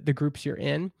the groups you're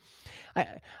in.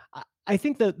 I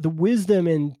think that the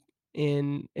wisdom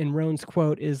in Rohn's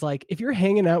quote is like, if you're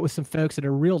hanging out with some folks that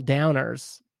are real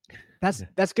downers,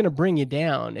 that's going to bring you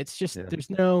down. It's just there's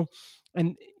no,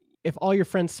 and if all your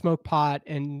friends smoke pot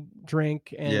and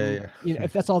drink and Yeah.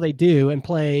 if that's all they do and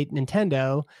play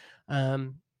Nintendo,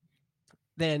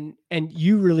 then, and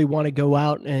you really want to go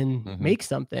out and make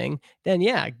something, then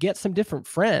yeah, get some different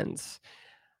friends.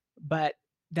 But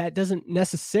that doesn't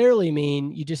necessarily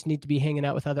mean you just need to be hanging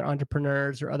out with other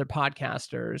entrepreneurs or other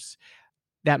podcasters.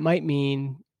 That might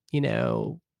mean,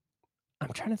 I'm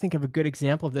trying to think of a good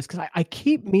example of this, because I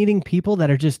keep meeting people that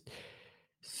are just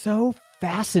so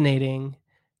fascinating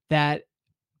that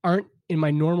aren't in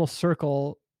my normal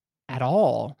circle at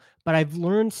all, but I've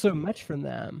learned so much from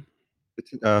them.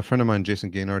 A friend of mine, Jason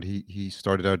Gaynard, he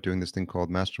started out doing this thing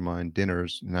called Mastermind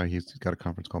Dinners. Now he's got a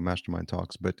conference called Mastermind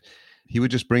Talks, but he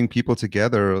would just bring people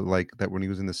together like that when he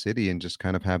was in the city and just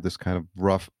kind of have this kind of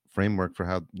rough framework for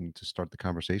how to start the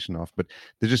conversation off. But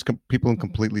they're just people in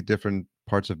completely different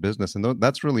parts of business. And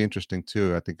that's really interesting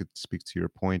too. I think it speaks to your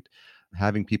point,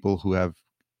 having people who have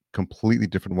completely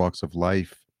different walks of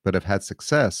life, but have had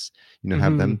success,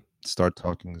 have them start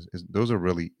talking. Those are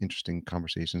really interesting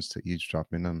conversations to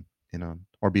eavesdrop in on.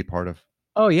 Or be part of.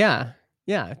 Oh yeah.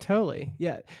 Yeah, totally.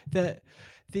 Yeah.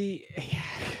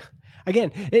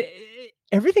 Again,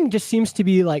 everything just seems to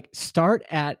be like, start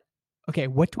at, okay,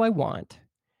 what do I want?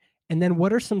 And then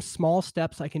what are some small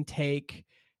steps I can take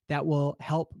that will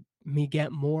help me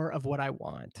get more of what I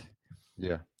want?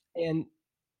 Yeah. And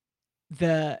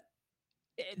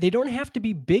they don't have to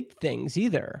be big things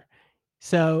either.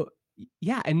 So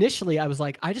yeah, initially I was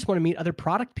like, I just want to meet other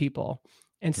product people.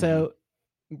 And so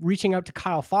reaching out to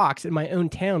Kyle Fox in my own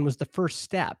town was the first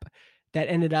step that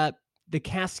ended up, the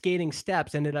cascading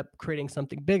steps ended up creating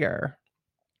something bigger.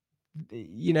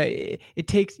 It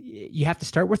takes, you have to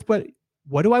start with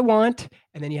what do I want?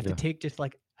 And then you have to take just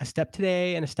like a step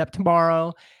today and a step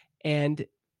tomorrow. And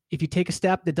if you take a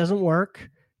step that doesn't work,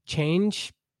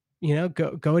 change,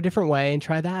 go a different way and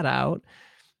try that out.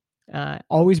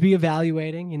 Always be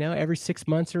evaluating, every 6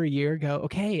 months or a year, go,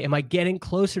 okay, am I getting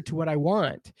closer to what I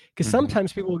want? Because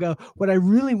sometimes people will go, what I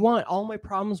really want, all my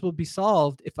problems will be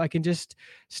solved if I can just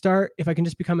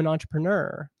become an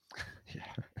entrepreneur. Yeah.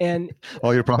 And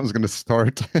all your problems are going to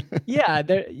start. Yeah,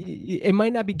 it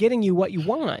might not be getting you what you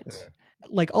want.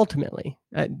 Like ultimately,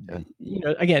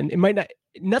 again, it might not,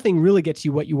 nothing really gets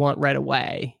you what you want right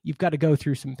away. You've got to go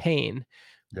through some pain,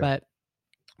 but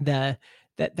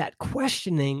that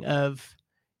questioning of,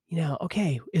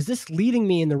 okay, is this leading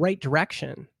me in the right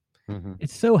direction?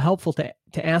 It's so helpful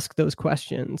to ask those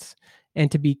questions and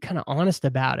to be kind of honest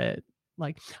about it.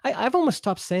 Like I've almost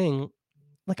stopped saying,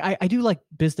 like, I do like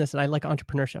business and I like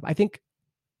entrepreneurship. I think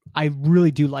I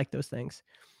really do like those things.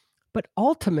 But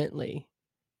ultimately,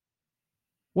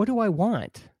 what do I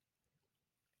want?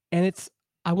 And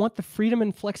I want the freedom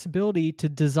and flexibility to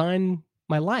design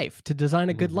my life, to design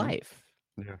a good life.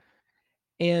 Yeah.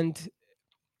 And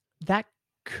that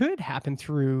could happen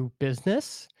through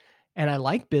business. And I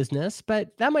like business,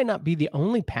 but that might not be the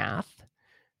only path.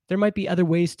 There might be other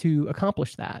ways to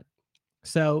accomplish that.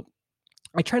 So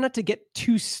I try not to get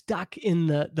too stuck in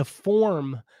the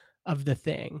form of the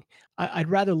thing. I'd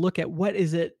rather look at what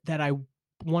is it that I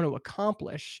want to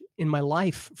accomplish in my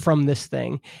life from this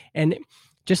thing. And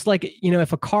just like,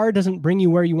 if a car doesn't bring you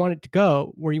where you want to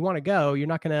go, you're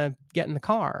not going to get in the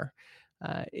car.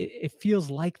 It feels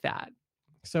like that.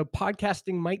 So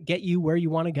podcasting might get you where you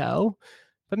want to go,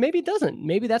 but maybe it doesn't.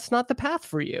 Maybe that's not the path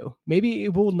for you. Maybe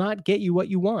it will not get you what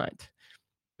you want.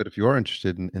 But if you are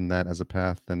interested in that as a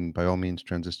path, then by all means,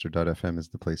 transistor.fm is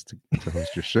the place to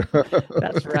host your show.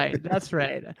 That's right. That's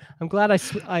right. I'm glad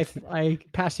I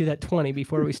passed you that 20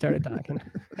 before we started talking.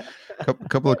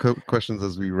 Couple of questions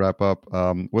as we wrap up.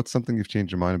 What's something you've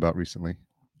changed your mind about recently?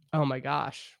 Oh my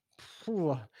gosh.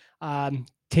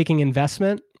 Taking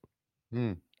investment.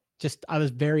 Just, I was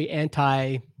very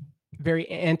anti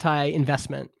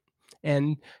investment,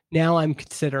 and now I'm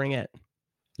considering it.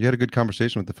 You had a good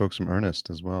conversation with the folks from Earnest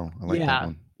as well. I like that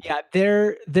one. Yeah.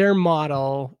 Their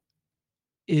model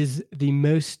is the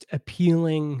most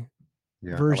appealing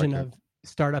version of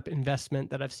startup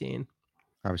investment that I've seen.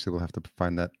 Obviously, we'll have to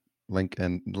find that link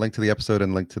to the episode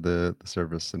and link to the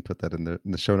service and put that in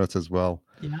the show notes as well.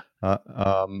 Yeah.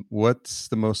 What's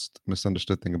the most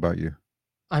misunderstood thing about you?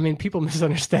 I mean, people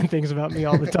misunderstand things about me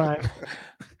all the time.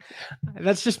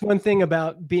 That's just one thing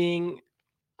about being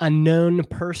a known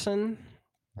person.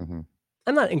 I'm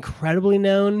not incredibly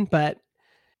known, but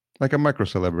like a micro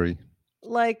celebrity.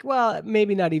 Like, well,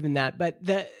 maybe not even that, but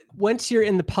once you're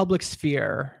in the public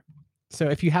sphere, so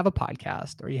if you have a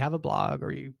podcast or you have a blog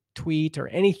or you tweet or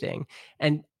anything,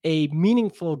 and a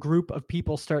meaningful group of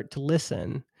people start to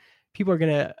listen, people are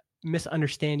going to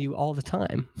misunderstand you all the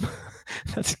time.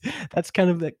 That's kind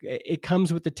of it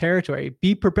comes with the territory.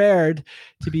 Be prepared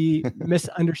to be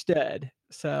misunderstood.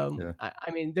 So, Yeah.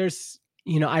 I mean, there's,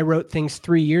 I wrote things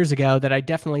 3 years ago that I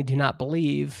definitely do not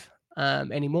believe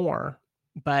anymore,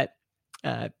 but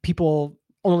people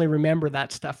only remember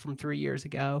that stuff from 3 years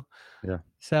ago. Yeah.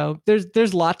 So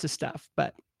there's lots of stuff,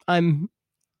 but I'm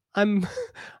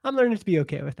learning to be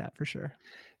okay with that for sure.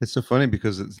 It's so funny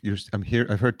because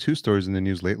I've heard 2 stories in the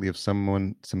news lately of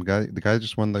the guy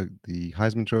just won the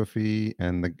Heisman Trophy,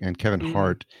 and Kevin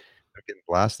Hart are getting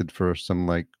blasted for some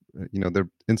they're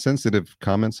insensitive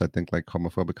comments, I think, like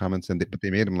homophobic comments, but they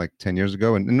made them like 10 years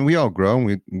ago, and we all grow,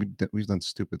 and we've done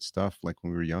stupid stuff like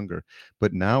when we were younger,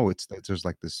 but now there's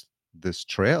like this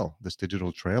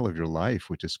digital trail of your life,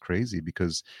 which is crazy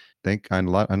because I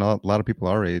know a lot of people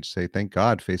our age say, thank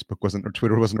God Facebook wasn't or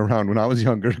Twitter wasn't around when I was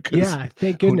younger. Yeah,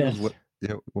 thank goodness. What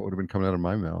would have been coming out of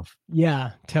my mouth?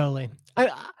 Yeah, totally. I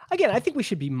think we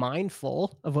should be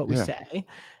mindful of what we say,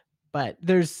 but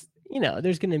there's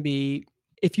going to be,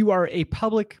 if you are a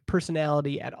public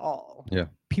personality at all,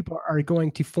 people are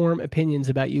going to form opinions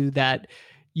about you that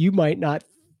you might not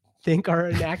think are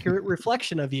an accurate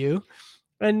reflection of you.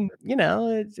 And,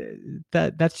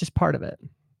 that's just part of it.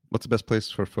 What's the best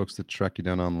place for folks to track you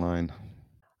down online?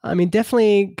 I mean,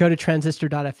 definitely go to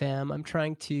transistor.fm. I'm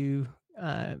trying to,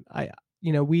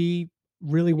 we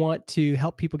really want to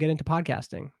help people get into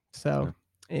podcasting. So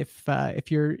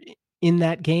if you're in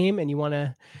that game and you want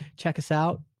to check us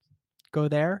out, go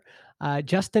there.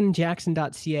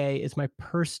 justinjackson.ca is my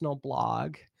personal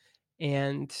blog,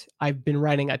 and I've been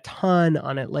writing a ton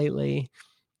on it lately.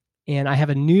 And I have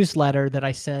a newsletter that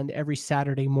I send every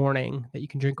Saturday morning that you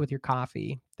can drink with your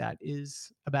coffee that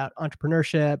is about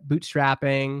entrepreneurship,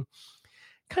 bootstrapping,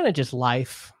 kind of just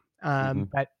life,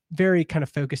 but very kind of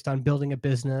focused on building a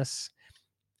business.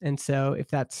 And so if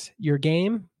that's your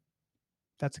game,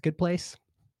 that's a good place.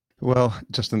 Well,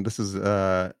 Justin, this is,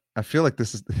 I feel like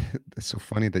it's so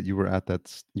funny that you were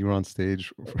on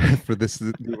stage for this.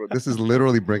 This is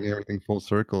literally bringing everything full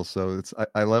circle. So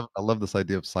I love this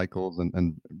idea of cycles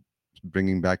and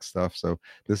bringing back stuff. So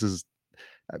it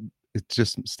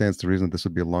just stands to reason that this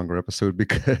would be a longer episode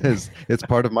because it's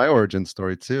part of my origin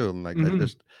story too. And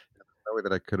there's no way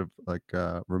that I could have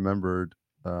remembered.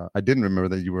 I didn't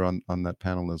remember that you were on that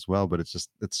panel as well, but it's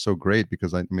so great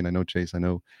because I know Chase, I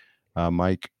know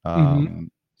Mike. So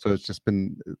it's just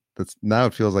now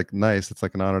it feels like nice. It's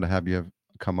like an honor to have you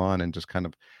come on and just kind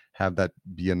of have that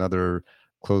be another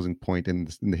closing point in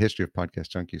the history of Podcast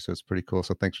Junkie. So it's pretty cool.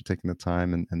 So thanks for taking the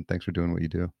time and thanks for doing what you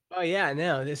do. Oh yeah,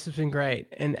 no, this has been great.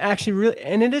 And actually really,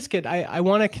 and it is good. I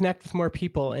want to connect with more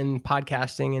people in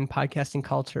podcasting and podcasting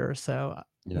culture. So,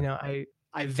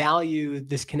 I value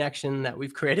this connection that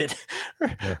we've created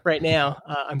right now.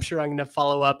 I'm sure I'm going to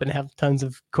follow up and have tons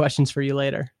of questions for you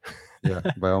later. Yeah,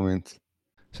 by all means.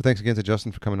 So thanks again to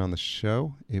Justin for coming on the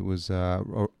show. It was a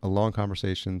long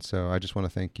conversation, so I just want to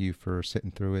thank you for sitting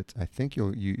through it. I think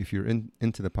if you're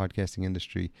into the podcasting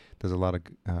industry, there's a lot of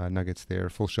nuggets there.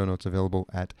 Full show notes available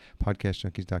at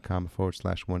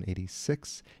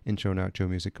podcastjunkies.com/186. Intro and outro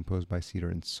music composed by Cedar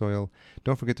and Soil.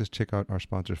 Don't forget to check out our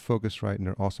sponsor Focusrite and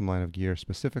their awesome line of gear,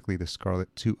 specifically the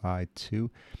Scarlett 2i2,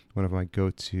 one of my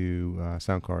go-to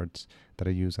sound cards that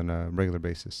I use on a regular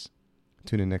basis.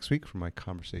 Tune in next week for my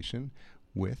conversation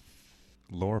with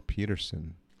Laura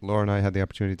Peterson. Laura and I had the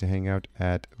opportunity to hang out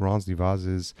at Ron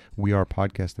DeVaz's We Are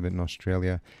podcast event in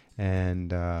Australia.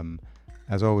 And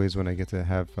as always, when I get to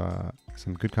have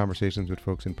some good conversations with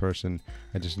folks in person,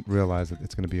 I just realize that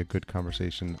it's going to be a good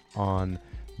conversation on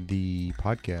the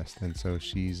podcast. And so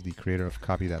she's the creator of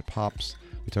Copy That Pops.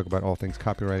 We talk about all things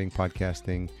copywriting,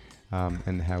 podcasting,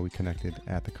 and how we connected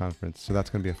at the conference. So that's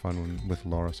going to be a fun one with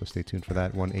Laura. So stay tuned for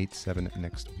that. 187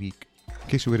 next week. In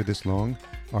case you waited this long,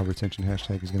 our retention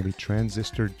hashtag is going to be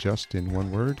TransistorJustin, one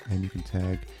word, and you can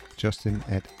tag Justin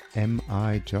at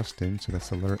MIJustin. So that's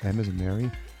the letter M as in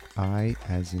Mary, I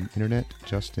as in Internet,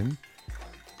 Justin.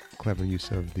 Clever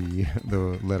use of the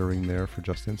lettering there for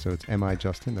Justin. So it's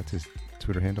MIJustin. That's his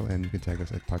Twitter handle, and you can tag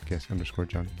us at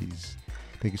podcast_junkies.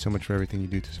 Thank you so much for everything you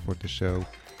do to support the show.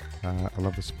 I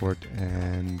love the support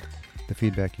and the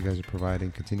feedback you guys are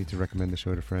providing. Continue to recommend the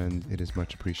show to friends. It is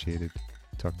much appreciated.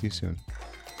 Talk to you soon.